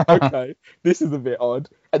like, okay, this is a bit odd.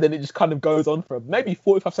 And then it just kind of goes on for maybe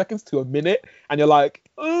 45 seconds to a minute, and you're like,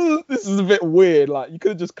 oh, this is a bit weird. Like, you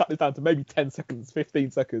could have just cut this down to maybe 10 seconds,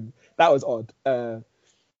 15 seconds. That was odd. The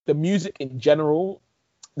music in general,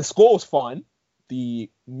 the score was fine. The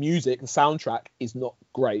music, the soundtrack is not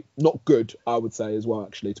great, not good, I would say as well.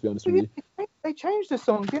 Actually, to be honest with you, they changed the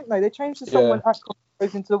song, didn't they? They changed the song when Aquaman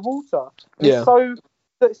goes into the water. Yeah.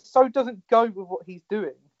 So doesn't go with what he's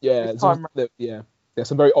doing. Yeah, there's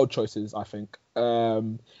some very odd choices, I think.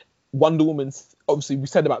 Wonder Woman's, obviously we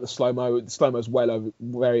said about the slow-mo. The slow-mo's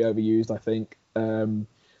very overused, I think.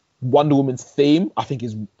 Wonder Woman's theme, I think,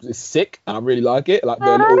 is sick, and I really like it. Like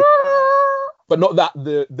the little, but not that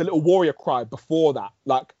the little warrior cry before that,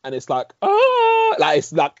 like, and it's like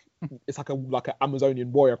it's like an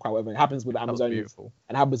Amazonian warrior cry. Whatever it happens with the Amazonians,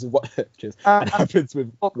 and happens with happens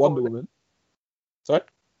with Wonder Woman. Sorry?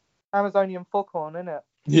 Amazonian Falcon, isn't it?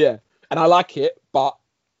 Yeah, and I like it, but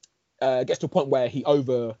it gets to a point where he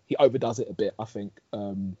overdoes it a bit, I think,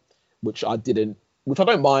 which I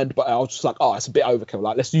don't mind, but I was just like, oh, it's a bit overkill.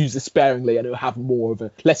 Like, let's use this sparingly, and it'll have more of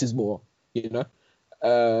a less is more, you know.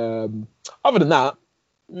 Other than that,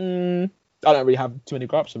 I don't really have too many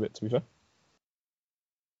gripes of it, to be fair.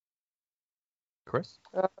 Chris?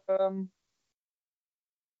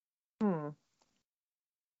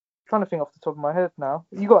 Trying to think off the top of my head now.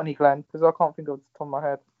 You got any, Glenn? Because I can't think off the top of my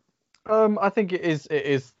head. I think it is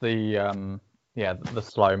the the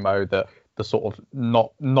slow mo, the sort of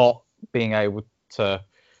not being able to,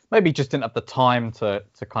 maybe just didn't have the time to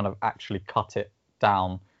kind of actually cut it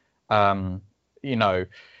down. You know,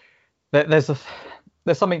 there's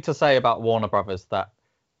something to say about Warner Brothers that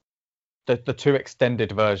the two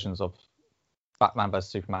extended versions of Batman vs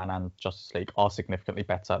Superman and Justice League are significantly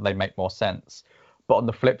better. They make more sense. But on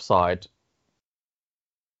the flip side,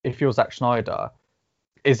 if you're Zack Snyder,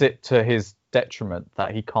 is it to his detriment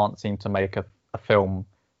that he can't seem to make a film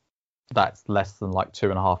that's less than like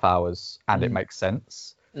 2.5 hours and it makes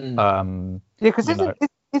sense? Because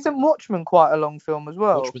isn't Watchmen quite a long film as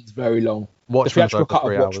well? Watchmen's very long. The theatrical cut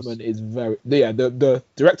of Watchmen is very... Yeah, the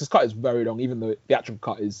director's cut is very long, even though the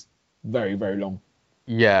theatrical cut is very, very long.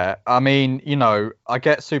 Yeah, I mean, you know, I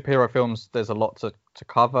get superhero films, there's a lot to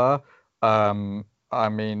cover. I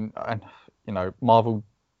mean, and you know, Marvel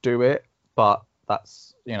do it, but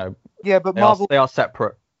that's, you know, but they are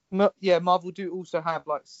separate. Marvel do also have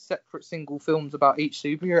like separate single films about each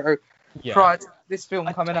superhero prior to this film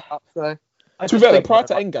coming out. So to be fair, prior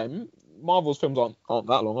to Endgame, Marvel's films aren't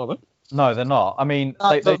that long, are they? No, they're not. I mean,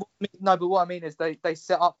 but what I mean is they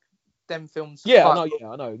set up them films. I know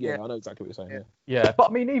exactly what you're saying. Yeah, but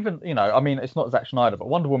I mean, even, you know, I mean, it's not Zack Snyder, but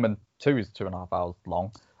Wonder Woman 2 is 2.5 hours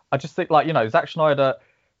long. I just think, like, you know, Zack Snyder,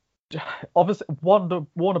 obviously,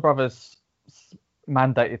 Warner Brothers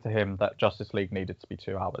mandated to him that Justice League needed to be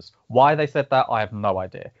 2 hours. Why they said that, I have no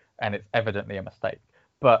idea, and it's evidently a mistake.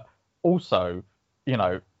 But also, you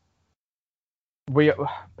know,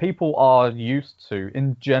 people are used to,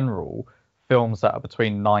 in general, films that are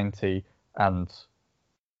between 90 and,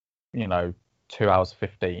 you know, 2 hours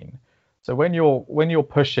 15. So when you're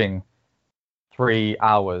pushing 3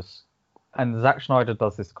 hours, and Zack Snyder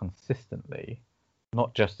does this consistently,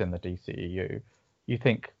 not just in the DCEU, you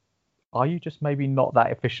think, are you just maybe not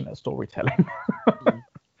that efficient at storytelling?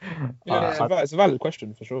 It's a valid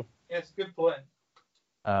question for sure. Yeah, it's a good point.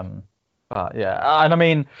 But yeah, and I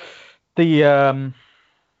mean, the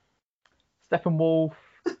Steppenwolf,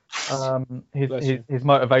 his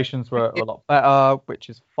motivations were a lot better, which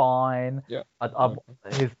is fine. Yeah.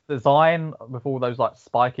 His design with all those like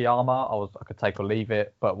spiky armor, I could take or leave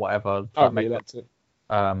it, but whatever. I really liked it.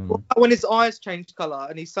 When his eyes changed colour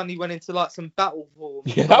and he suddenly went into like some battle form.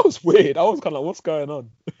 Yeah, that was weird. I was kind of like, what's going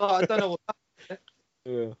on? I don't know what happened.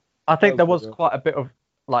 Yeah. I think there was quite a bit of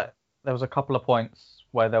like, there was a couple of points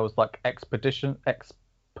where there was like exposition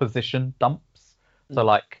dumps. So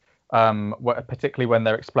like, particularly when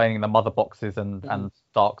they're explaining the mother boxes and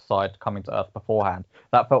Darkseid coming to Earth beforehand,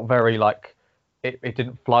 that felt very like it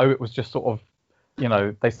didn't flow. It was just sort of, you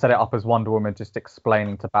know, they set it up as Wonder Woman just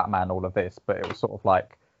explaining to Batman all of this, but it was sort of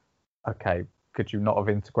like, okay, could you not have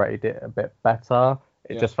integrated it a bit better?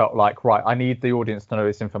 It just felt like, right, I need the audience to know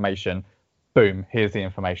this information. Boom, here's the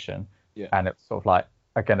information. Yeah. And it's sort of like,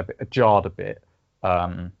 again, jarred a bit.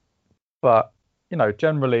 But, you know,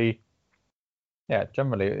 generally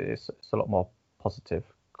it's a lot more positive.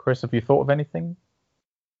 Chris, have you thought of anything?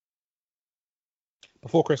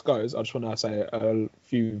 before Chris goes, I just want to say a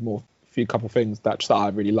few couple things that I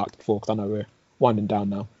really liked before, because I know we're winding down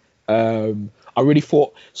now. I really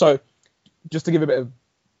thought so. Just to give a bit of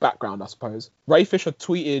background, I suppose Ray Fisher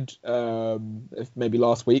tweeted maybe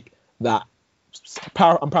last week that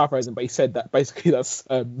I'm paraphrasing, but he said that basically that's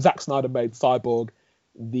Zack Snyder made Cyborg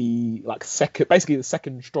the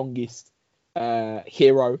second strongest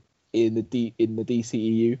hero in the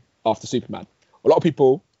DCEU after Superman. A lot of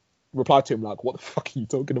people replied to him like, "What the fuck are you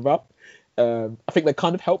talking about?" I think they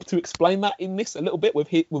kind of helped to explain that in this a little bit with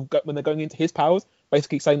when they're going into his powers,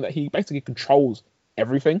 basically saying that he basically controls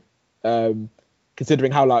everything.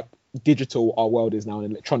 Considering how like digital our world is now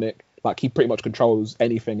and electronic, like he pretty much controls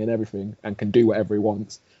anything and everything and can do whatever he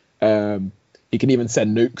wants. He can even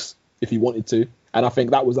send nukes if he wanted to, and I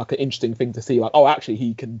think that was like an interesting thing to see. Like, oh, actually,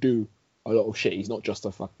 he can do a lot of shit. He's not just a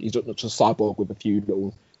cyborg with a few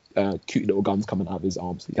little cute little guns coming out of his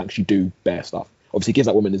arms. He can actually do bare stuff. Obviously, he gives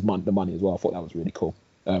that woman the money as well. I thought that was really cool.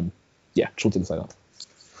 Yeah, just wanted to say that.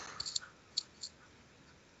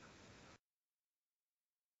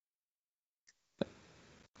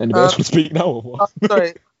 Anybody else want to speak now or what?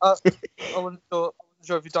 Sorry, I wasn't sure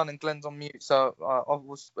if you're done and Glenn's on mute, so I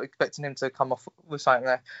was expecting him to come off with something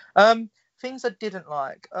there. Things I didn't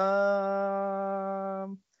like. Do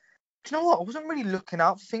you know what? I wasn't really looking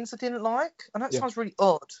out for things I didn't like. I know it sounds really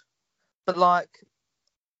odd, but like,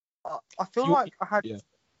 I feel like I had. Yeah.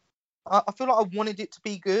 I feel like I wanted it to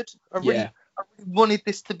be good. I really wanted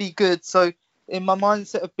this to be good. So in my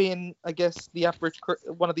mindset of being, I guess, the average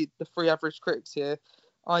one of the three average critics here,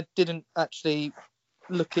 I didn't actually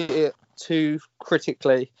look at it too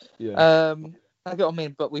critically. Yeah. I get what I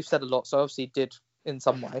mean, but we've said a lot, so obviously did in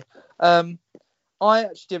some way. I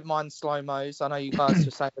actually didn't mind slow-mos. I know you guys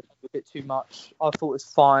were saying it was a bit too much. I thought it was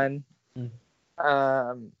fine.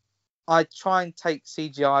 I try and take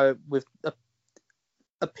CGI with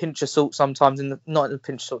a pinch of salt sometimes, not a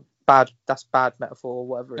pinch of salt. Bad. That's bad metaphor or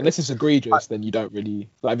whatever. Unless it's egregious, then you don't really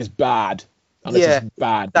like. If it's bad, unless it's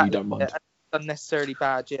bad, you don't mind. Unnecessarily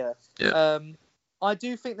bad, yeah. I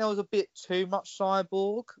do think there was a bit too much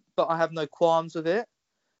cyborg, but I have no qualms with it.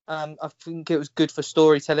 I think it was good for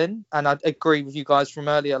storytelling, and I agree with you guys from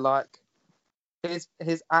earlier. Like his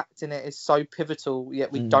act in it is so pivotal,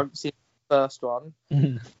 yet we don't see it in the first one. I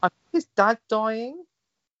think his dad dying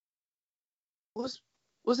was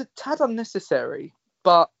a tad unnecessary,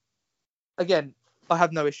 but again, I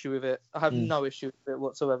have no issue with it. I have no issue with it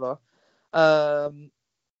whatsoever.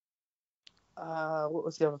 What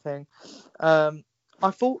was the other thing? I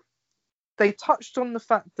thought they touched on the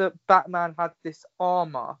fact that Batman had this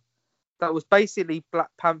armor that was basically Black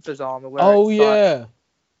Panther's armor. Where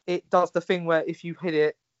it does the thing where if you hit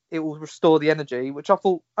it, it will restore the energy, which I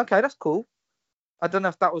thought, okay, that's cool. I don't know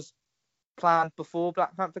if that was planned before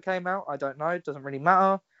Black Panther came out. I don't know. It doesn't really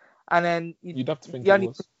matter. And then you'd have to think it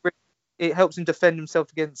was. It helps him defend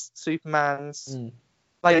himself against Superman's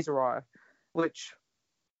laser eye, which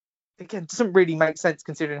again doesn't really make sense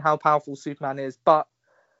considering how powerful Superman is. But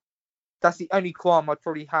that's the only qualm I'd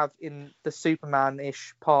probably have in the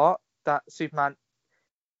Superman-ish part. That Superman,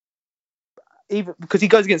 even because he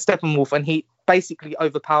goes against Steppenwolf and he basically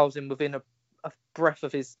overpowers him within a breath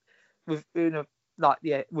of his, within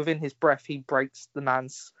his breath, he breaks the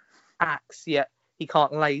man's axe. Yet he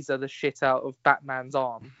can't laser the shit out of Batman's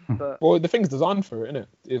arm. But well, the thing's designed for it, isn't it?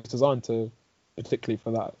 It's designed to, particularly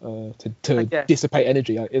for that, to dissipate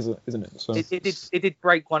energy, isn't it? So it did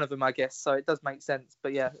break one of them, I guess. So it does make sense.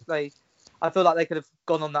 But yeah, I feel like they could have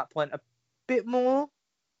gone on that point a bit more.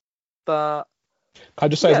 But can I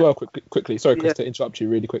just say as well quickly? Sorry, Chris, to interrupt you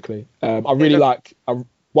really quickly. I really like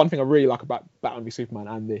one thing I really like about Batman v Superman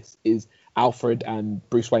and this is Alfred and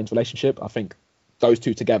Bruce Wayne's relationship. I think those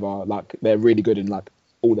two together, like, they're really good in like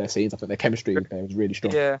all their scenes. I think their chemistry there is really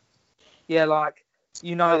strong. Yeah, like,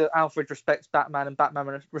 you know that Alfred respects Batman and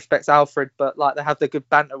Batman respects Alfred, but like they have the good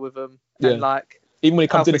banter with him. And like, even when he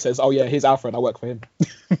comes in and says, "Oh yeah, here's Alfred. I work for him."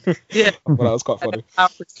 Yeah, well, that was quite funny.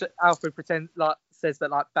 Alfred pretends like says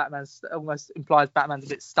that like Batman's almost implies Batman's a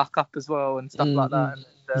bit stuck up as well and stuff like that.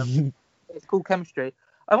 And it's cool chemistry.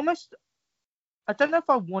 I don't know if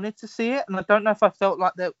I wanted to see it, and I don't know if I felt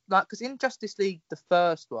like that, like, because in Justice League, the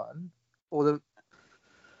first one, or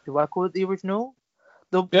do I call it the original?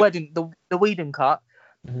 The Whedon cut.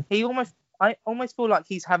 I almost feel like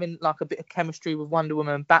he's having like a bit of chemistry with Wonder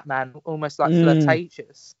Woman and Batman, almost like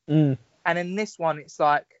flirtatious. And in this one, it's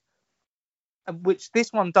like, which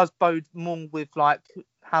this one does bode more with like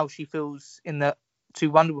how she feels in the two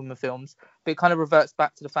Wonder Woman films, but it kind of reverts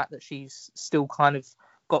back to the fact that she's still kind of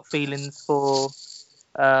got feelings for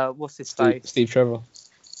what's his face? Steve Trevor.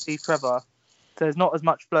 So there's not as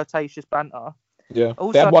much flirtatious banter. Yeah,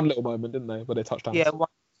 Also, they had one little moment, didn't they, where they touched hands? Yeah, one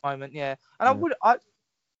moment. Yeah, and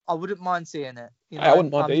I wouldn't mind seeing it. You know, I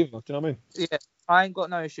wouldn't mind it either. Do you know what I mean? Yeah, I ain't got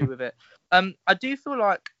no issue with it. I do feel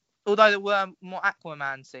like, although there were more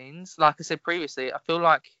Aquaman scenes, like I said previously, I feel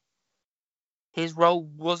like his role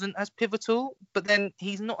wasn't as pivotal. But then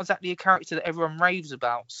he's not exactly a character that everyone raves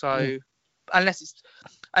about. So unless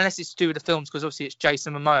it's to do with the films, because obviously it's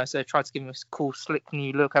Jason Momoa, so they've tried to give him a cool, slick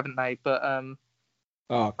new look, haven't they? But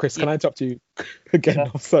Chris, can I interrupt you again?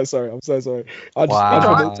 Yeah. I'm so sorry. I'm so sorry. I'm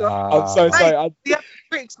so Mate, sorry. the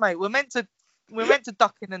tricks, mate. We're meant to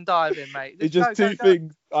duck in and dive in, mate. It's just two go.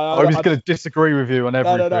 things. I was going to disagree with you on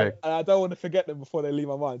everything. No. And I don't want to forget them before they leave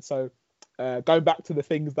my mind. So, going back to the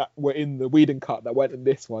things that were in the Whedon cut that weren't in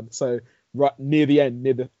this one. So, right near the end,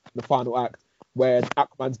 near the final act, where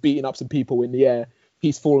Aquaman's beating up some people in the air,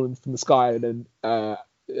 he's falling from the sky, and then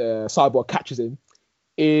Cyborg catches him.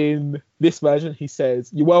 In this version, he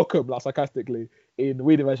says, "You're welcome," like sarcastically. In the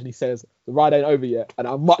Whedon version, he says, "The ride ain't over yet," and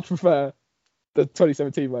I much prefer the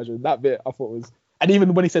 2017 version. That bit I thought was, and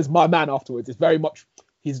even when he says "my man" afterwards, it's very much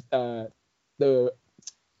his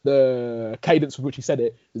the cadence with which he said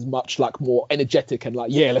it is much like more energetic and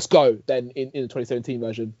like, yeah, let's go, than in the 2017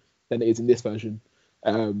 version than it is in this version.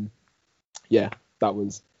 Yeah, that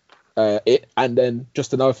was it. And then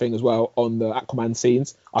just another thing as well on the Aquaman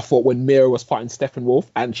scenes, I thought when Mira was fighting Steppenwolf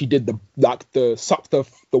and she did the suck the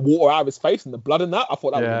water out of his face and the blood in that, I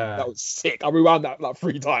thought that was sick. I rewound that like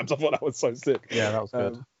 3 times. I thought that was so sick. Yeah, that was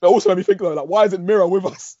good. But also made me think though, like, why isn't Mira with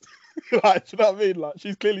us? Like, do you know what I mean? Like,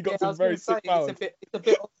 she's clearly got some very sick powers. It's a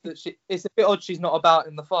bit odd that it's a bit odd she's not about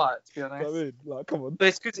in the fight, to be honest. You know what I mean? Like, come on. But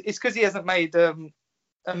it's because he hasn't made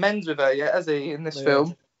amends with her yet, has he, in this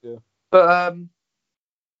film? Yeah. But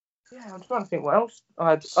yeah, I'm trying to think what else.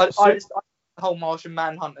 The whole Martian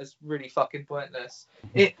Manhunt is really fucking pointless.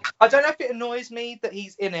 I don't know if it annoys me that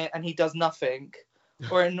he's in it and he does nothing,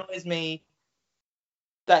 or it annoys me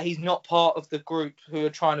that he's not part of the group who are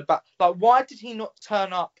trying to back. Like, why did he not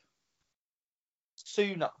turn up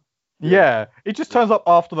sooner? Yeah, he just turns up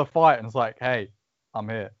after the fight and is like, "Hey, I'm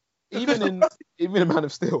here." Even in Man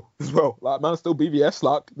of Steel as well. Like, Man of Steel BVS,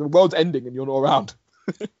 like, the world's ending and you're not around.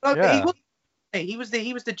 No, Yeah. but he was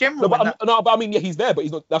the general. But I mean, yeah, he's there, but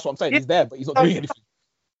he's not. That's what I'm saying. Yeah. He's there, but he's not doing anything.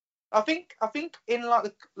 I think in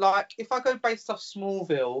like if I go based off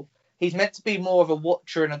Smallville, he's meant to be more of a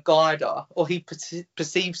watcher and a guider, or he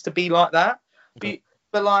perceives to be like that. Okay.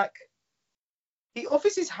 But like, he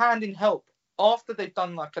offers his hand in help after they've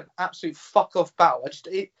done like an absolute fuck off battle.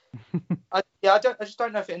 I just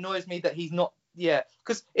don't know if it annoys me that he's not. Yeah,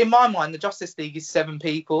 because in my mind, the Justice League is 7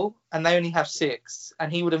 people, and they only have 6, and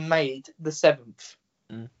he would have made the 7th.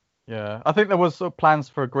 Yeah, I think there was plans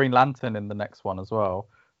for a Green Lantern in the next one as well.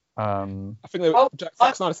 I think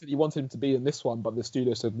Zack Snyder said he wanted him to be in this one, but the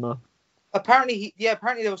studio said no. Apparently there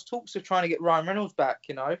was talks of trying to get Ryan Reynolds back,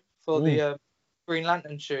 for the Green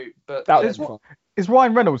Lantern shoot. But that was fun. Is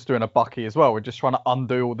Ryan Reynolds doing a Bucky as well? We're just trying to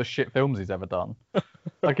undo all the shit films he's ever done.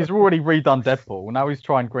 Like, he's already redone Deadpool. Now he's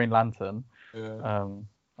trying Green Lantern. Yeah.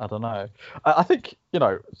 I don't know. I think,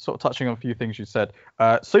 sort of touching on a few things you said,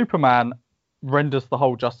 Superman renders the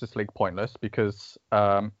whole Justice League pointless because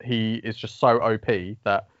he is just so OP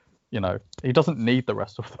that, he doesn't need the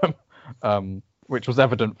rest of them, which was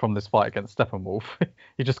evident from this fight against Steppenwolf.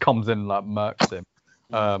 He just comes in and like murks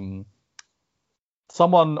him.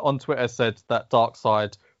 Someone on Twitter said that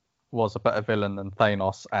Darkseid was a better villain than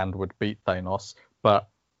Thanos and would beat Thanos, but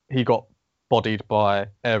he got bodied by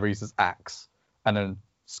Ares' axe and then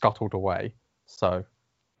scuttled away. So,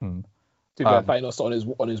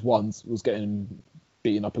 Thanos on his ones was getting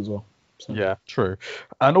beaten up as well. So. Yeah, true.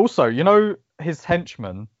 And also, his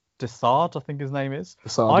henchman, Desard, I think his name is.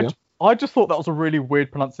 Desard, I just thought that was a really weird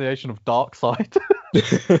pronunciation of Darkseid.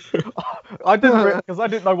 I didn't because I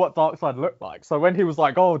didn't know what Darkseid looked like. So when he was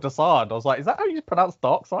like, "Oh, Desard," I was like, "Is that how you pronounce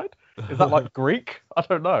Darkseid? Is that like Greek? I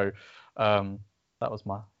don't know." That was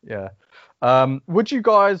my would you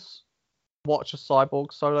guys watch a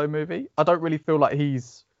Cyborg solo movie? I don't really feel like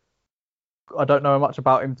I don't know much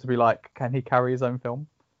about him to be like, can he carry his own film?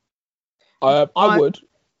 I would.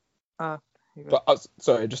 But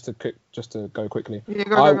sorry, just to go quickly. Yeah,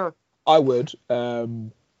 go. I would,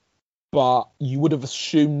 but you would have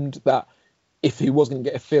assumed that if he was going to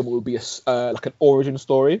get a film, it would be like an origin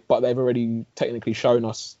story. But they've already technically shown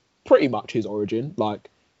us pretty much his origin, like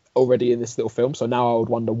already in this little film. So now I would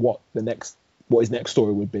wonder what his next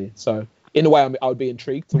story would be. So in a way, I would be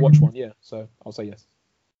intrigued to watch one. Yeah, so I'll say yes.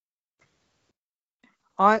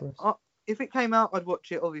 If it came out, I'd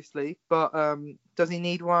watch it obviously. But does he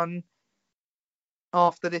need one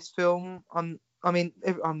after this film?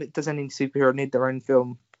 Does any superhero need their own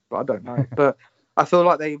film? But I don't know. But I feel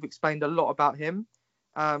like they've explained a lot about him.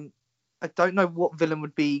 I don't know what villain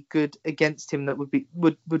would be good against him that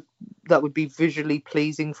would be visually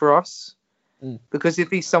pleasing for us. Because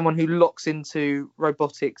if he's someone who locks into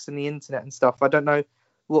robotics and the internet and stuff, I don't know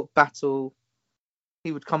what battle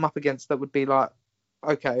he would come up against that would be like,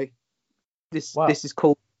 okay, this is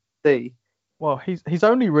cool to see. Well, he's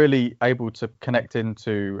only really able to connect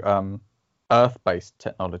into Earth-based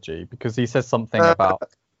technology because he says something about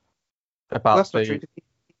that's the not true.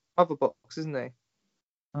 He's Mother box, isn't he?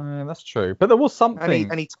 That's true, but there was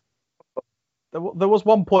something. There was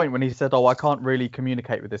one point when he said, "Oh, I can't really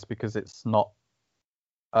communicate with this because it's not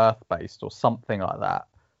Earth-based or something like that."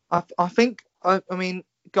 I think I mean,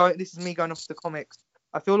 this is me going off the comics.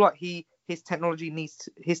 I feel like his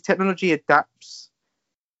technology adapts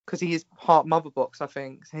because he is part Mother box. I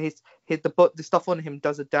think the stuff on him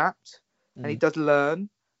does adapt and he does learn.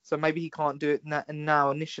 So maybe he can't do it now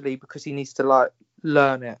initially because he needs to like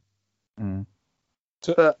learn it.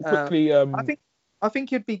 But quickly, I think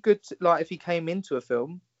he'd be good like if he came into a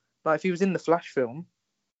film, like if he was in the Flash film.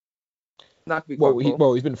 That could be quite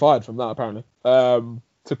cool. He's been fired from that apparently. To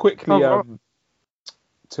quickly go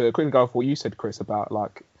for what you said, Chris, about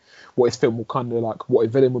like what his film will kind of like, what a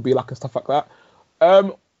villain would be like and stuff like that.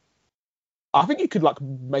 I think you could like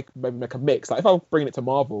make a mix. Like if I was bringing it to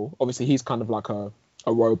Marvel, obviously he's kind of like a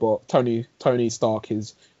robot. Tony Stark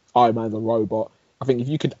is Iron Man's a robot. I think if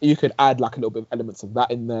you could add like a little bit of elements of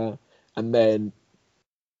that in there, and then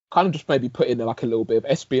kind of just maybe put in like a little bit of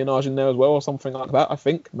espionage in there as well or something like that. I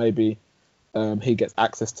think maybe he gets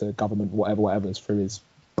access to government whatever's through his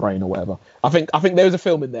brain or whatever. I think there's a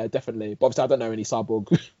film in there definitely, but obviously I don't know any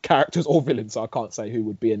cyborg characters or villains, so I can't say who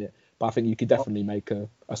would be in it. But I think you could definitely make a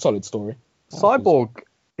solid story. Cyborg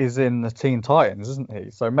is in the Teen Titans, isn't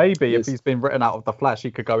he? So maybe if he's been written out of the Flash,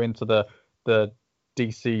 he could go into the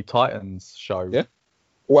DC Titans show. Yeah.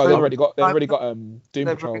 Well, they've already got Doom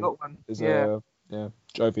Patrol. Got one.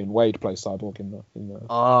 Jovian Wade plays Cyborg in the.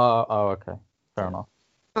 Okay, fair enough.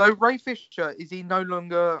 So Ray Fisher, is he no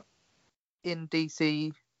longer in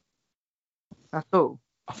DC at all?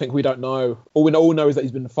 I think we don't know. All we all know is that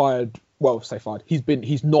he's been fired. Well, say fired.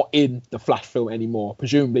 He's not in the Flash film anymore,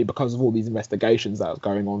 presumably because of all these investigations that are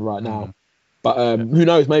going on right now. But who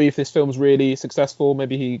knows? Maybe if this film's really successful,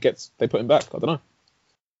 maybe they put him back. I don't know.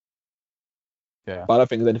 Yeah. But I don't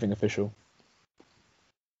think there's anything official. I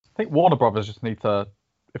think Warner Brothers just need to,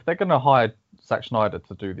 if they're going to hire Zack Snyder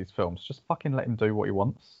to do these films, just fucking let him do what he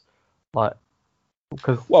wants. Like,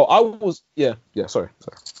 because... Well, I was... Yeah, sorry.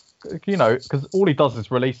 You know, because all he does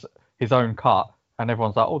is release his own cut, and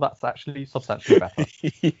everyone's like, oh, that's actually substantially better.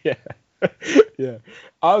 Yeah.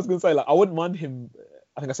 I was going to say, like, I wouldn't mind him...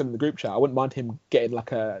 I think I said in the group chat, I wouldn't mind him getting,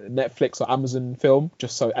 like, a Netflix or Amazon film,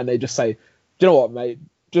 and they just say, do you know what, mate?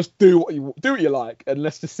 Just do what you like, and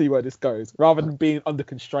let's just see where this goes. Rather than being under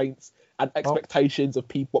constraints and expectations of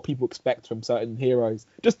what people expect from certain heroes,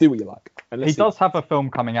 just do what you like. And he does have a film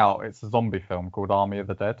coming out. It's a zombie film called Army of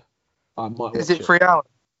the Dead. I might Is it 3 hours?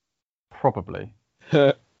 Probably.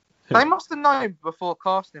 They must have known before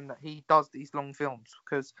casting him that he does these long films,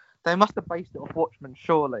 because they must have based it off Watchmen,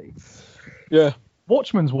 surely. Yeah.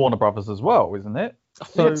 Watchmen's Warner Brothers as well, isn't it? I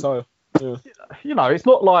think so. Yeah. You know, it's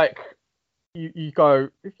not like you go,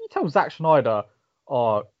 if you tell Zack Snyder,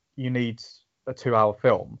 you need a 2-hour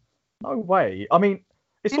film, no way. I mean,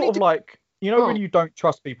 it's sort of like, you know, when you don't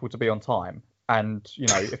trust people to be on time, and you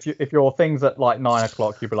know, if your thing's at like 9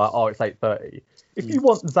 o'clock, you'd be like, oh, it's 8:30. If you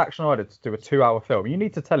want Zack Snyder to do a 2-hour film, you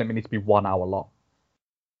need to tell him it needs to be 1 hour long.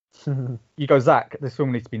 You go, Zack, this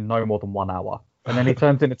film needs to be no more than 1 hour, and then he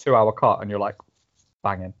turns in a 2-hour cut, and you're like,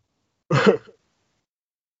 banging.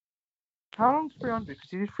 How long's 300? Because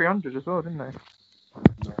he did 300 as well, didn't they?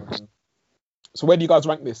 So where do you guys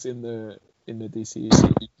rank this in the DC?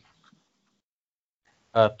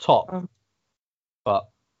 Top, but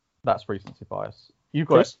that's recency bias. You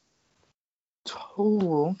got it.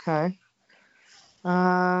 Oh, okay. What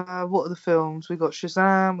are the films? We got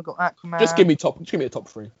Shazam. We got Aquaman. Just give me a top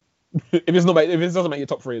 3. if it doesn't make your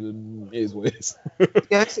top 3, then it is what it is.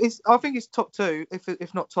 Yeah, I think it's top 2,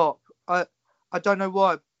 if not top. I don't know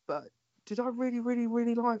why, but did I really, really,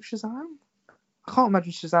 really like Shazam? I can't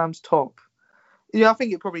imagine Shazam's top. Yeah, I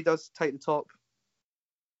think it probably does take the top.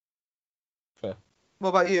 Fair. What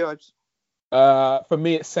about you, Ibs? For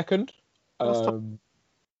me, it's second. Batman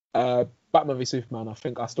v Superman. I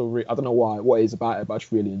think I don't know what it is about it, but I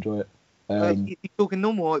just really enjoy it. You talking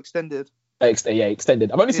normal or extended?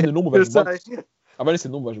 Extended. I've only seen the normal version once. I've only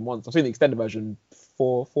seen the normal version once. I've seen the extended version 3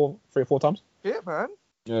 or 4 times. Yeah, man.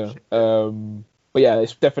 Yeah. But yeah,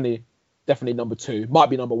 it's definitely number 2. Might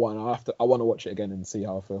be number 1. I want to watch it again and see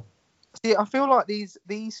how I feel. See, I feel like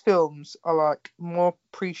these films are like more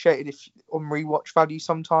appreciated if on rewatch value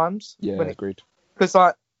sometimes. Yeah, agreed. Because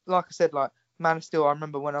like I said, like Man of Steel, I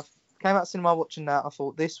remember when I came out of cinema watching that, I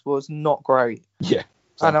thought this was not great. Yeah.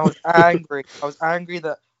 And I was angry. I was angry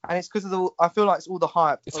that, and it's because of I feel like it's all the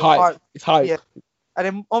hype. It's hype. It's hype. Yeah. And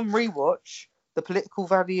then on rewatch, the political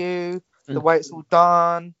value, the way it's all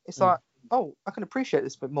done, it's like, oh, I can appreciate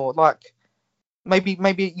this a bit more. Like, maybe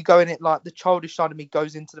you go in it like the childish side of me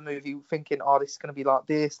goes into the movie thinking, oh, this is going to be like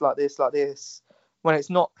this, like this, like this. When it's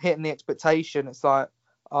not hitting the expectation, it's like,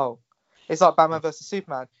 oh, it's like Batman versus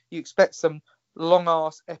Superman. You expect some long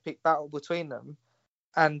ass epic battle between them,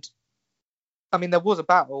 and I mean there was a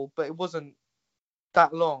battle, but it wasn't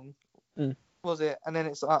that long, was it? And then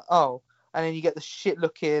it's like, oh, and then you get the shit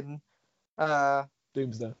looking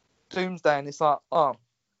Doomsday, and it's like, oh,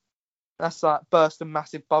 that's like burst a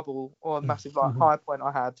massive bubble or a massive like high point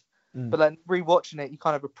I had. But then rewatching it, you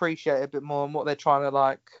kind of appreciate it a bit more and what they're trying to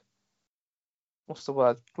like. What's the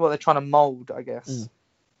word? What they're trying to mold, I guess.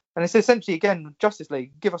 And it's essentially again Justice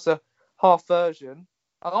League. Give us a half version.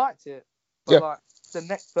 I liked it, but like the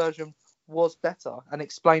next version was better and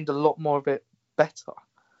explained a lot more of it better.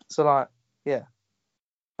 So like, yeah,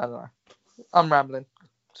 I don't know. I'm rambling.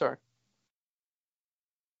 Sorry.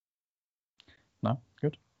 No,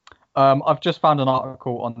 good. I've just found an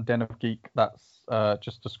article on Den of Geek that's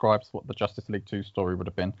just describes what the Justice League 2 story would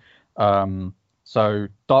have been. So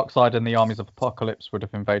Darkseid and the armies of Apocalypse would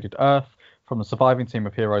have invaded Earth. From the surviving team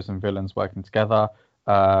of heroes and villains working together,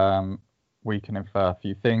 we can infer a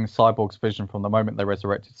few things. Cyborg's vision from the moment they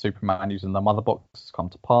resurrected Superman using the Mother Box has come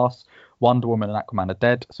to pass. Wonder Woman and Aquaman are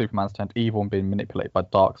dead. Superman's turned evil and being manipulated by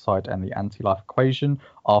Darkseid and the anti-life equation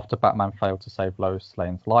after Batman failed to save Lois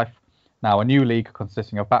Lane's life. Now, a new league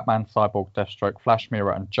consisting of Batman, Cyborg, Deathstroke, Flash,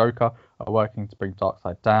 Mirror, and Joker are working to bring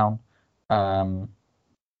Darkseid down.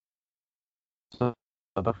 So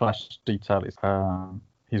the Flash detail is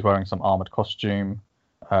he's wearing some armored costume,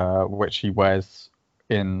 which he wears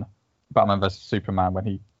in Batman vs Superman when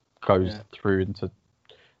he goes through into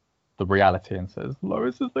the reality and says,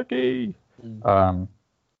 Lois is the key.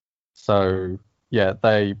 So, yeah,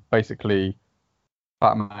 they basically,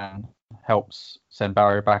 Batman helps send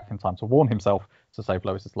Barry back in time to warn himself to save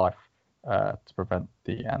Lois's life to prevent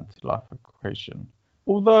the anti-life equation.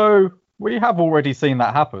 Although we have already seen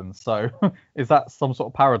that happen, so is that some sort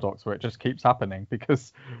of paradox where it just keeps happening?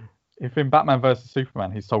 Because if in Batman vs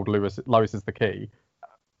Superman he's told Lois is the key,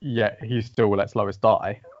 yet he still lets Lois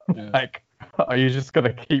die. Like, are you just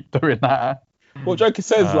gonna keep doing that? Well, Joker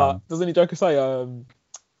says like, doesn't he? Joker say,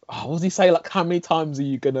 what does he say? Like, how many times are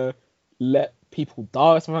you gonna let people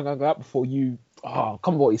die or something like that before you? Oh,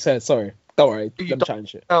 come on, what he said. Sorry, don't worry. Let me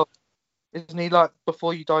change it. Isn't he like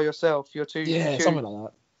before you die yourself? You're too something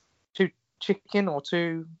like that. Too chicken or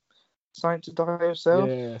too something to die yourself.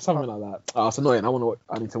 Yeah, something like that. Oh, it's annoying.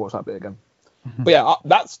 I need to watch that bit again. But yeah,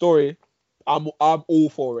 that story, I'm all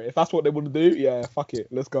for it. If that's what they want to do, yeah, fuck it,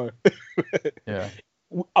 let's go. Yeah.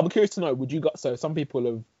 I'm curious to know, would you got so some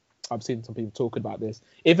people I've seen some people talking about this.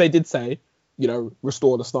 If they did say,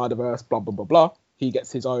 restore the Snyderverse, blah blah blah blah, he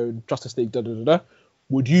gets his own Justice League, da da da da.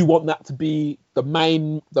 Would you want that to be the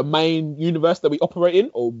main universe that we operate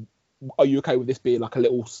in, or are you okay with this being like a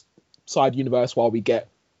little side universe while we get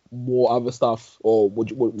more other stuff? Or what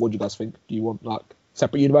do you guys think? Do you want like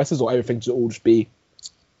separate universes, or everything to all just be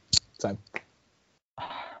same?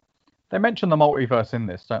 They mention the multiverse in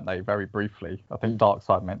this, don't they? Very briefly. I think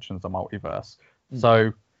Darkseid mentions the multiverse.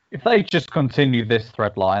 So if they just continue this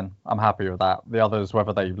thread line, I'm happy with that. The others,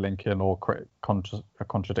 whether they link in or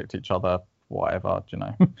contradict each other, whatever,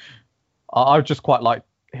 I would just quite like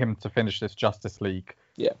him to finish this Justice League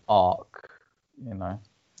arc,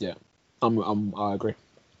 Yeah, I agree.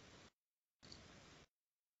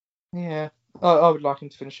 Yeah, I would like him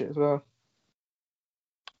to finish it as well.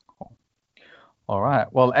 All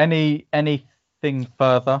right. Well, anything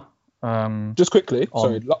further? Just quickly,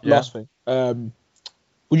 last thing.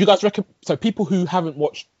 Would you guys recommend? So people who haven't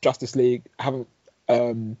watched Justice League, people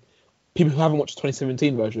who haven't watched the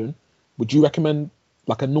 2017 version, would you recommend,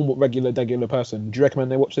 like a normal, regular person, would you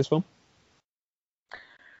recommend they watch this film?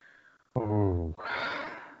 Ooh,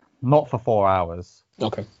 not for 4 hours.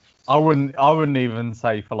 Okay. I wouldn't even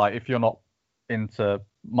say for like, if you're not into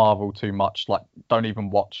Marvel too much, like don't even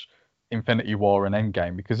watch Infinity War and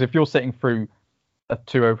Endgame, because if you're sitting through a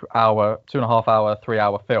 2.5 hour, 3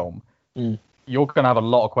 hour film, you're gonna have a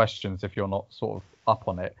lot of questions if you're not sort of up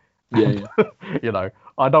on it. Yeah.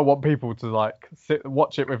 I don't want people to like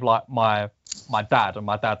watch it with like my dad, and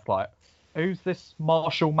my dad's like, who's this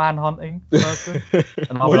Marshall Manhunting person?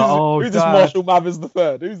 And I'll be like, who's this Marshall Mathers the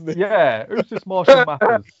third? Who's this? Yeah, who's this Marshall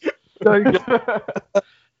Mathers?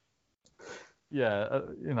 Yeah,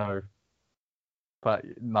 but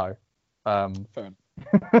no. Fair enough.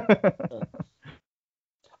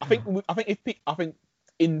 I think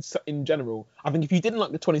in general, I think if you didn't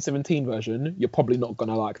like the 2017 version, you're probably not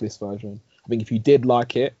gonna like this version. I think if you did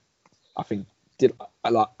like it, I think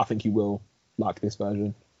you will like this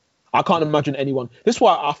version. I can't imagine anyone. This is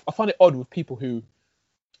why I find it odd with people who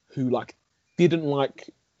like didn't like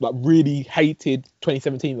really hated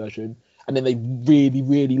 2017 version, and then they really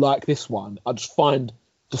really like this one. I just find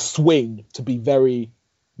the swing to be very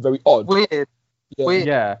very odd. Weird.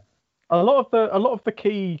 Yeah. A lot of the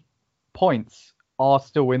key points are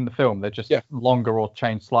still in the film. They're just longer or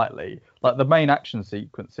changed slightly. Like the main action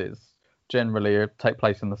sequences generally take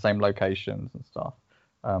place in the same locations and stuff.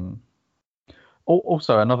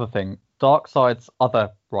 Also, another thing, Darkseid's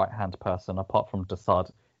other right-hand person, apart from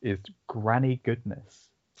Desaad, is Granny Goodness.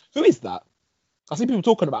 Who is that? I see people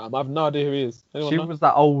talking about him. I have no idea who he is. Anyone know? Was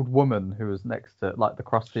that old woman who was next to, like, the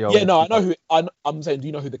crusty old... Yeah, no, I know who... I'm saying, do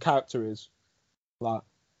you know who the character is? Like,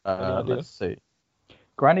 let's see.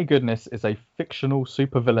 Granny Goodness is a fictional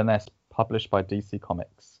supervillainess published by DC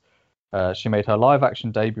Comics. She made her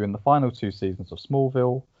live-action debut in the final 2 seasons of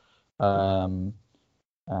Smallville. Come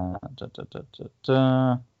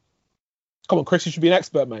on, Chris, you should be an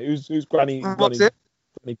expert, mate. Who's Granny? What's it?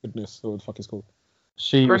 Granny Goodness, or what the fuck it's called.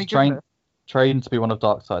 She was trained to be one of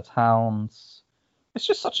Darkseid's hounds. It's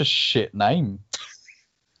just such a shit name.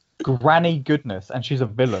 Granny Goodness, and she's a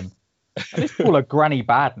villain. At least call her Granny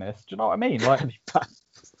Badness. Do you know what I mean? Like,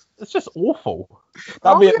 it's just awful.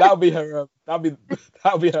 That'll be her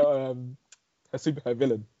super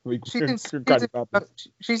villain.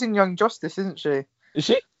 She's in Young Justice, isn't she? Is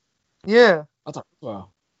she? Yeah. I don't know.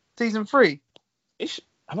 Season 3.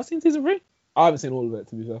 Have I seen season 3? I haven't seen all of it,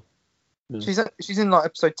 to be fair. No. She's in like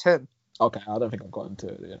episode 10. Okay, I don't think I've gotten to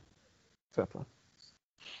it yet. Fair play.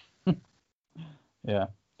 Yeah.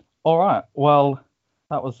 All right. Well,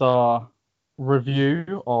 that was our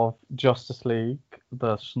review of Justice League,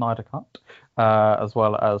 the Snyder Cut, as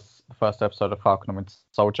well as the first episode of Falcon and Winter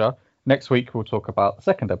Soldier. Next week, we'll talk about the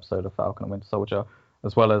second episode of Falcon and Winter Soldier,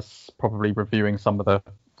 as well as probably reviewing some of the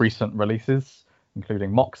recent releases,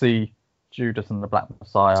 including Moxie, Judas and the Black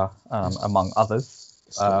Messiah, among others.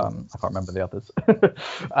 I can't remember the others.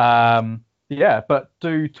 Yeah, but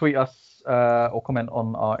do tweet us or comment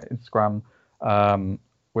on our Instagram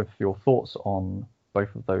with your thoughts on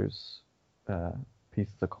both of those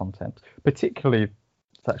pieces of content, particularly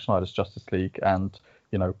Zack Snyder's Justice League, and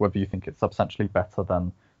whether you think it's substantially better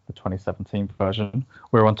than the 2017 version.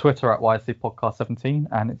 We're on Twitter at YSCPodcast17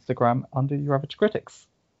 and Instagram under Your Average Critics.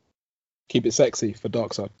 Keep it sexy for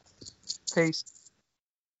Darkseid. Peace.